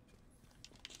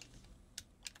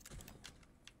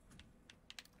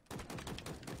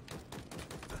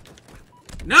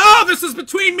 No! This is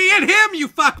between me and him, you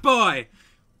fuckboy!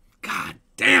 God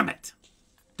damn it!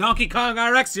 Donkey Kong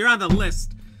RX, you're on the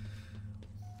list.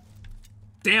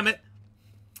 Damn it.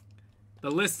 The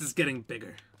list is getting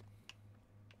bigger.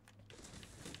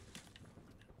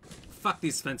 Fuck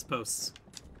these fence posts.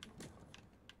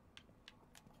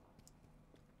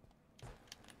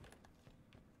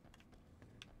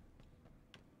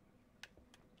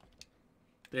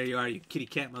 There you are, you kitty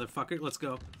cat motherfucker. Let's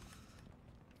go.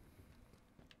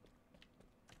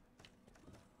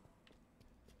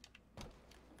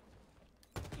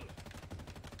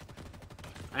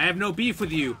 I have no beef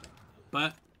with you,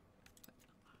 but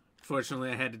fortunately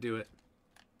I had to do it.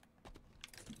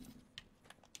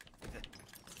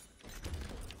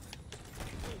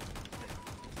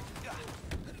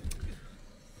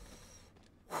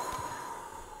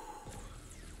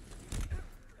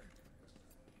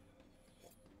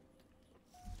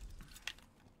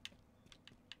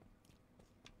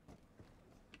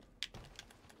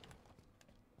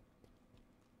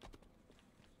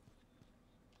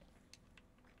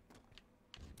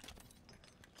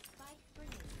 Spike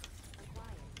grenade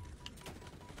acquired.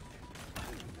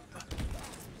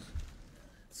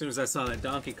 As soon as I saw that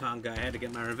Donkey Kong guy, I had to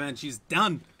get my revenge. He's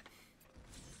done.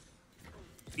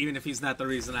 Even if he's not the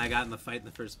reason I got in the fight in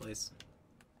the first place.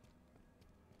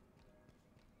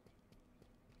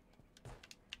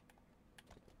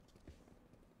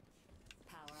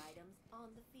 Power items on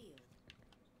the field.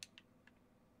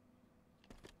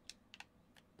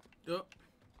 Oh.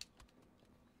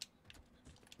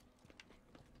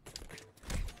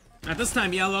 Not this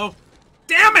time, yellow.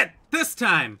 Damn it! This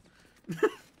time!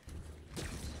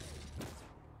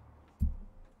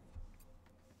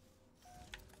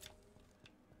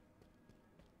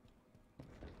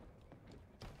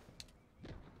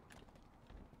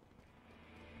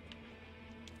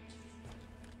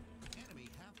 Enemy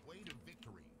halfway to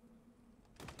victory.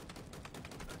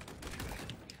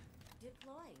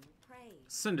 Deploying praise.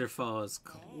 Cinderfall is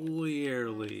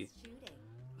clearly Shooting.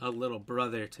 a little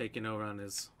brother taking over on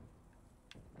his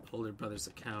older brother's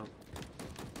account.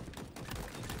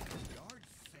 Yard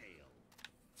sale.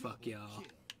 Fuck y'all.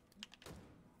 Kill.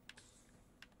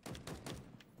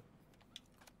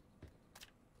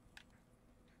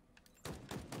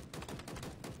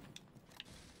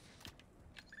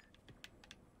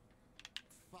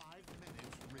 5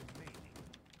 minutes remaining.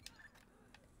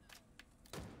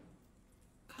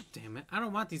 God damn it. I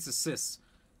don't want these assists.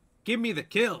 Give me the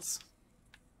kills.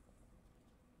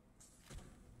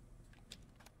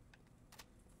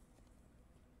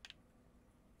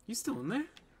 You still in there?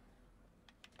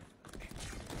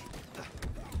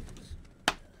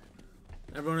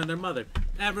 Everyone and their mother.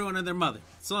 Everyone and their mother.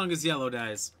 As long as yellow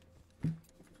dies.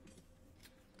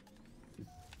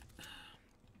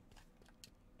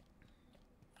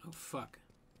 Oh, fuck.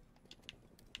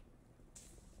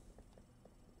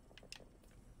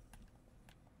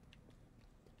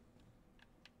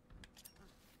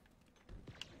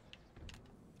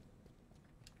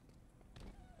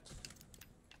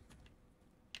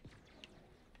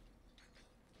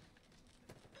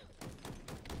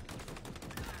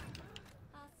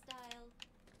 Hostile.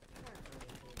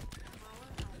 Perforated. Power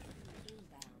item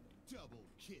inbound. Double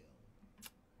kill.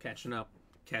 Catching up.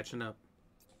 Catching up.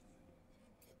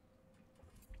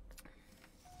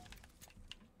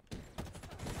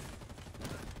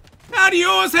 How do you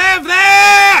always have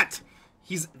that?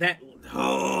 He's that.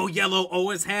 Oh, yellow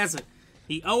always has it.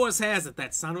 He always has it,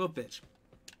 that son of a bitch.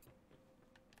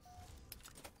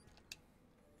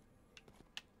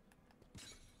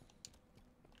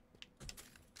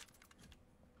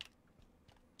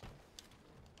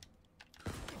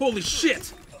 Holy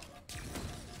shit!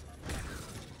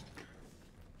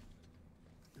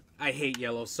 I hate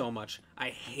yellow so much. I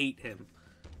hate him.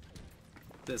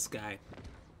 This guy.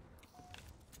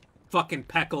 Fucking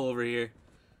Peckle over here.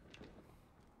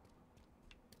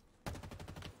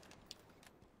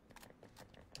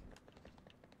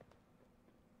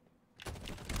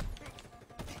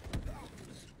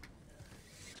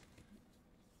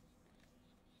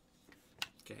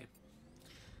 Okay.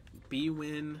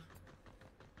 B-Win.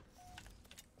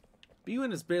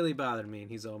 B-Win has barely bothered me, and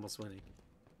he's almost winning.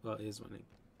 Well, he is winning.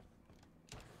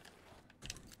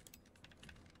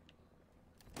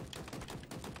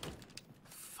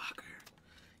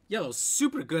 Yellow's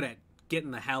super good at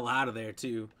getting the hell out of there,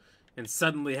 too. And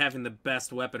suddenly having the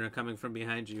best weaponer coming from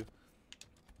behind you.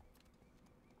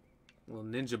 Little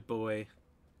ninja boy.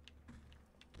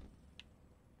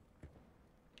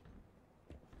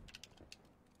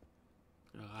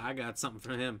 Oh, I got something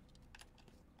for him.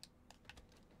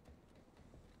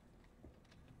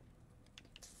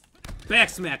 Back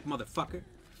smack, motherfucker.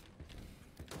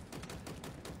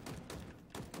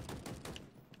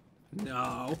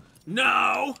 No.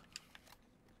 No!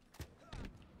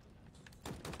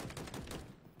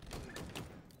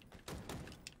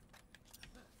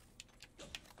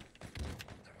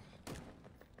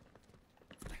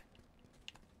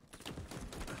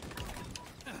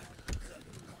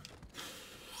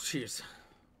 Cheers.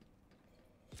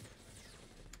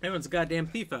 Everyone's a goddamn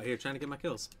thief out here trying to get my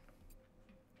kills.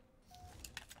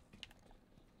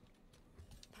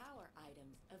 Power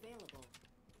items available.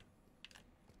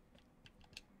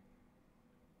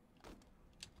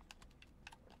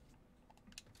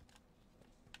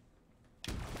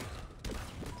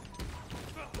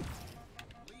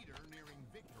 Leader nearing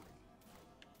victory.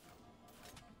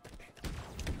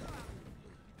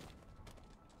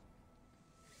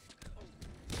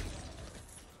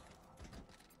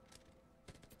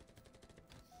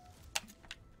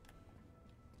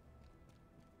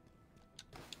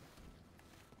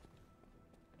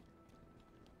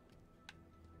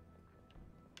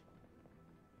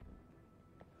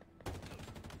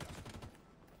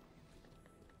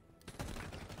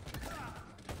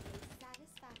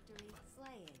 Satisfactory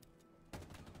slaying.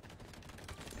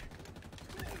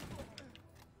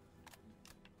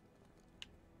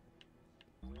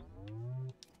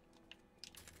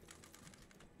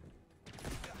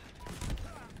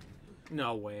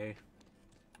 No way.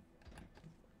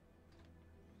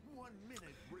 1 minute.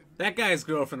 That guy's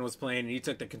girlfriend was playing and he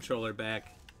took the controller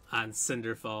back on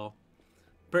Cinderfall.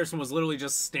 Person was literally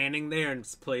just standing there in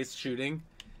his place shooting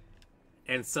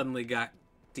and suddenly got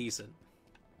decent.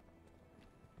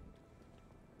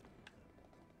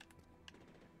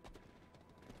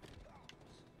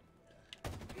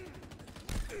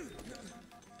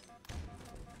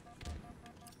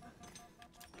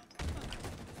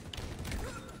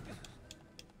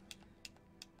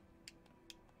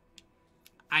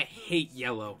 I hate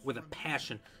yellow with a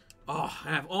passion. Oh,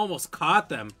 I've almost caught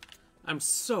them. I'm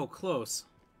so close.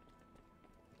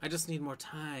 I just need more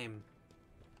time.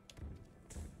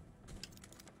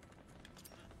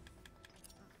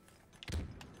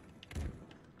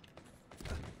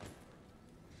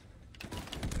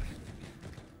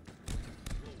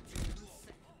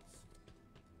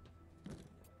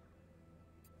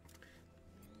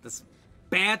 This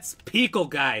Bats Peekle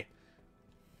guy.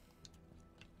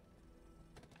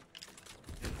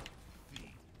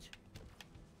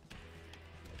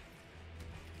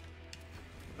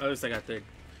 At least I got third.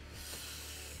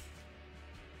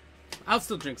 I'll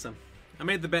still drink some. I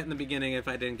made the bet in the beginning if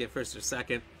I didn't get first or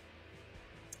second.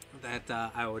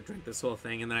 that I would drink this whole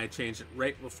thing, and then I changed it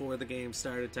right before the game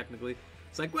started, technically.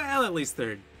 It's like, well, at least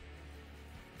third.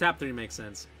 Top 3 makes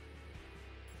sense.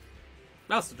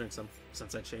 I'll still drink some,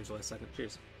 since I changed last second.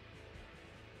 Cheers.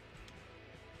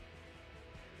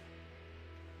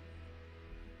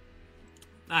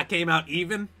 I came out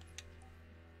even.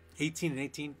 18 and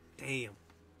 18. Damn.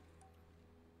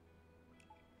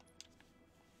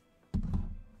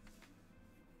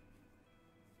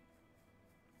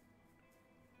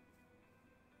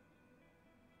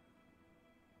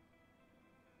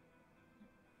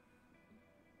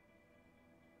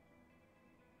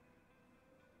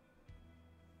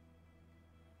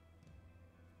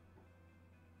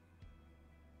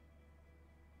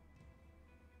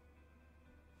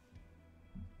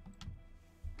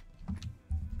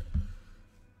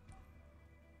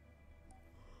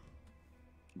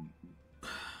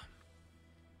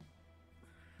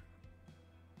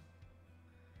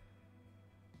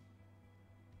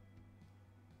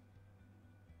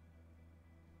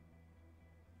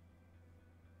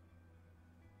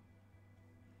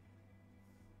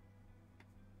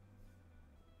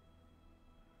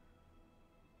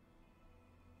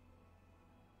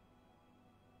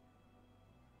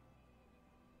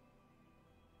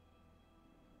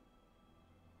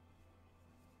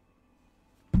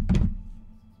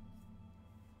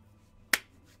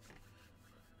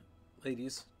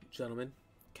 Ladies, gentlemen,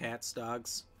 cats,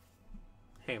 dogs,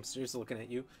 hamsters looking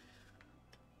at you.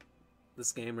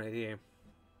 This game right here.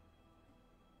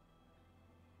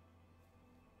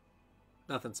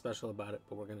 Nothing special about it,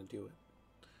 but we're gonna do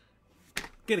it.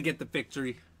 Gonna get the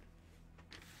victory.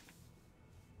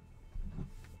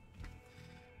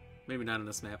 Maybe not in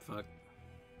this map, fuck.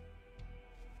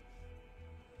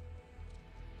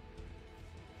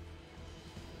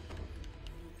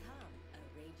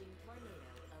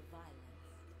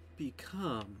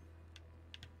 Become.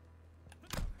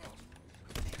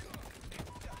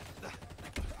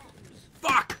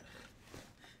 Fuck!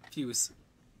 Fuse.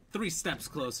 3 steps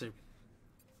closer.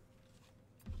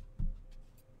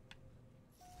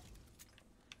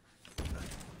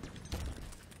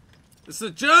 This is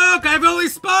a joke! I've only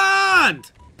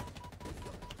spawned!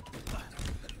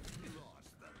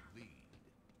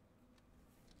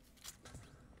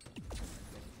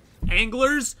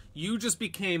 Anglers, you just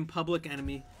became public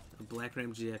enemy of Black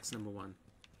Ram GX #1.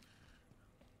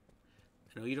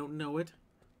 I know you don't know it,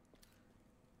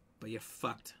 but you're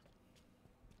fucked.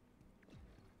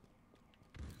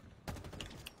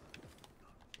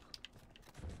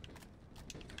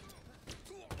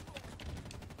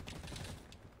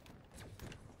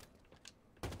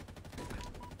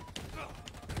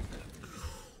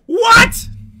 What?!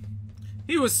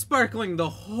 He was sparkling the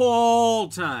whole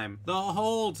time. The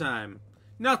whole time.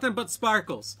 Nothing but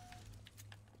sparkles.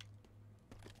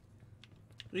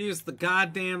 He is the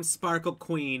goddamn sparkle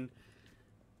queen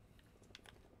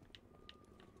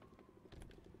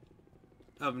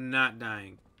of not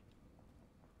dying.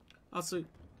 Also,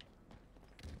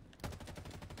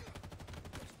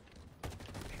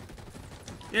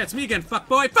 yeah, it's me again,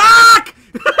 fuckboy. Fuck!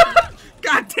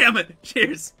 God damn it.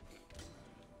 Cheers.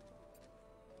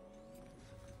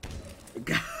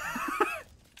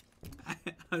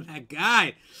 That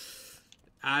guy,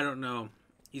 I don't know.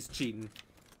 He's cheating.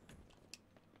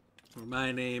 Or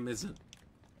my name isn't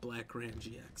Black Ram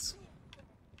GX.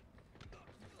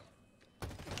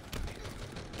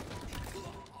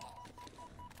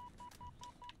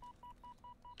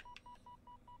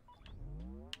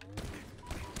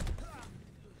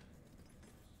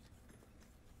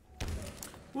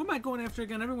 Who am I going after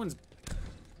again? Everyone's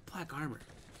black armor.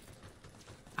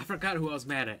 I forgot who I was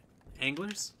mad at.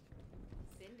 Anglers?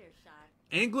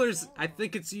 Anglers, I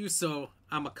think it's you, so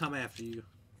I'ma come after you.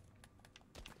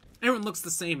 Everyone looks the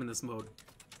same in this mode.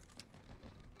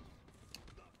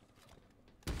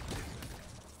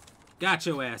 Got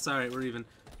your ass. Alright, we're even.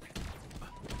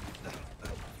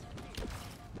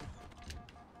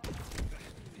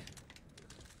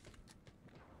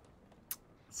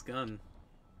 This gun.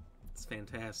 It's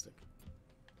fantastic.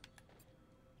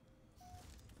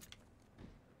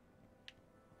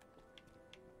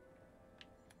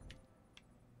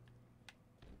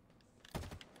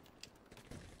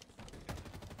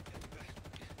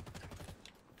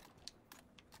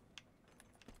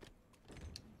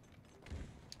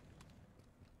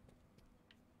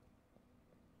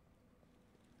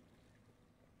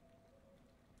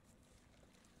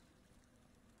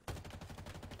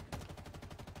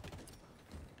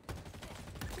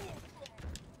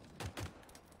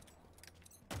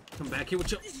 Come back here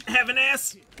with your having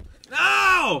ass.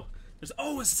 No! There's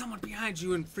always someone behind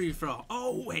you in free for all.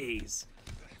 Always.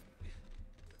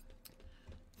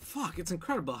 Fuck, it's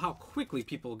incredible how quickly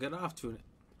people get off to a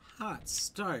hot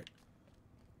start.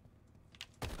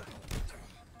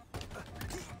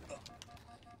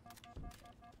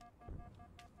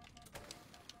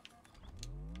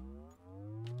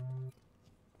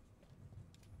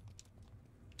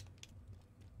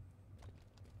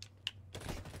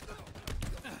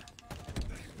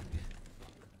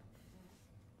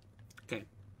 Okay.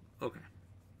 Okay.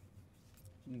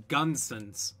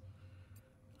 Gunsons.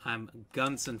 I'm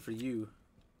Gunson for you.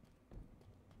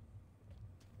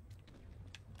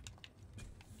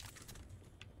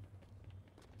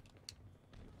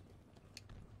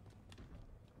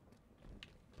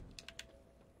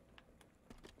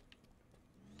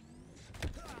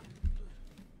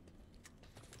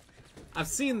 I've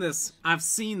seen this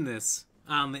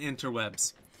on the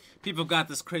interwebs. People got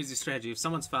this crazy strategy. If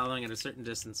someone's following at a certain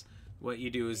distance, what you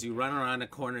do is you run around a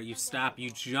corner, you stop, you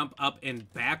jump up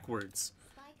and backwards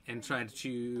and try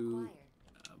to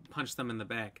punch them in the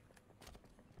back.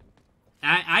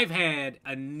 I've had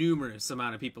a numerous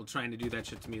amount of people trying to do that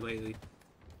shit to me lately.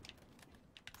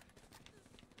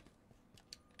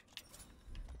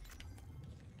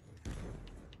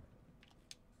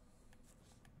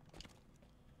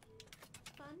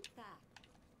 Fun fact.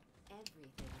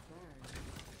 Everything burns.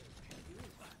 You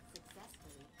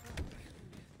successfully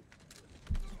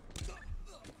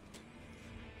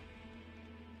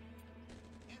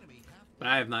But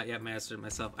I have not yet mastered it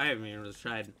myself. I haven't even really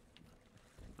tried.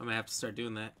 I'm gonna have to start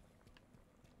doing that.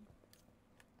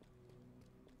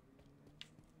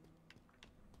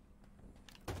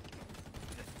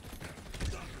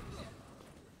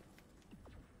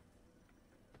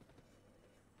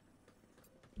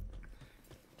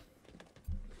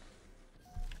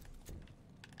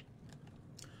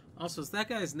 Also, is that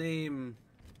guy's name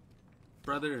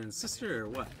brother and sister or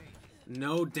what?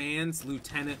 No Dance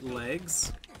Lieutenant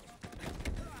Legs?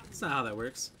 That's not how that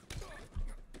works.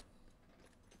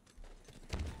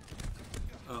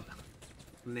 Oh,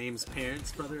 name's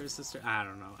parents, brother or sister? I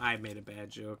don't know. I made a bad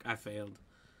joke. I failed.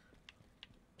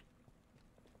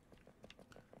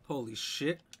 Holy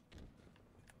shit.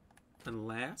 And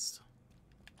last.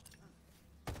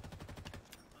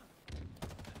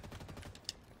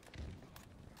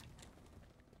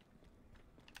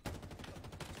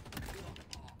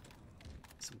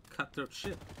 Some cutthroat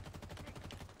shit.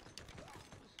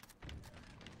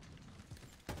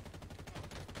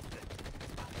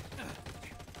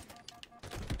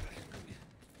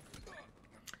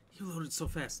 You loaded so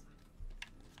fast.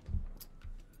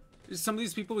 Some of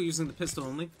these people are using the pistol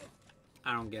only.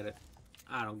 I don't get it.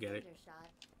 I don't get it. Cindershot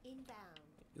inbound.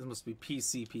 These must be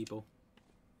PC people.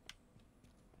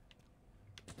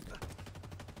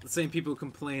 The same people who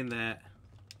complain that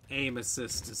aim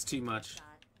assist is too much. Shot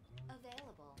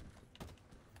available.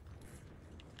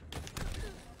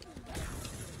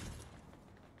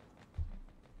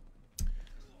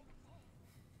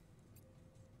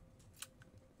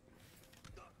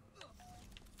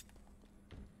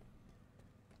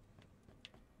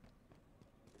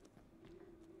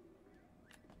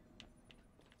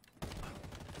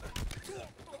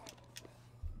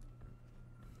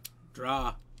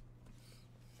 Draw.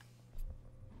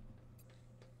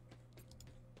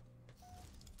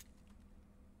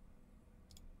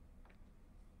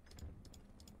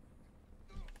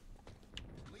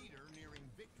 Leader nearing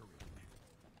victory.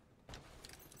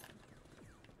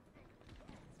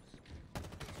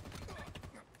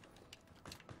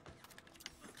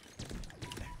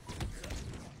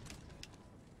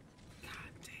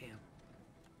 God damn.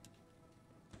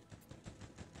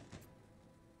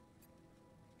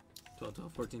 12,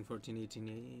 12, 14, 14,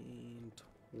 18,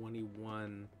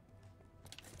 21.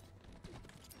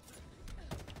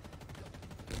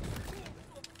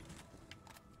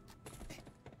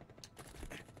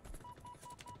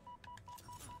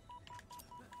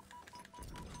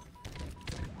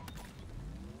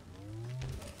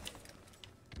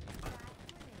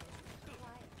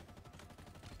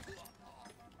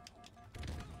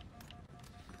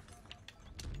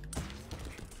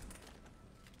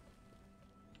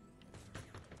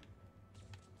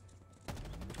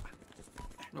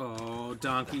 Oh,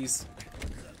 donkeys.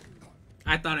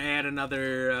 I thought I had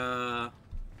another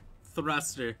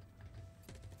thruster.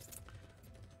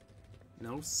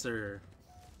 No, sir.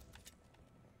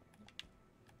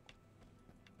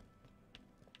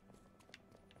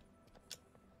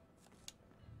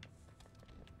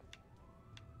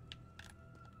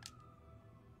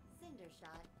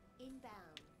 Cindershot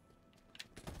inbound.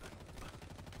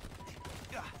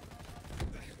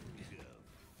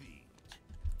 Defeat.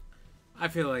 I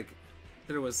feel like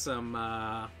there was some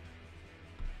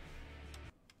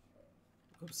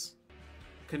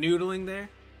canoodling there.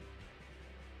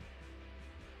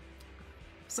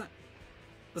 So,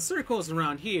 the circles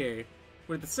around here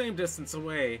were the same distance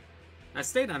away. I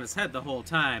stayed on his head the whole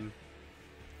time.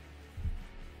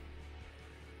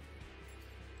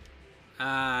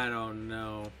 I don't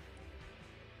know.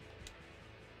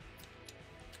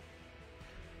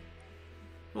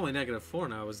 Only -4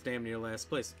 now. I was damn near last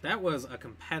place. That was a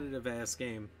competitive ass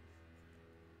game.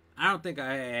 I don't think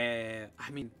I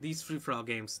mean, these free-for-all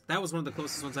games, that was one of the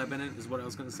closest ones I've been in, is what I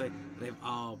was going to say. They've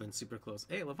all been super close.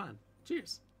 Hey, Levon,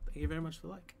 cheers. Thank you very much for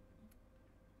the like.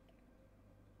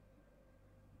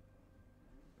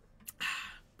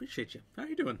 Appreciate you. How are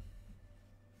you doing?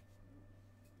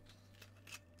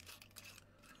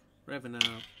 We're having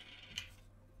a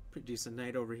pretty decent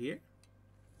night over here.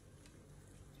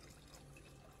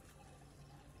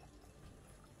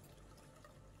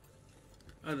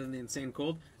 Other than the insane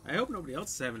cold. I hope nobody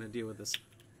else is having to deal with this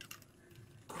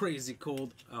crazy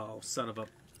cold. Oh, son of a...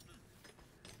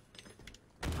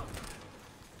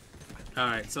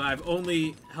 Alright, so I've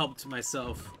only helped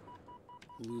myself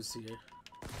lose here.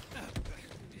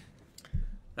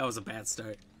 That was a bad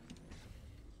start.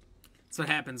 That's what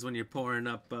happens when you're pouring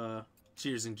up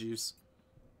cheers and juice.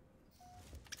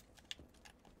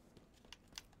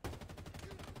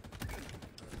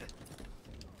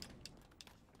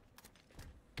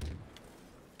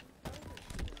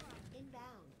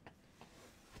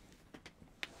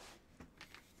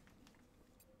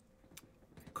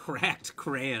 Cracked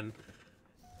crayon.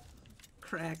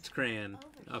 Cracked crayon.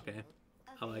 Okay.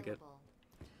 I like it.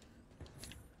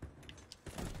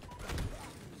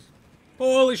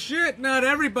 Holy shit, not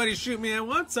everybody shoot me at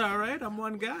once, alright? I'm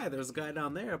one guy. There's a guy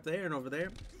down there, up there, and over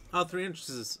there. All 3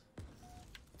 entrances.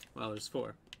 Well, there's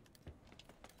 4.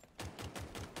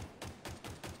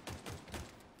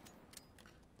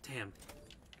 Damn.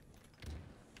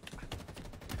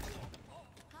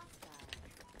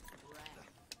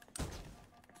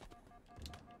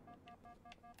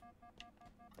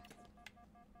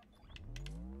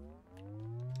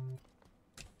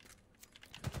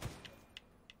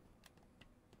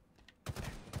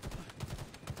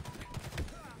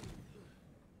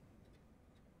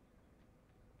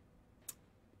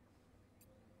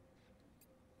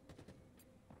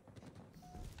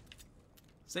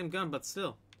 Same gun, but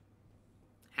still.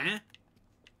 Huh?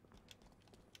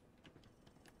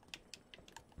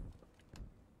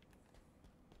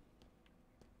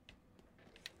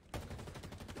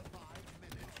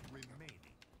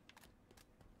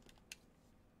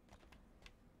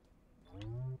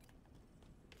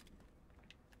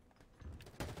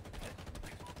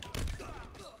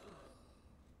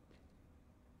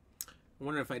 I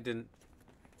wonder if I didn't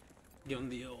give him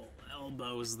the old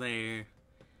elbows there.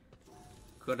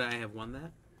 Could I have won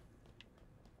that?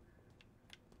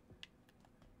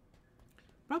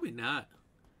 Probably not.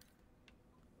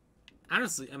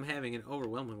 Honestly, I'm having an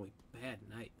overwhelmingly bad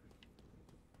night.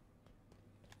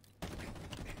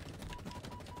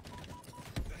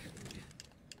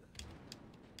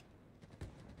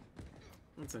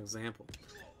 That's an example.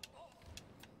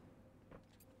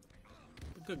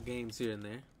 Good games here and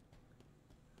there.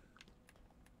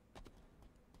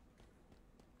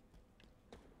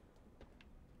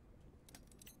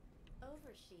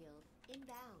 Overshield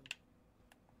inbound.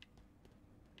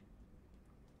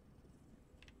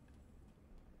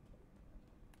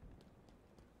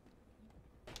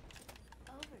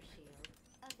 Overshield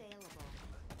available.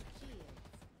 Shields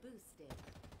boosted.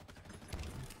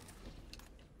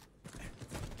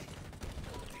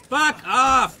 Fuck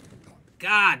off!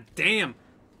 God damn!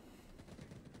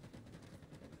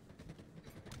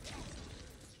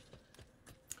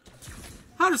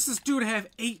 How does this dude have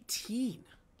 18?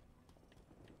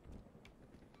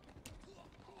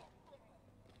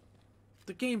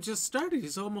 The game just started.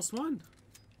 He's almost won.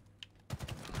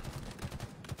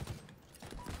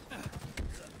 I'm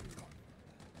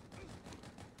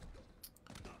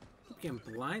getting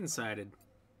blindsided.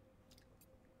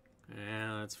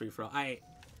 Yeah, that's free for all. I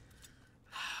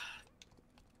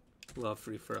love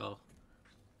free for all.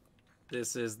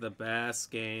 This is the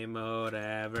best game mode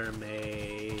ever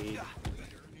made.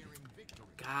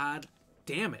 God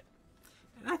damn it.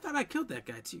 And I thought I killed that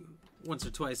guy too. Once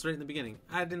or twice, right in the beginning.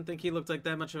 I didn't think he looked like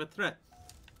that much of a threat.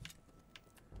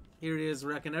 Here he is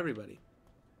wrecking everybody.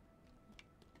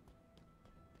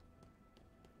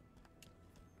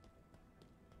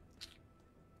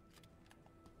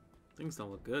 Things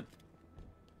don't look good.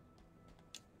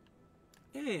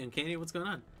 Hey, Uncanny, what's going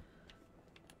on?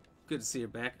 Good to see you're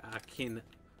back. I can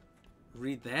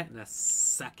read that in a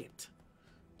second.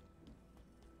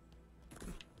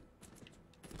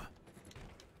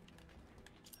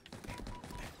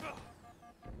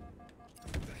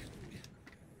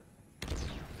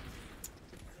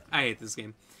 I hate this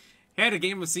game. Had a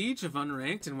game of Siege of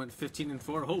unranked and went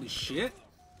 15-4. Holy shit.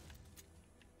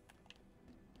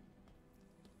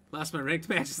 Lost my ranked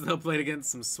matches though, played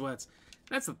against some sweats.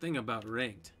 That's the thing about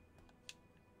ranked.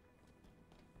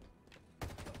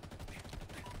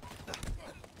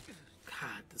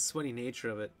 God, the sweaty nature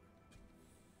of it.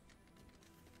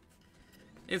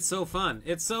 It's so fun.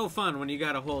 It's so fun when you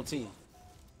got a whole team.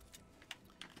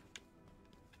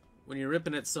 When you're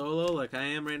ripping it solo like I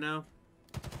am right now.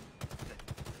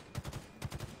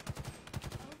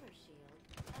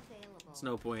 It's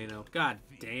no bueno. God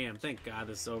damn. Thank God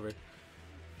this is over.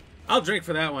 I'll drink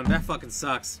for that one. That fucking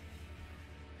sucks.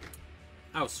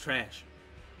 That was trash.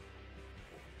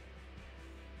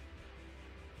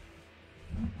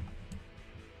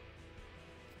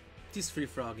 These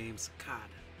free-for-all games. God.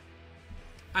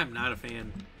 I'm not a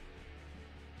fan.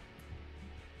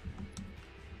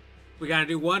 We gotta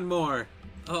do one more.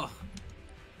 Oh.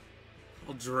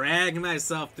 I'll drag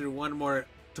myself through one more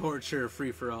torture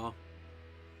free-for-all.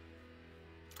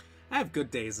 I have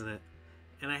good days in it.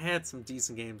 And I had some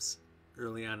decent games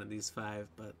early on in these 5,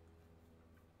 but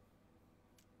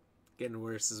getting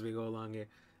worse as we go along here.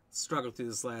 Struggle through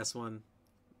this last one.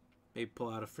 Maybe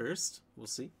pull out a first. We'll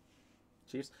see.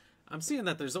 Cheers. I'm seeing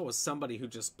that there's always somebody who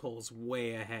just pulls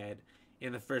way ahead.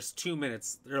 In the first 2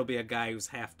 minutes, there'll be a guy who's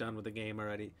half done with the game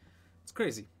already. It's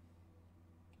crazy.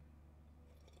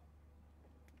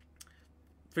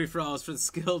 Free-for-all is for the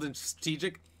skilled and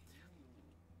strategic.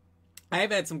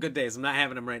 I've had some good days. I'm not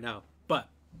having them right now. But,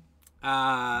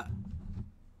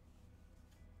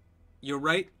 you're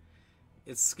right.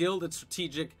 It's skilled, it's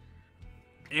strategic,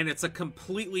 and it's a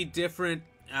completely different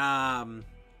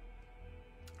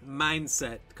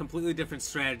mindset, completely different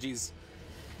strategies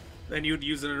than you would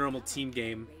use in a normal team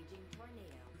game.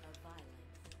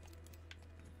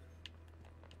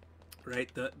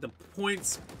 Right? The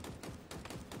points...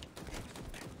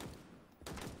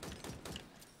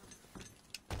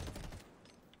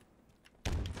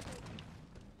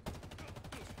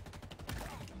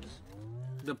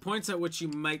 The points at which you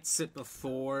might sit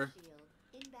before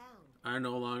are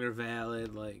no longer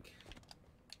valid. Like,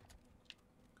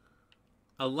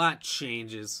 a lot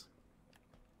changes.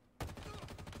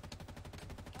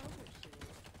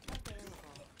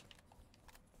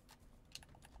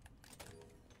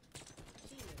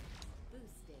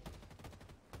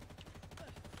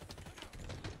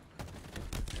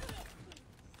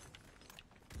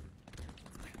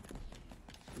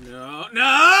 No,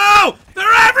 no!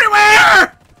 They're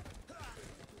everywhere!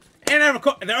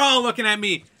 And they're all looking at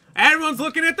me. Everyone's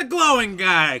looking at the glowing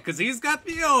guy, because he's got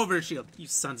the overshield. You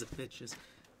sons of bitches.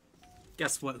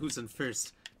 Guess what? Who's in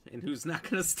first? And who's not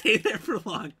going to stay there for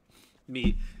long?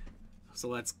 Me. So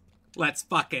let's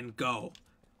fucking go.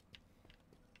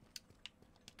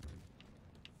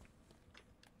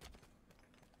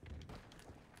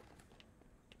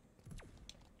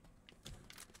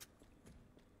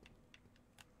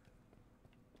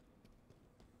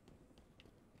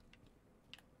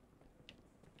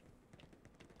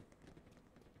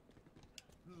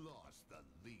 Lost the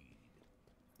lead.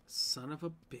 Son of a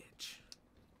bitch.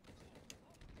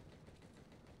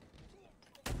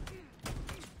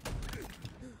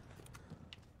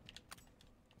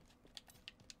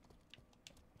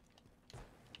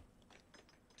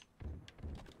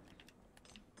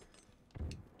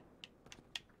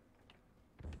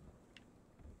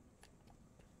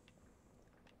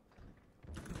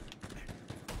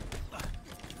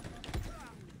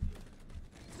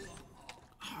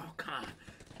 Oh, God.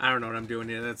 I don't know what I'm doing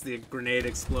here. That's the grenade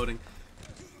exploding.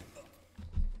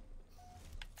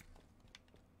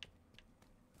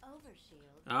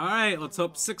 Alright, let's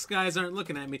hope 6 guys aren't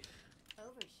looking at me.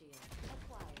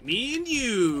 Me and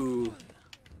you!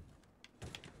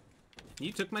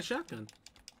 You took my shotgun.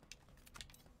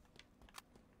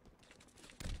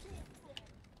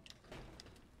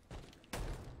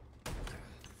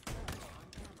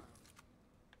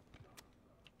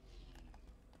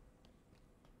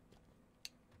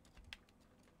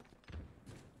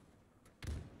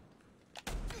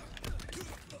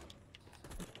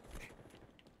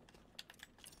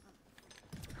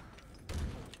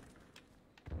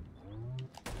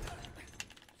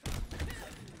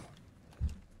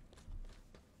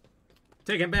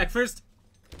 Take him back first.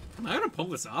 Am I gonna pull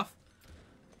this off?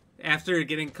 After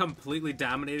getting completely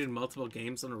dominated in multiple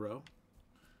games in a row?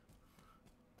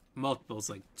 Multiple's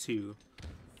like 2.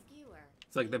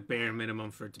 It's like the bare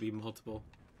minimum for it to be multiple.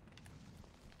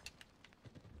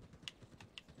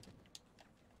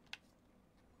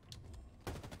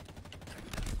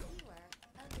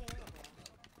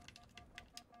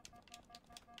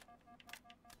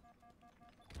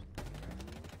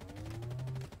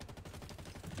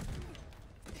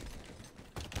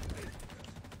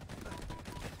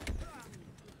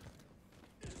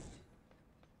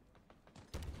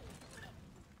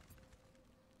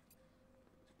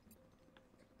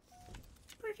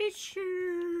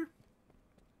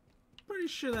 Pretty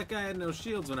sure that guy had no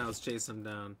shields when I was chasing him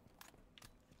down.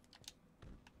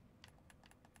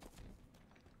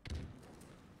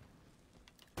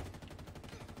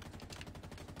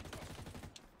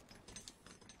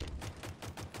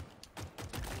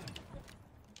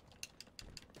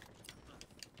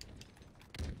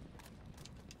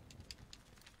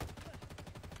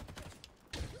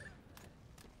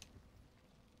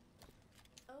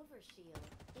 Overshield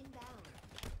inbound.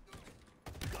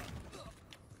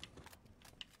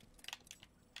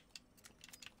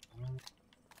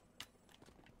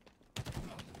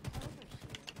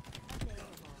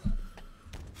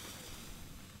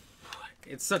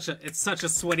 It's such a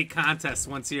sweaty contest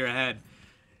once you're ahead.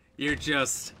 You're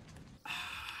just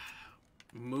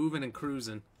moving and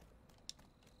cruising.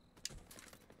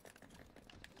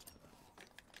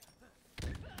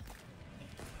 Halfway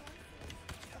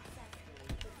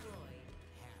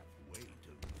to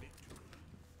victory.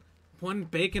 One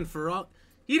bacon for all.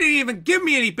 He didn't even give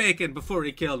me any bacon before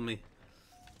he killed me.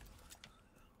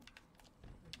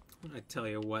 I tell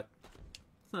you what,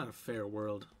 it's not a fair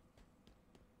world.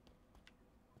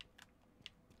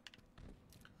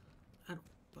 I don't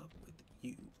fuck with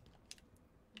you.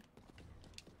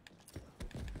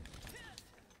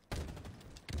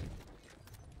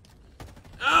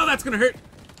 Oh, that's gonna hurt.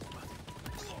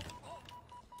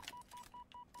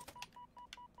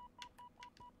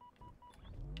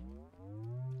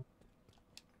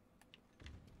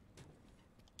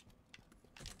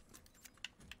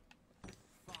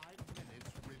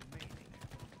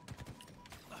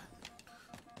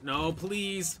 No,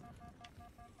 please.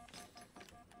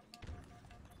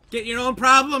 Get your own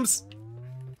problems.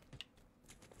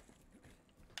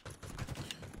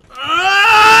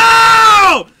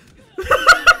 Oh!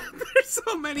 There's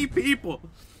so many people.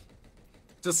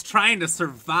 Just trying to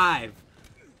survive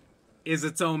is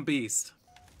its own beast.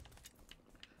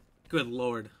 Good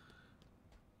Lord.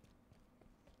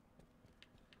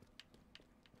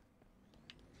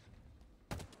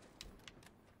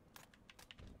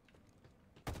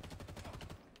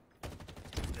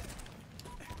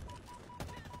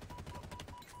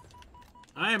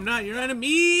 I am not your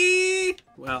enemy!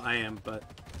 Well, I am, but...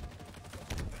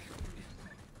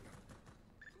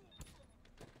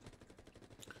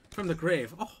 From the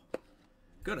grave. Oh,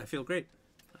 good, I feel great.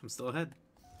 I'm still ahead.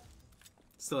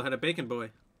 Still ahead of Bacon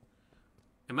Boy.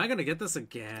 Am I gonna get this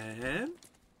again?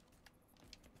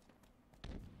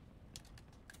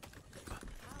 Power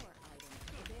item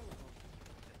available.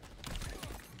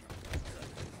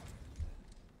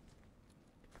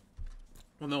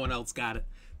 Well, no one else got it.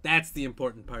 That's the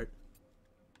important part.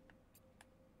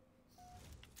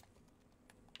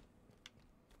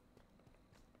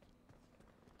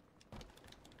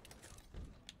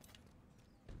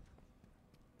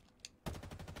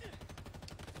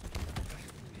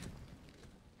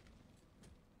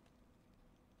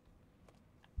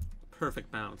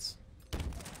 Perfect bounce.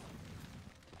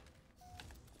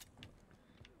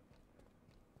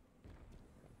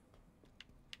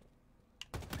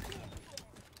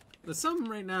 There's something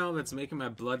right now that's making my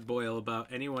blood boil about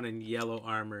anyone in yellow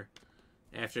armor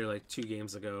after like 2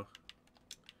 games ago.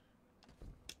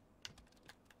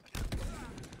 Of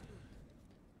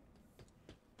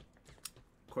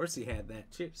course he had that.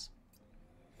 Cheers.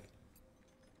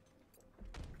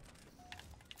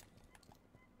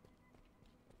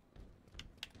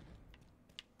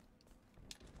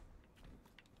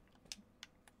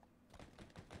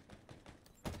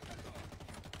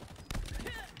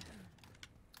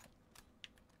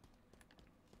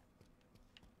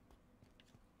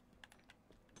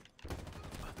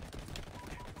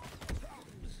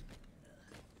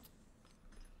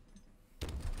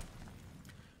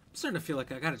 I'm starting to feel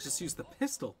like I gotta just use the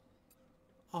pistol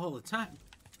all the time.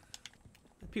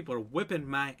 People are whipping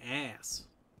my ass.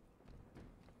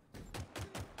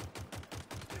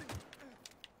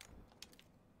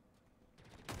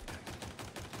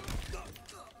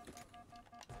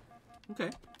 Okay.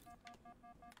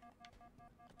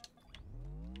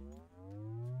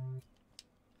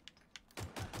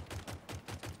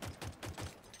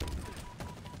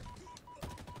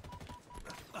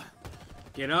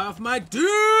 Get off my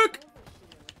dick!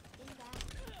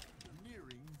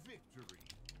 Nearing victory.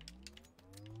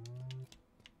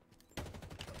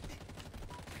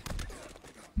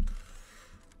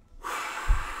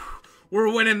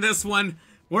 We're winning this one.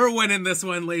 We're winning this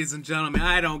one, ladies and gentlemen.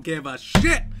 I don't give a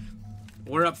shit.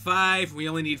 We're up 5. We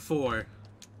only need 4.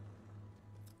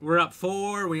 We're up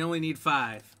 4. We only need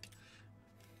 5.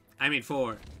 I mean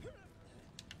 4.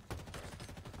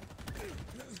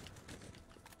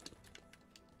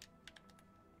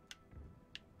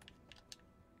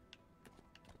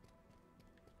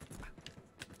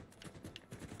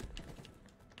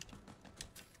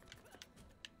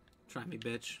 Try me,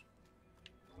 bitch.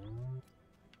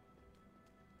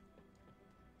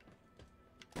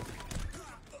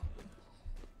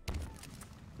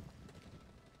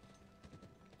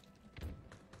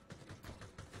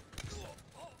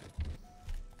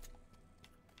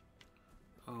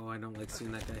 Oh, I don't like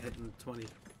seeing that guy hitting 20.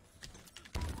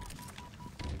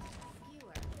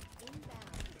 Skewer inbound.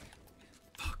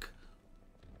 Fuck.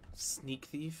 Sneak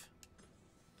thief.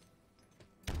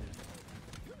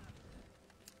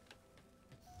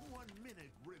 1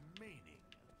 minute remaining.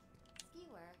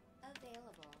 Skewer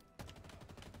available.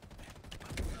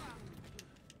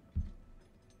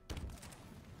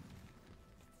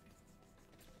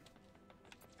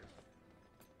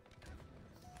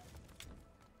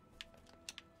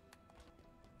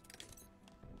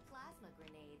 Plasma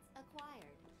grenades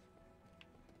acquired.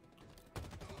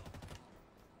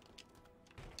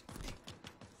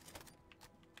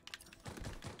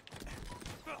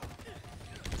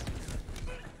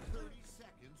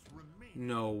 Seconds remaining.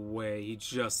 No way, he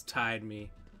just tied me.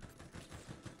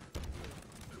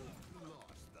 Lost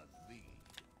the lead.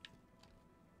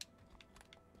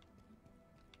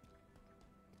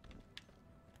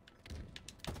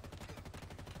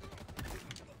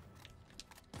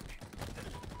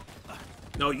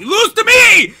 No, you lose to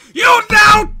me! You know,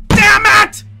 damn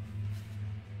it!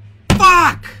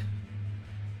 Fuck!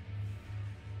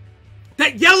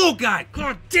 That yellow guy!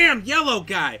 God damn yellow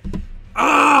guy!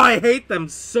 Oh, I hate them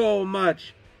so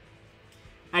much.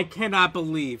 I cannot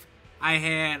believe I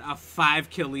had a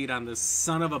 5-kill lead on this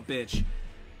son of a bitch,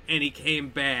 and he came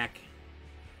back.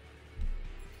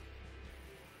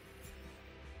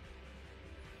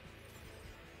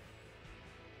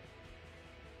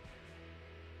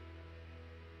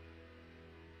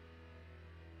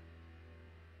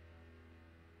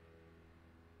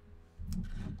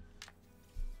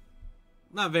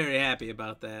 Not very happy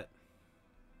about that.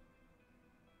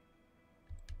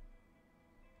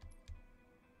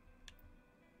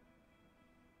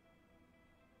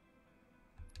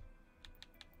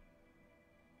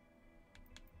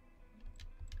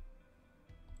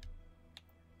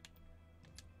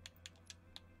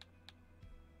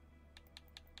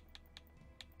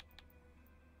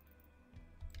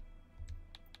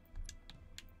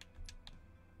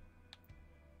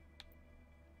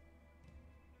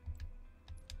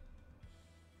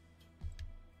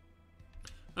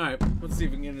 Alright, let's see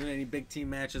if we can get into any big team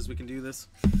matches. We can do this.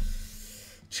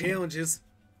 Challenges.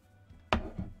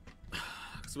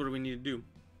 So what do we need to do?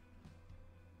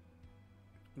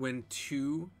 Win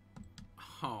 2.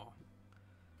 Oh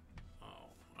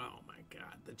my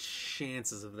god. The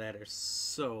chances of that are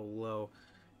so low.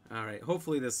 Alright,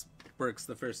 hopefully this works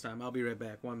the first time. I'll be right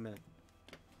back. 1 minute.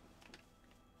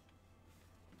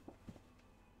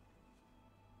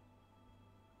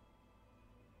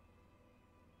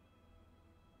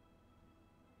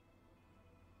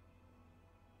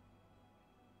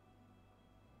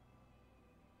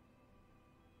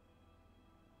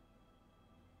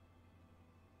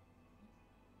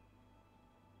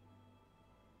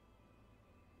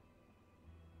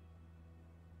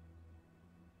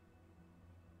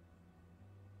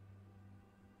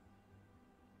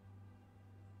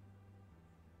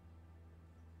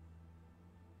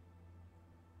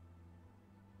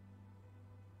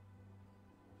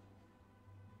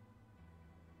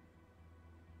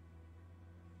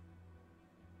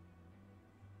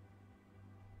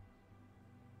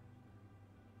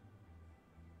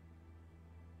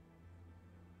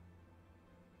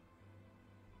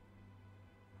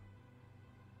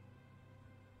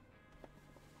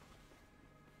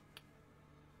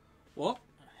 Well,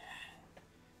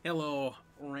 hello,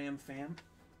 Ram fam.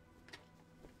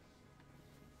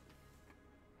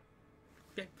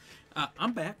 Okay,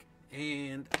 I'm back,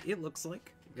 and it looks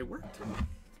like it worked.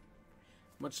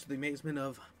 Much to the amazement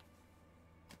of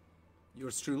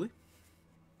yours truly.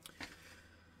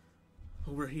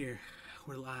 We're here.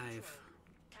 We're live.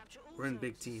 We're in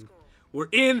big team. We're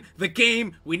in the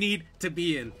game we need to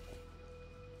be in.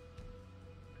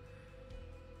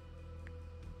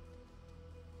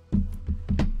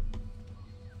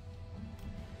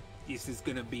 This is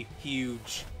gonna be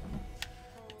huge.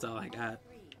 That's all I got.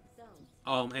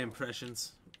 All my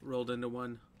impressions rolled into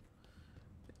one.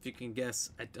 If you can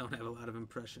guess, I don't have a lot of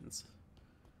impressions.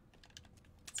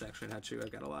 It's actually not true.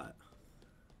 I've got a lot.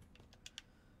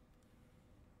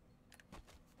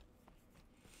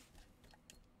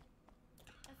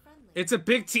 It's a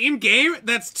big team game?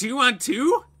 That's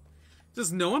 2-on-2?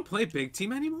 Does no one play big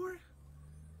team anymore?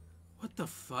 What the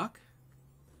fuck?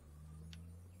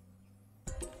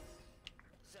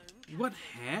 What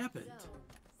happened? Zone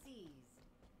seized.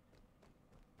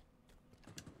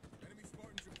 Enemy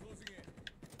Spartans are closing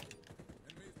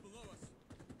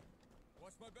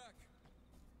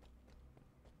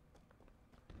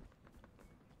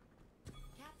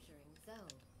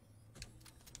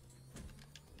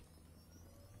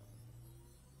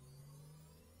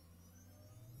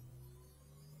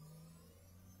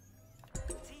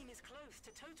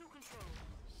to total control.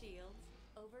 Shields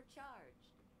overcharged.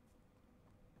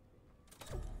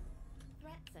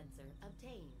 Threat sensor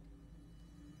obtained.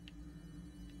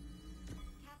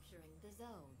 Capturing the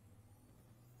zone.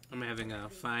 I'm having a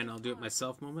fine, I'll do it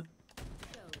myself moment.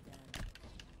 Show them.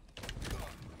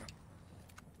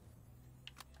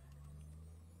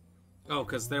 Oh,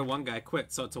 because their one guy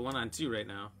quit, so it's a 1-on-2 right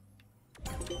now.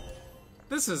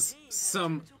 This is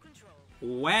some Total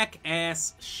control. whack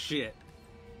ass shit.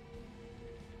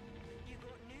 You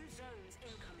got new zones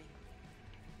incoming.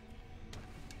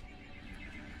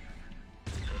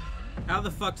 How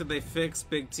the fuck did they fix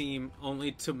Big Team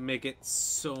only to make it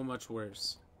so much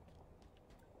worse?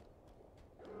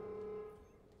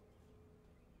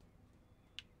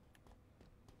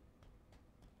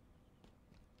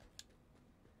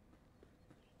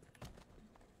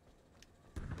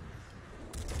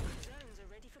 Zones are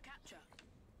ready for capture.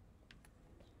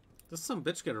 Does some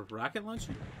bitch get a rocket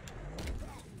launcher?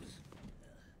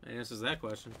 That answers that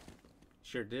question.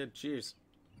 Sure did. Cheers.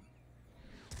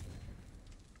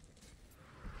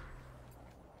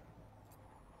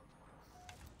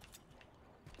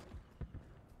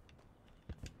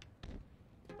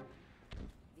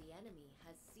 The enemy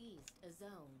has seized a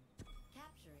zone.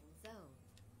 Capturing zone.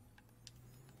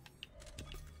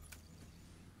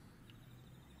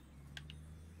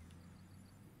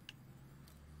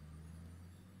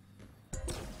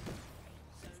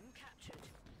 Zone captured.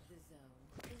 The zone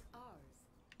is ours.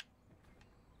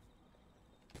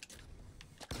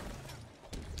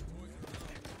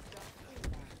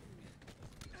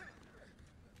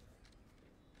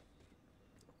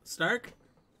 Stark?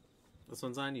 This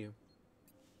one's on you.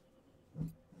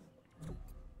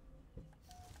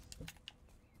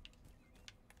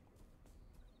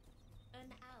 An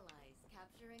ally's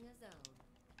capturing a zone.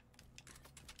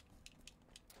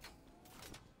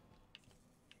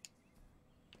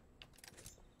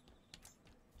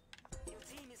 Your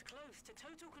team is close to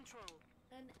total control.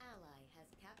 An ally has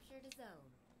captured a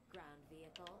zone. Ground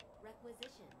vehicle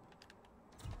requisitioned.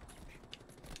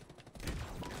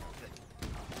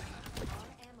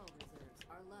 Our ammo reserves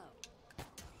are low.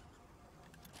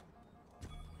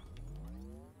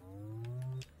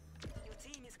 Your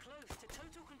team is close to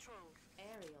total control.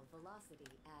 Aerial velocity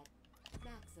at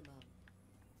maximum.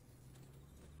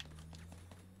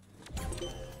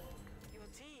 Your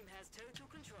team has total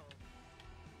control.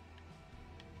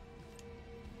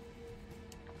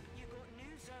 You got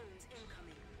new zones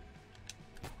incoming.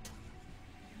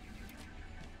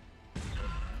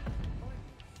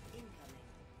 Ordnance incoming.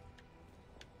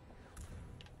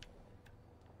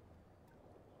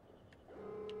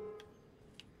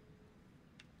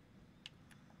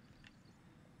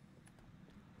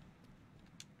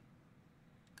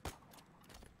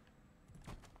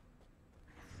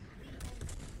 The enemy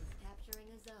is capturing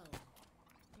a zone.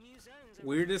 New zones are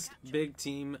Weirdest ready for capture. Big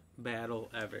Team battle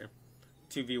ever.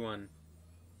 2v1.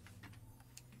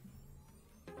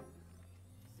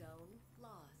 Zone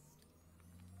lost.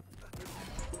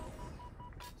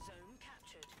 Zone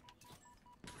captured.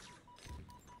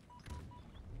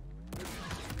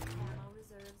 Ammo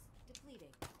reserves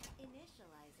depleting.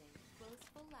 Initializing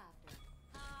boastful laughter.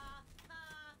 Ha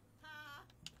ha ha.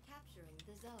 Capturing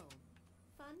the zone.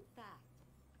 Fun fact.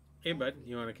 Hey bud,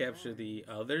 you want to capture the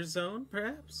other zone,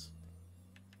 perhaps?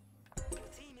 Your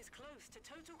team is close to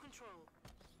total control.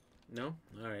 No?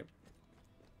 Alright.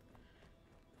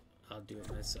 I'll do it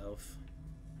myself.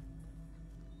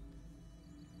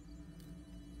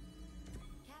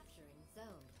 Capturing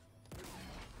zone.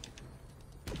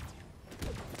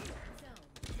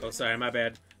 Zone. Oh, sorry, my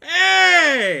bad.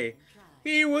 Hey! Try.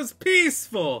 He was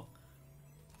peaceful!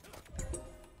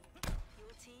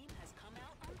 Your team has come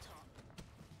out on top.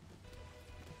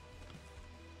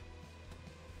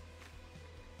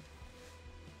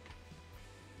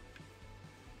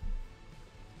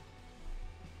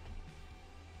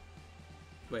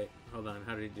 Wait, hold on.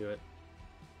 How did he do it?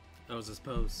 That was his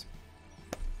pose.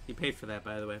 He paid for that,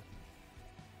 by the way.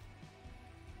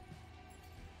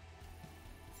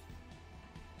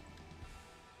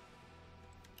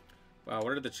 Wow,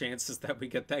 what are the chances that we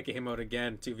get that game out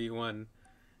again, 2v1,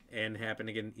 and happen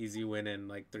to get an easy win in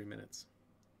like 3 minutes?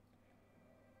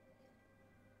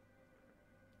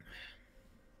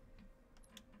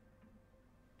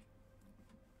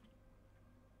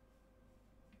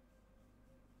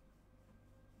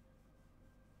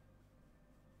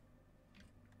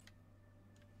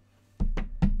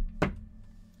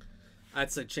 I'd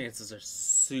say chances are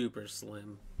super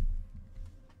slim.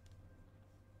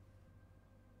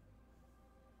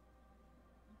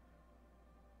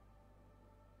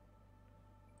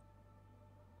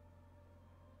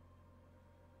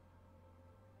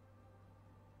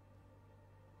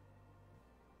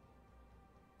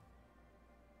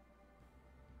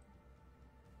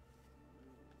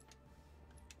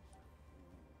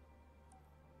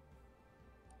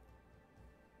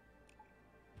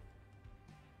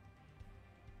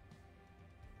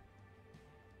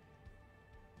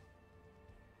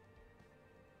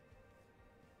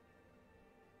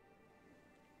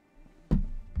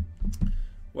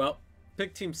 Well,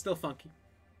 Big Team's still funky.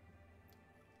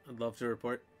 I'd love to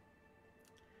report.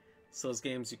 It's those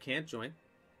games you can't join.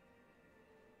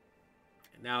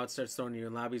 And now it starts throwing you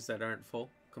in lobbies that aren't full,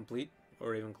 complete,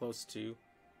 or even close to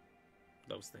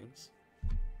those things.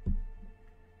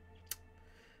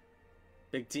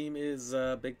 Big Team is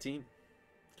Big Team.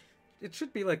 It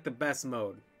should be like the best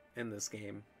mode in this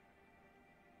game.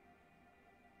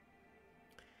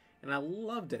 And I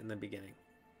loved it in the beginning.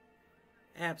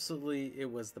 Absolutely, it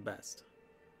was the best.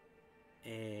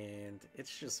 And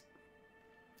it's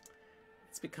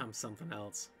become something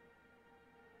else.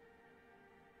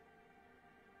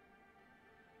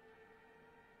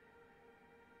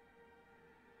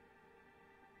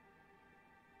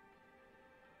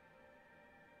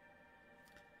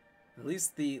 At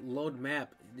least the load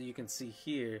map that you can see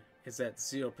here is at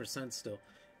 0% still.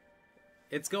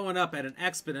 It's going up at an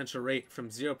exponential rate from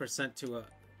 0% to a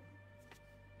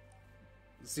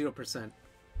 0%.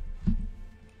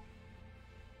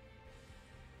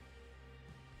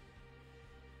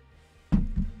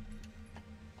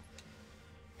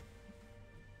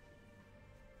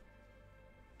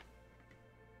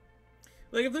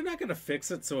 Like, if they're not going to fix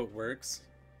it so it works,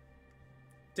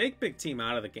 take Big Team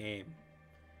out of the game.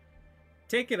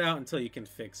 Take it out until you can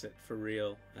fix it for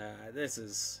real. This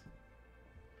is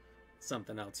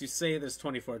something else. You say there's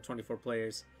 24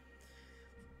 players.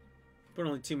 But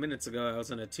only 2 minutes ago, I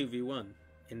was in a 2v1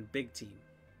 in Big Team.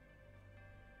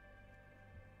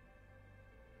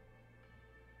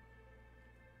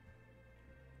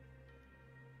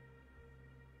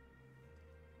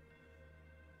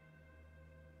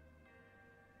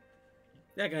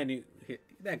 That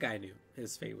guy knew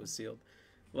his fate was sealed.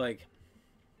 Like,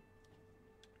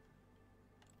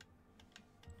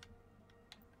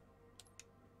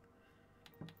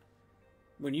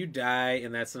 when you die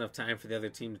and that's enough time for the other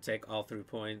team to take all 3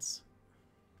 points.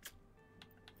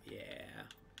 Yeah.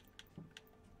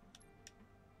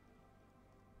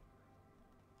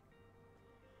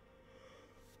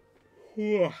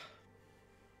 Whew.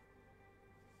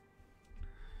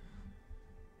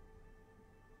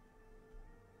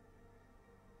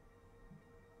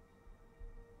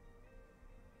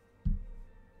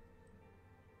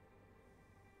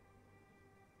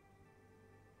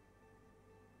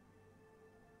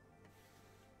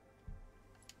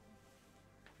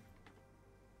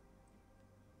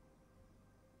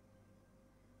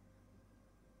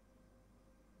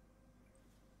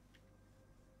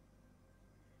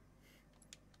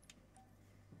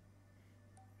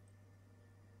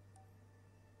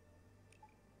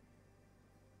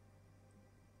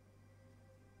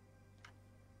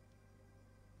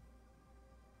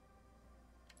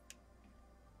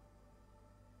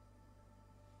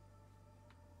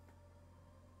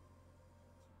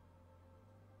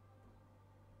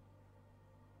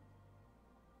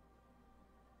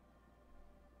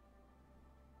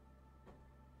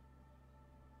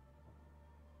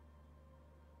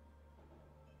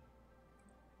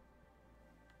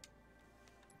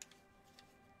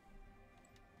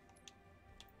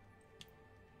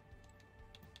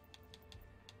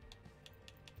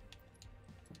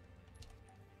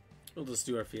 We'll just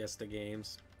do our Fiesta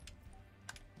games.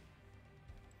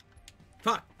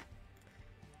 Fuck!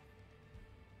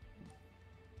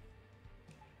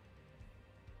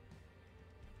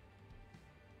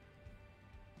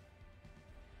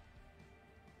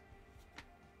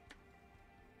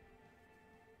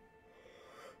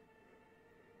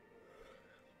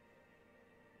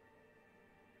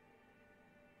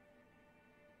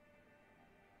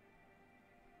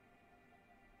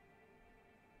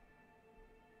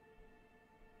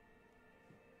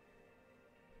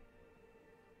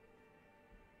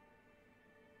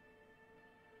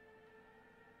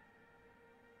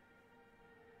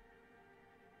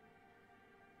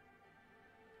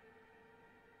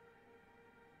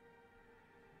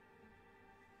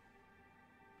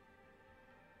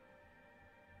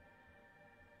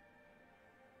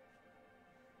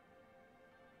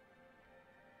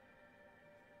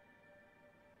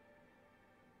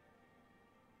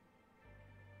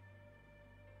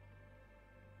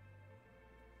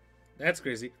 That's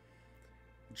crazy.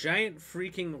 Giant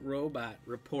Freaking Robot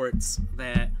reports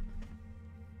that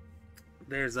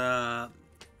there's a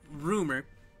rumor.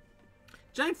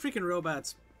 Giant Freaking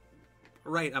Robot's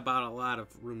right about a lot of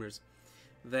rumors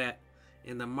that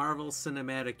in the Marvel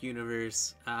Cinematic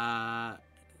Universe, the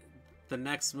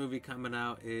next movie coming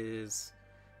out is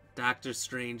Doctor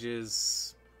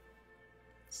Strange's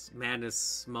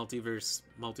Madness, Multiverse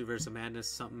of Madness,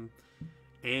 something.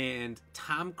 And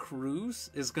Tom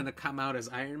Cruise is going to come out as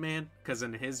Iron Man, because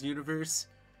in his universe,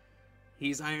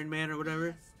 he's Iron Man or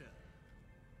whatever.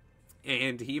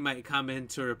 and he might come in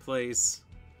to replace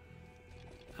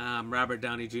Robert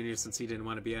Downey Jr. since he didn't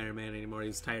want to be Iron Man anymore. He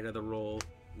was tired of the role,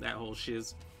 that whole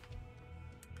shiz.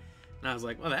 And I was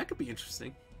like, well, that could be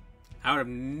interesting. I would have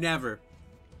never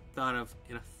thought of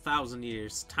in 1,000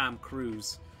 years Tom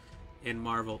Cruise in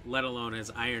Marvel, let alone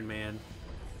as Iron Man.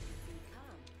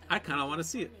 I kind of want to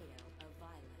see it.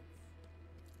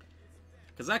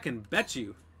 Because I can bet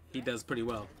you he does pretty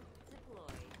well.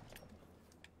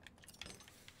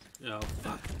 Oh,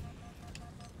 fuck.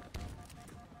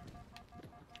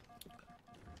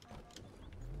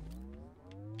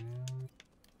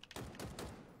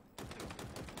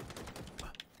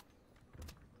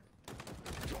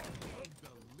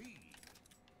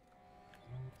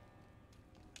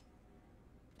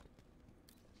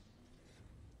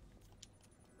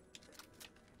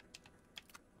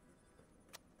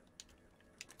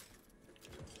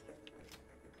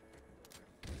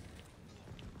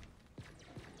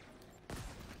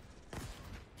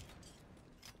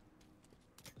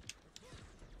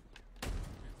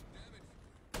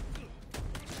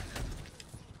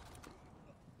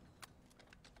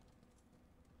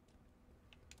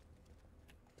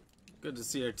 Good to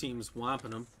see our team swamping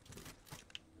them.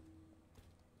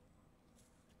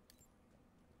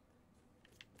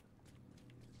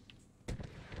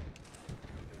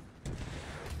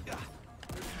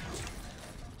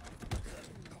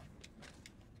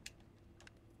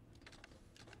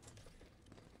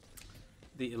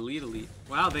 The elite.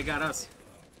 Wow, they got us.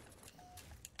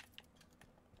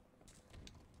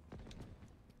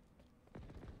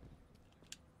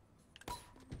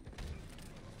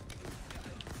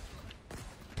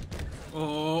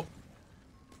 Oh.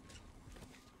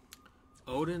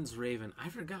 Odin's Raven. I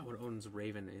forgot what Odin's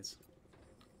Raven is.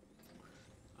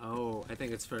 Oh, I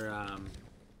think it's for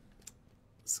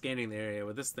scanning the area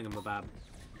with this thingamabob.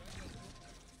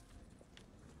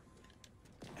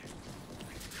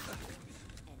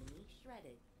 Enemy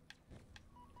shredded.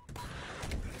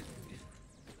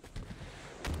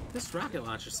 This rocket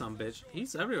launcher, some bitch.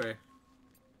 He's everywhere.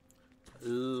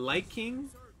 Liking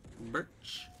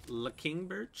Birch. King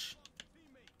Birch.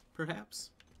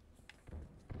 Perhaps.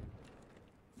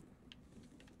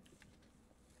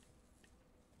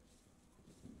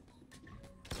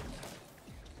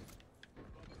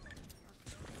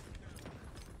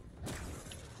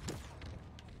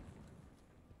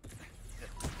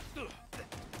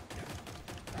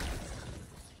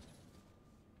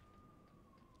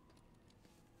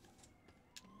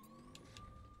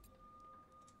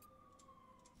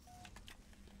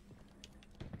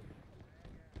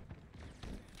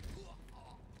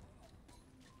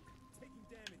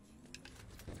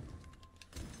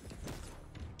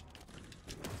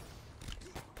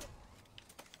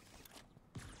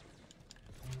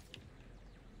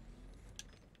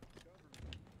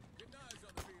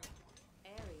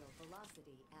 Aerial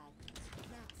velocity at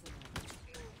maximum.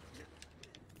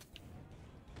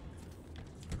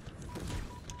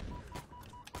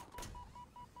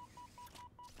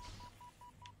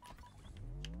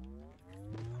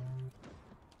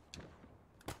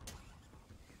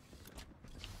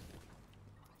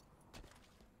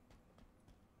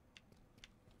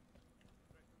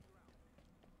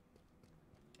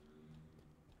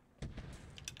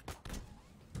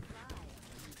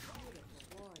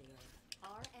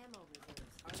 Our ammo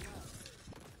reserves are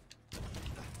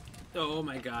low. Oh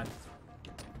my god.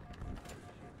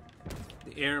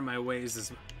 The air in my ways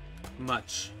is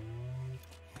much.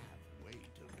 Way to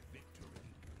victory.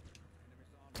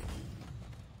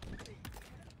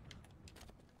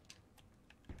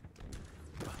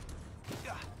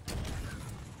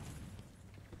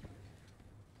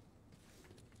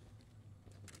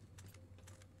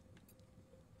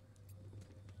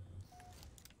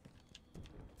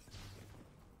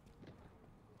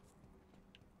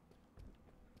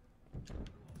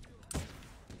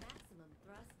 Maximum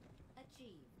thrust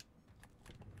achieved.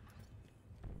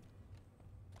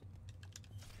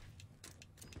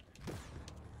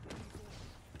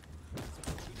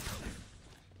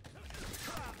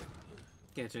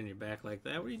 Can't turn your back like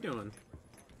that. What are you doing?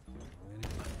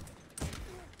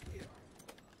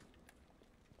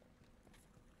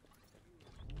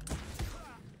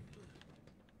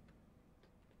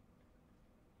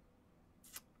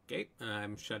 Okay,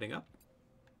 I'm shutting up.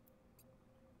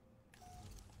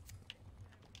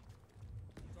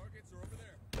 Targets are over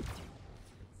there.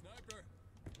 Sniper.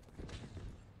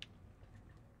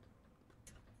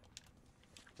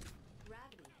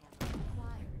 Gravity hammer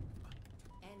acquired.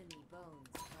 Enemy bones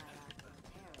cry out in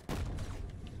terror.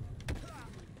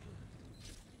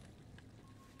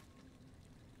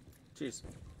 Jeez.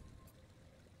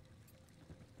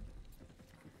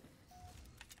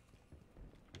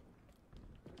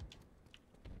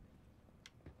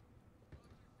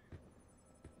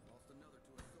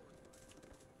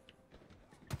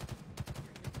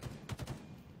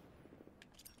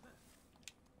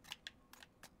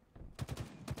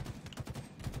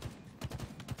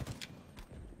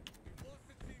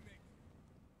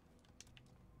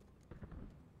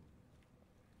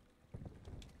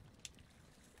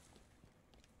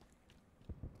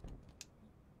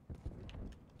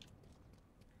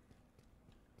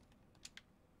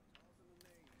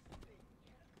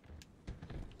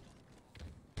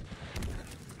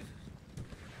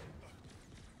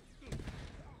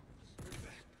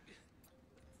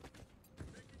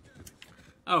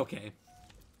 Okay.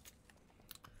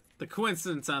 The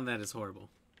coincidence on that is horrible.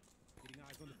 Getting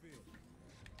eyes on the field.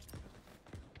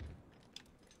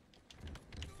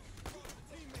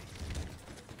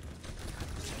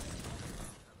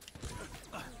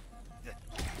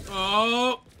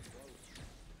 Oh!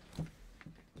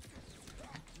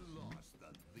 Lost the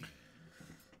lead.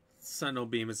 Sentinel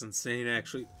beam is insane,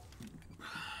 actually.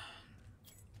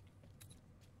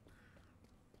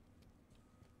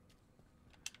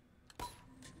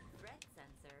 Threat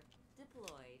sensor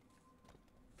deployed.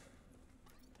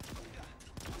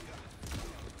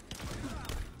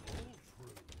 All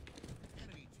true.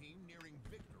 Enemy team nearing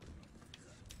victory.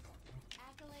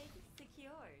 Accolade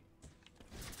secured.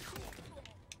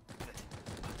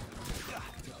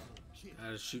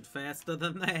 Gotta shoot faster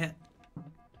than that.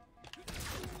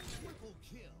 Triple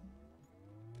kill.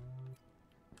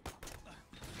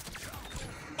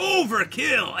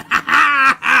 Overkill!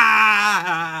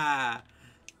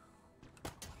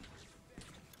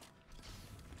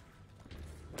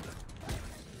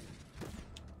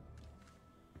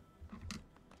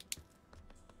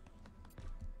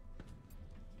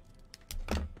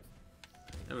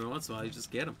 Every once in a while, you just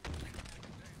get them.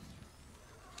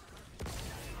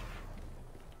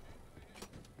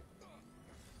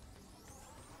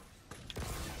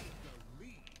 The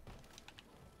lead.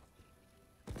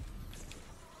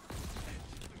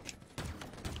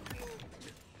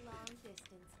 Long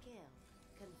distance kill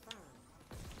confirmed.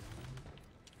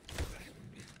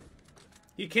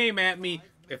 He came at me.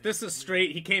 If this is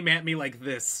straight, he came at me like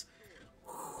this.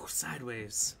 Whew,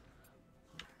 sideways.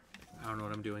 I don't know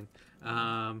what I'm doing.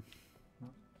 Lost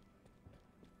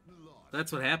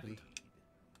That's what happened.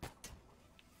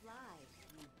 Fly,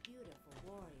 you beautiful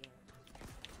warrior.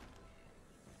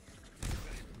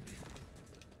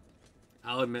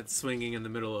 I'll admit swinging in the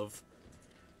middle of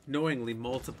knowingly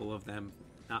multiple of them,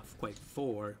 not quite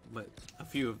 4, but a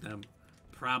few of them,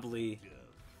 probably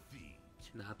defeat.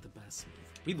 not the best move.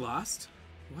 We lost?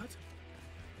 What?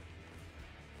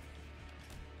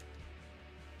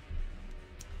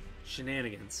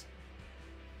 Shenanigans.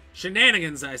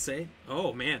 Shenanigans, I say.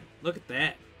 Oh, man. Look at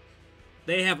that.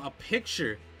 They have a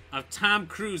picture of Tom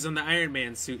Cruise in the Iron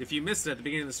Man suit. If you missed it at the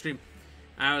beginning of the stream,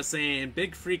 I was saying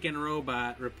Big Freaking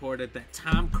Robot reported that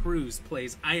Tom Cruise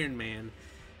plays Iron Man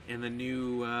in the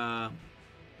new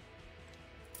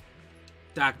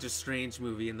Doctor Strange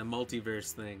movie in the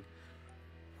multiverse thing.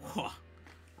 Whew.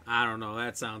 I don't know.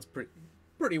 That sounds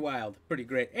pretty wild. Pretty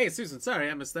great. Hey, Susan, sorry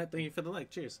I missed that. Thank you for the like.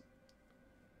 Cheers.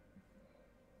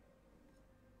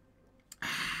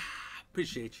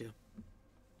 Appreciate you.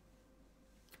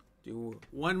 Do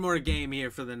one more game here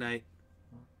for the night.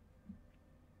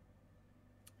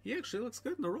 He actually looks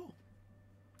good in the role.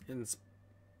 And it's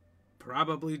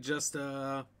probably just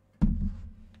a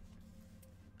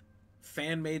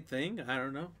fan-made thing. I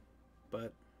don't know.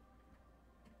 But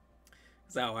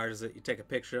how hard is it? You take a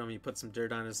picture of him, you put some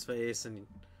dirt on his face, and you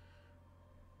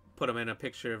put him in a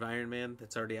picture of Iron Man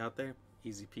that's already out there.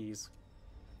 Easy peas.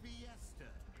 Fiesta.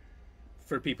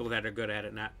 For people that are good at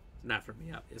it, not for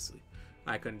me, obviously.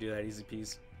 I couldn't do that. Easy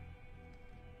peas.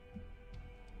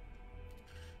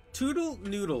 Toodle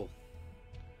Noodle.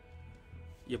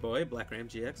 Your boy, Black Ram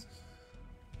GX.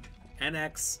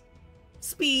 NX.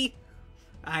 Spee.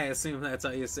 I assume that's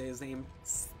how you say his name.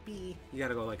 Spee. You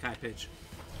gotta go like high pitch.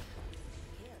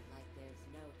 Kill like there's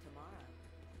no tomorrow.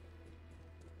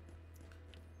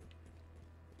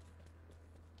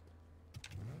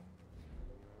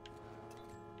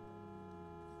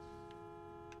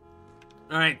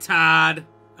 Alright, Todd.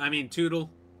 I mean, Toodle.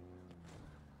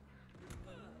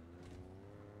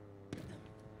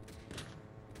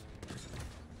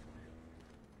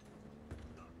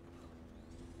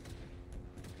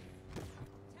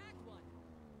 Tag one.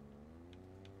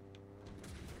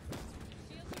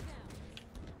 Shields are down.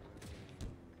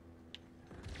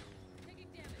 Taking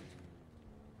damage.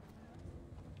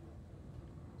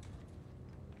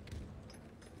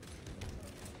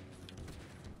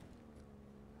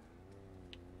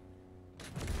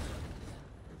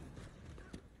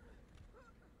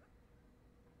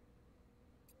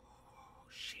 Oh,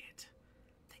 shit.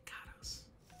 They got us.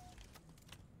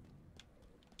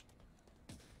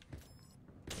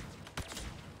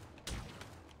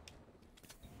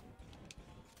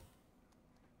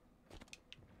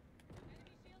 Enemy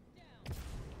shields down.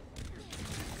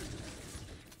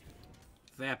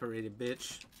 Evaporated,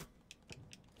 bitch.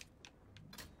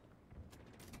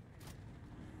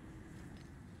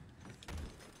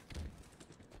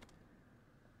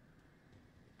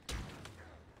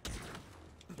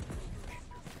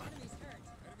 Enemy's hurt.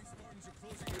 Enemy Spartans are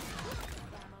closing in.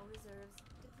 Ammo reserves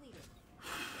depleted.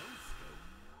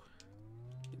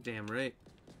 Damn right.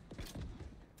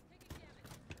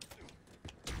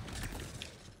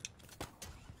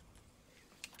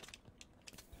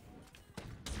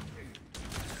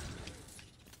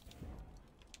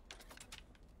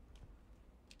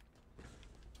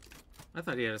 I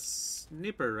thought he had a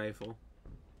sniper rifle.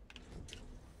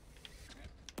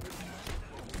 Low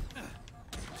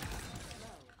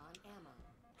on ammo.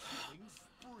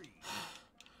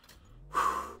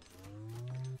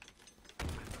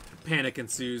 Panic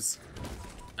ensues.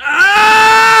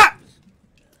 Ah!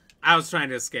 I was trying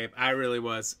to escape. I really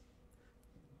was.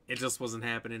 It just wasn't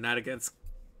happening. Not against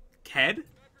Ked?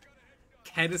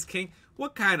 Ked is king?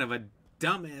 What kind of a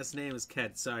dumbass name is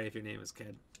Ked? Sorry if your name is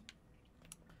Ked.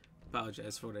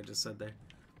 Apologize for what I just said there.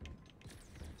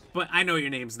 But I know your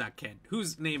name's not Ked.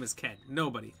 Whose name is Ked?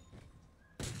 Nobody.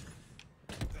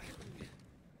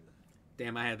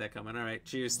 Damn, I had that coming. Alright,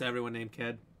 cheers to everyone named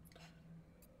Ked.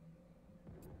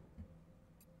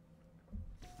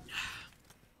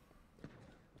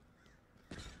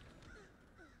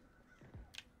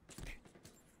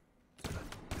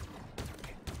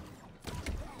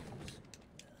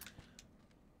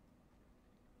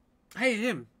 I hit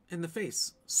him in the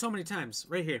face so many times.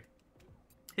 Right here.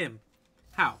 Him.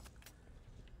 How?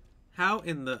 How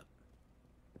in the...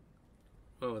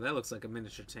 Oh, that looks like a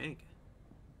miniature tank.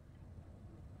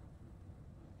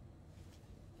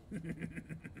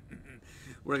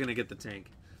 We're gonna get the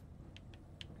tank.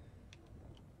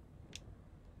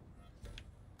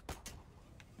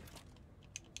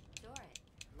 Turret.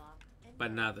 Lock and But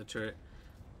load. not the turret.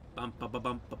 Bum bum bum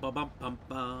bum bum bum bum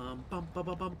bum bum bum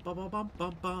bum bum bum bum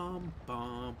bum bum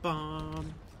bum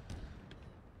bum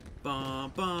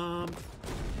bum bum.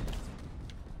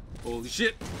 Holy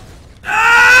shit!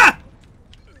 Ah!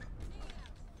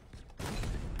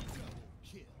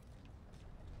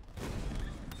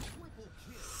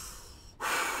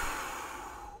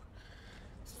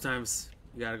 Sometimes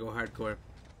you gotta go hardcore.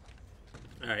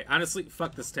 Alright, honestly,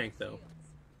 fuck this tank though.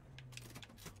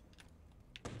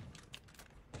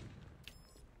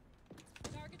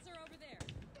 Targets are over there.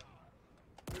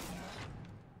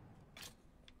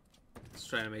 Just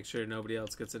trying to make sure nobody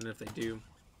else gets in. If they do,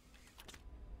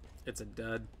 it's a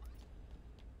dud.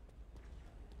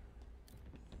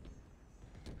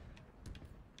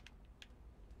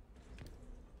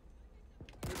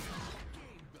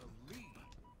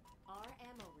 Our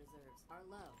ammo reserves are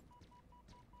low.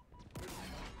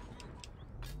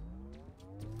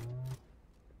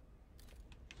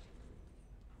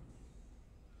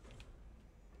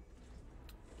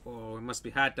 Oh, it must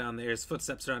be hot down there. His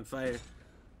footsteps are on fire.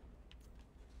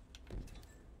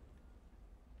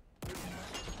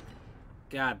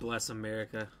 God bless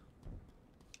America.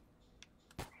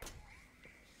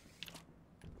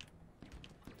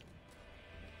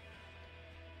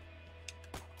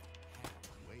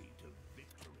 Way to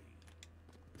victory.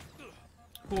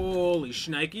 Holy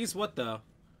shnikes, what the?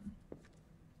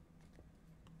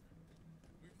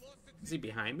 Is he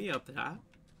behind me up top?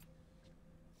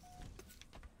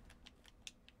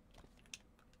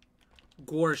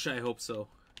 Gorsh, I hope so.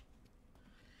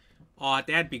 Aw,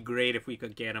 that'd be great if we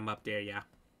could get him up there, yeah.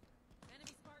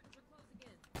 Enemy Spartans are closing in.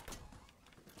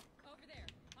 Over there.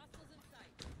 Hostiles in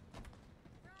sight.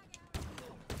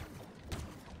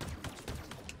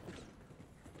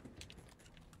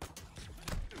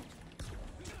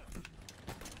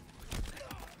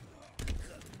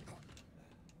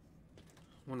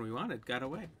 One we wanted got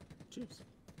away. Cheers.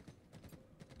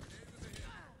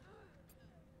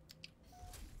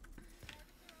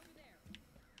 Targets are over there.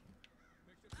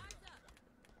 Eyes up.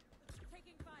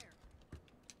 Taking fire.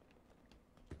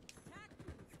 Attack.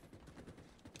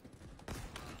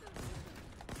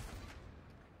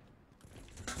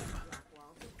 Black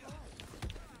wall deployed. Hostiles in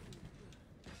sight.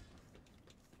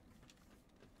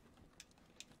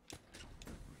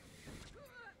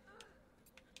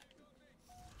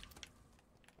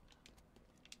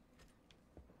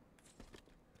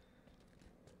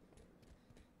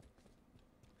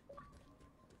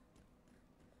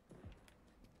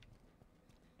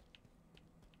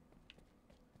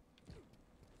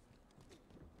 Did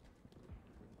some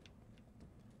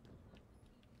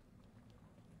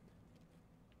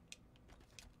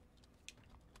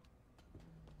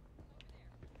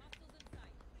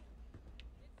damage.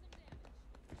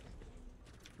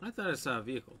 I thought I saw a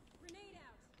vehicle. Grenade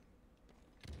out.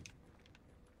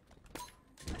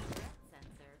 Threat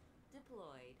sensor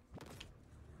deployed.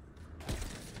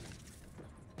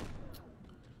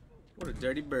 What a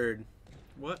dirty bird.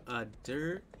 What a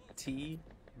dirty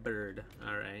bird.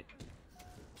 Alright.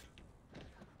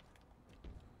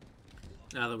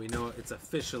 Now that we know it's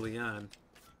officially on.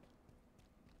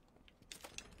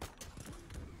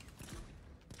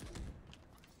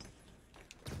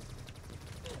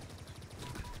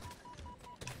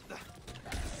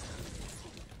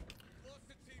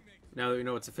 Now that we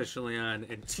know it's officially on,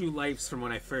 and 2 lives from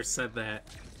when I first said that,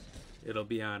 it'll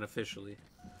be on officially.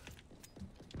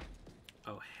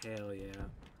 Oh, hell yeah.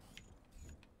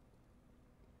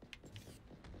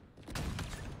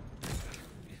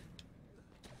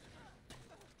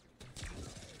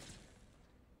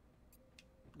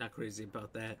 Not crazy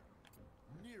about that.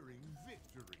 Nearing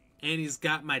victory. And he's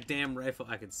got my damn rifle.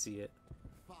 I can see it.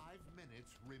 5 minutes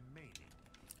remaining.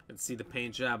 I can see the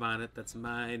paint job on it. That's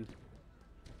mine.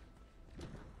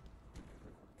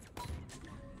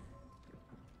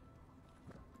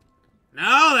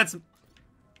 No, that's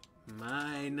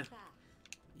mine.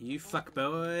 You fuck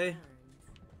boy.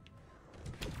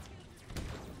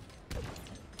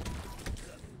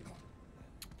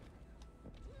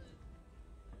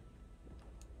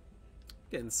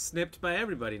 Getting snipped by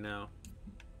everybody now.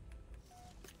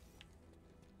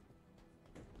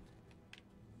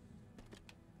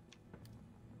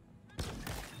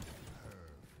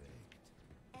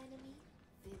 Enemy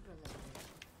defibrillator.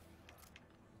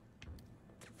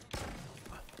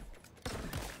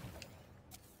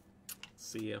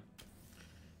 See ya.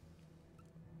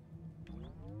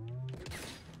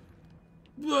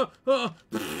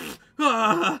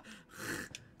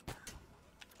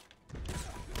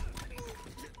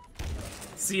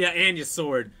 See ya, and your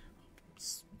sword.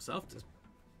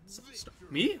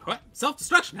 Me? What?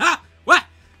 Self-destruction? Ha! What?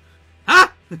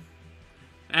 Ha!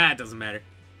 Ah, it doesn't matter.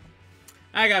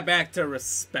 I got back to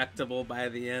respectable by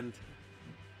the end.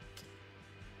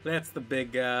 That's the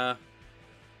big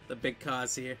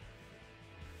cause here.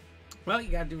 Well, you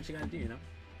gotta do what you gotta do, you know?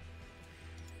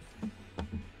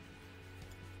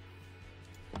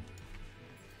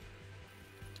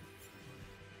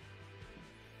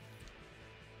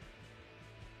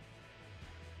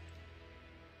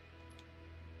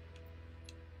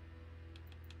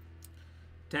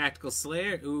 Tactical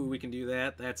Slayer. Ooh, we can do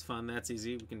that. That's fun. That's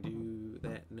easy. We can do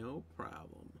that. No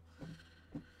problem.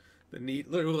 The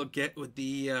Needler will get with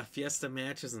the Fiesta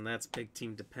matches, and that's big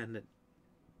team dependent.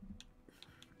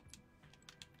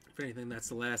 If anything, that's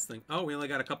the last thing. Oh, we only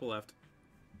got a couple left.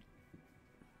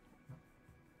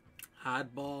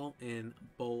 Oddball and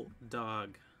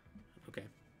Bulldog. Okay.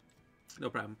 No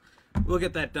problem. We'll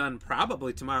get that done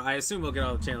probably tomorrow. I assume we'll get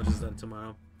all the challenges done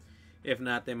tomorrow. If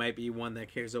not, there might be one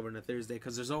that carries over into Thursday,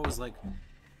 because there's always, like,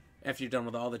 after you're done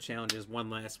with all the challenges, one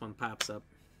last one pops up.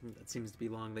 That seems to be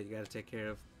long that you got to take care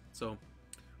of. So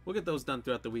we'll get those done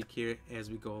throughout the week here as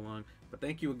we go along. But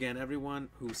thank you again, everyone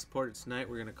who supported tonight.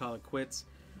 We're going to call it quits.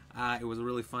 It was a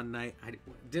really fun night. I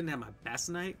didn't have my best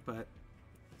night, but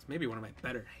it's maybe one of my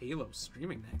better Halo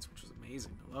streaming nights, which was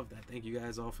amazing. I love that. Thank you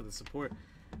guys all for the support.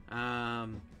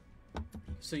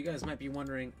 So you guys might be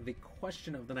wondering the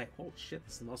question of the night. Holy shit,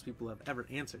 this is the most people have ever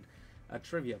answered a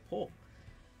trivia poll.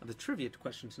 The trivia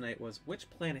question tonight was, which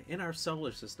planet in our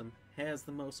solar system has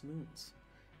the most moons?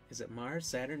 Is it Mars,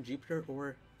 Saturn, Jupiter,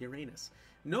 or Uranus?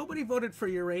 Nobody voted for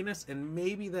Uranus, and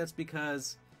maybe that's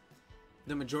because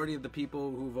the majority of the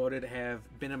people who voted have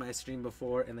been in my stream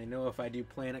before, and they know if I do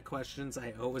planet questions,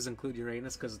 I always include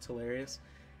Uranus because it's hilarious.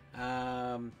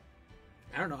 I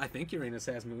don't know. I think Uranus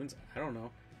has moons. I don't know.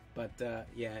 But,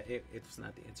 yeah, it's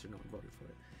not the answer. No one voted for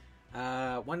it.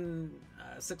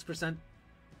 6%,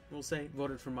 we'll say,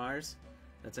 voted for Mars.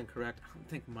 That's incorrect. I don't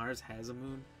think Mars has a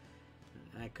moon.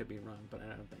 I could be wrong, but I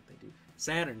don't think they do.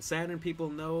 Saturn. Saturn, people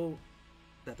know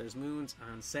that there's moons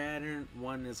on Saturn.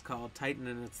 One is called Titan,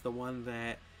 and it's the one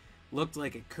that looked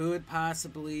like it could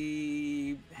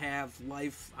possibly have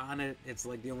life on it. It's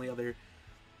like the only other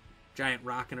giant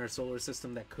rock in our solar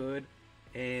system that could.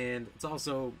 And it's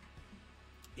also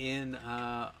in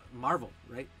Marvel,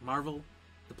 right? Marvel,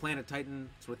 the planet Titan,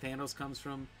 it's where Thanos comes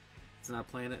from. It's not a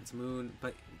planet, it's a moon.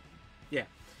 But, yeah.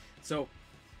 So,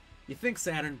 you think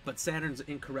Saturn, but Saturn's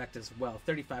incorrect as well.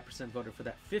 35% voted for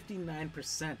that.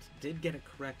 59% did get it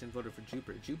correct and voted for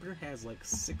Jupiter. Jupiter has like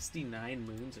 69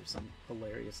 moons or some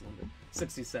hilarious number.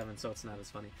 67, so it's not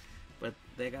as funny. But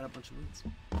they got a bunch of moons.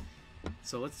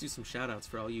 So let's do some shout-outs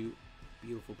for all you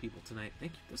beautiful people tonight.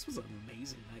 Thank you. This was an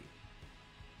amazing night.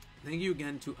 Thank you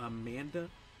again to Amanda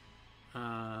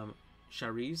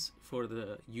Shariz for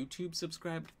the YouTube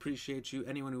subscribe. Appreciate you.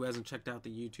 Anyone who hasn't checked out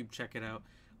the YouTube, check it out.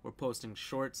 We're posting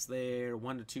shorts there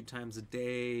 1 to 2 times a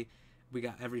day. We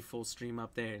got every full stream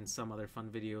up there and some other fun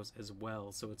videos as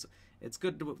well. So it's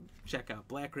good to check out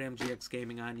Black Ram GX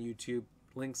Gaming on YouTube.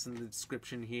 Links in the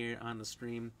description here on the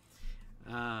stream.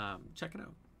 Check it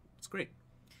out. It's great.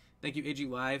 Thank you, AG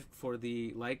Live, for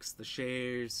the likes, the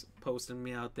shares, posting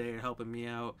me out there, helping me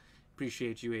out.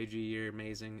 Appreciate you, AG. You're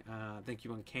amazing. Thank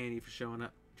you, Uncanny, for showing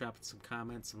up, dropping some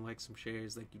comments, some likes, some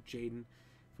shares. Thank you, Jaden,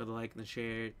 for the like and the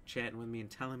share, chatting with me and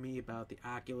telling me about the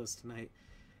Oculus tonight.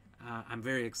 I'm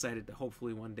very excited to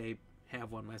hopefully one day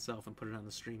have one myself and put it on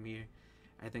the stream here.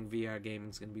 I think VR gaming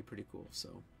is going to be pretty cool,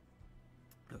 so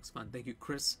it looks fun. Thank you,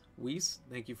 Chris Weiss.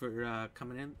 Thank you for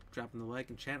coming in, dropping the like,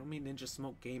 and chatting with me. Ninja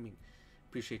Smoke Gaming.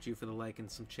 Appreciate you for the like and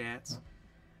some chats.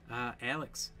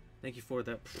 Alex, thank you for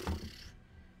the...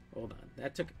 Hold on.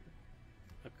 That took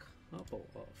a couple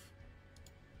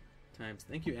of times.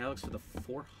 Thank you, Alex, for the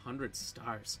 400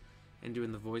 stars and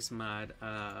doing the voice mod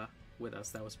with us.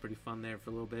 That was pretty fun there for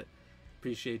a little bit.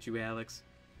 Appreciate you, Alex.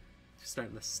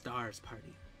 Starting the stars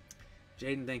party.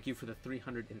 Jaden, thank you for the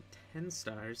 310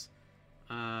 stars.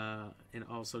 And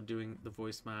also doing the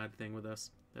voice mod thing with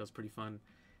us. That was pretty fun.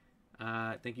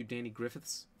 Thank you, Danny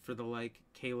Griffiths, for the like.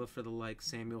 Kayla for the like.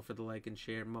 Samuel for the like and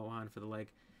share. Mohan for the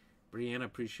like. Brianna,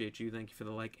 appreciate you. Thank you for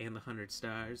the like and the 100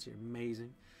 stars. You're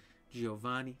amazing.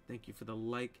 Giovanni, thank you for the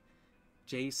like.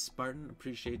 Jay Spartan,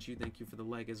 appreciate you. Thank you for the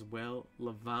like as well.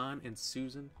 Levon and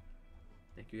Susan,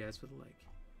 thank you guys for the like.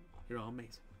 You're all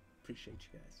amazing. Appreciate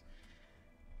you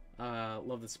guys.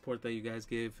 Love the support that you guys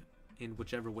give in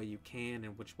whichever way you can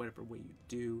and whichever way you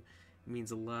do. It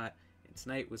means a lot. And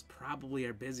tonight was probably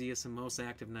our busiest and most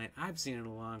active night I've seen in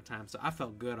a long time, so I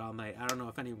felt good all night. I don't know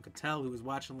if anyone could tell who was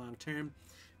watching long term,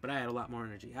 but I had a lot more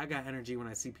energy. I got energy when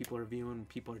I see people reviewing,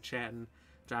 people are chatting,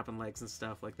 dropping likes and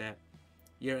stuff like that.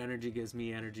 Your energy gives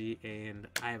me energy, and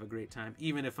I have a great time,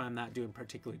 even if I'm not doing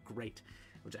particularly great,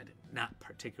 which I did not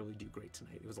particularly do great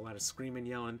tonight. It was a lot of screaming,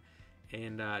 yelling,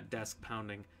 and desk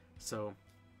pounding. So,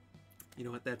 you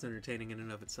know what? That's entertaining in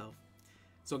and of itself.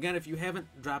 So again, if you haven't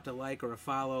dropped a like or a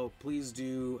follow, please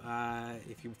do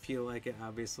if you feel like it.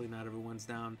 Obviously, not everyone's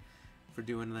down for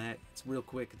doing that. It's real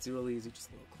quick. It's real easy. Just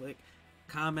a little click.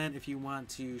 Comment if you want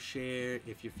to, share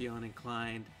if you're feeling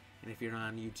inclined, and if you're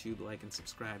on YouTube, like and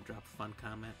subscribe, drop a fun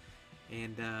comment.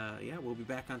 And yeah, we'll be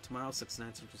back on tomorrow, 6 to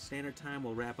 9 Central Standard Time.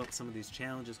 We'll wrap up some of these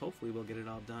challenges. Hopefully we'll get it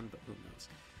all done, but who knows.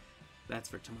 That's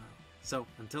for tomorrow. So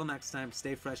until next time,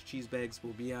 stay fresh, cheese bags.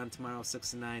 We'll be on tomorrow,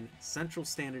 6 to 9 Central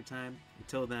Standard Time.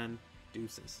 Until then,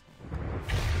 deuces.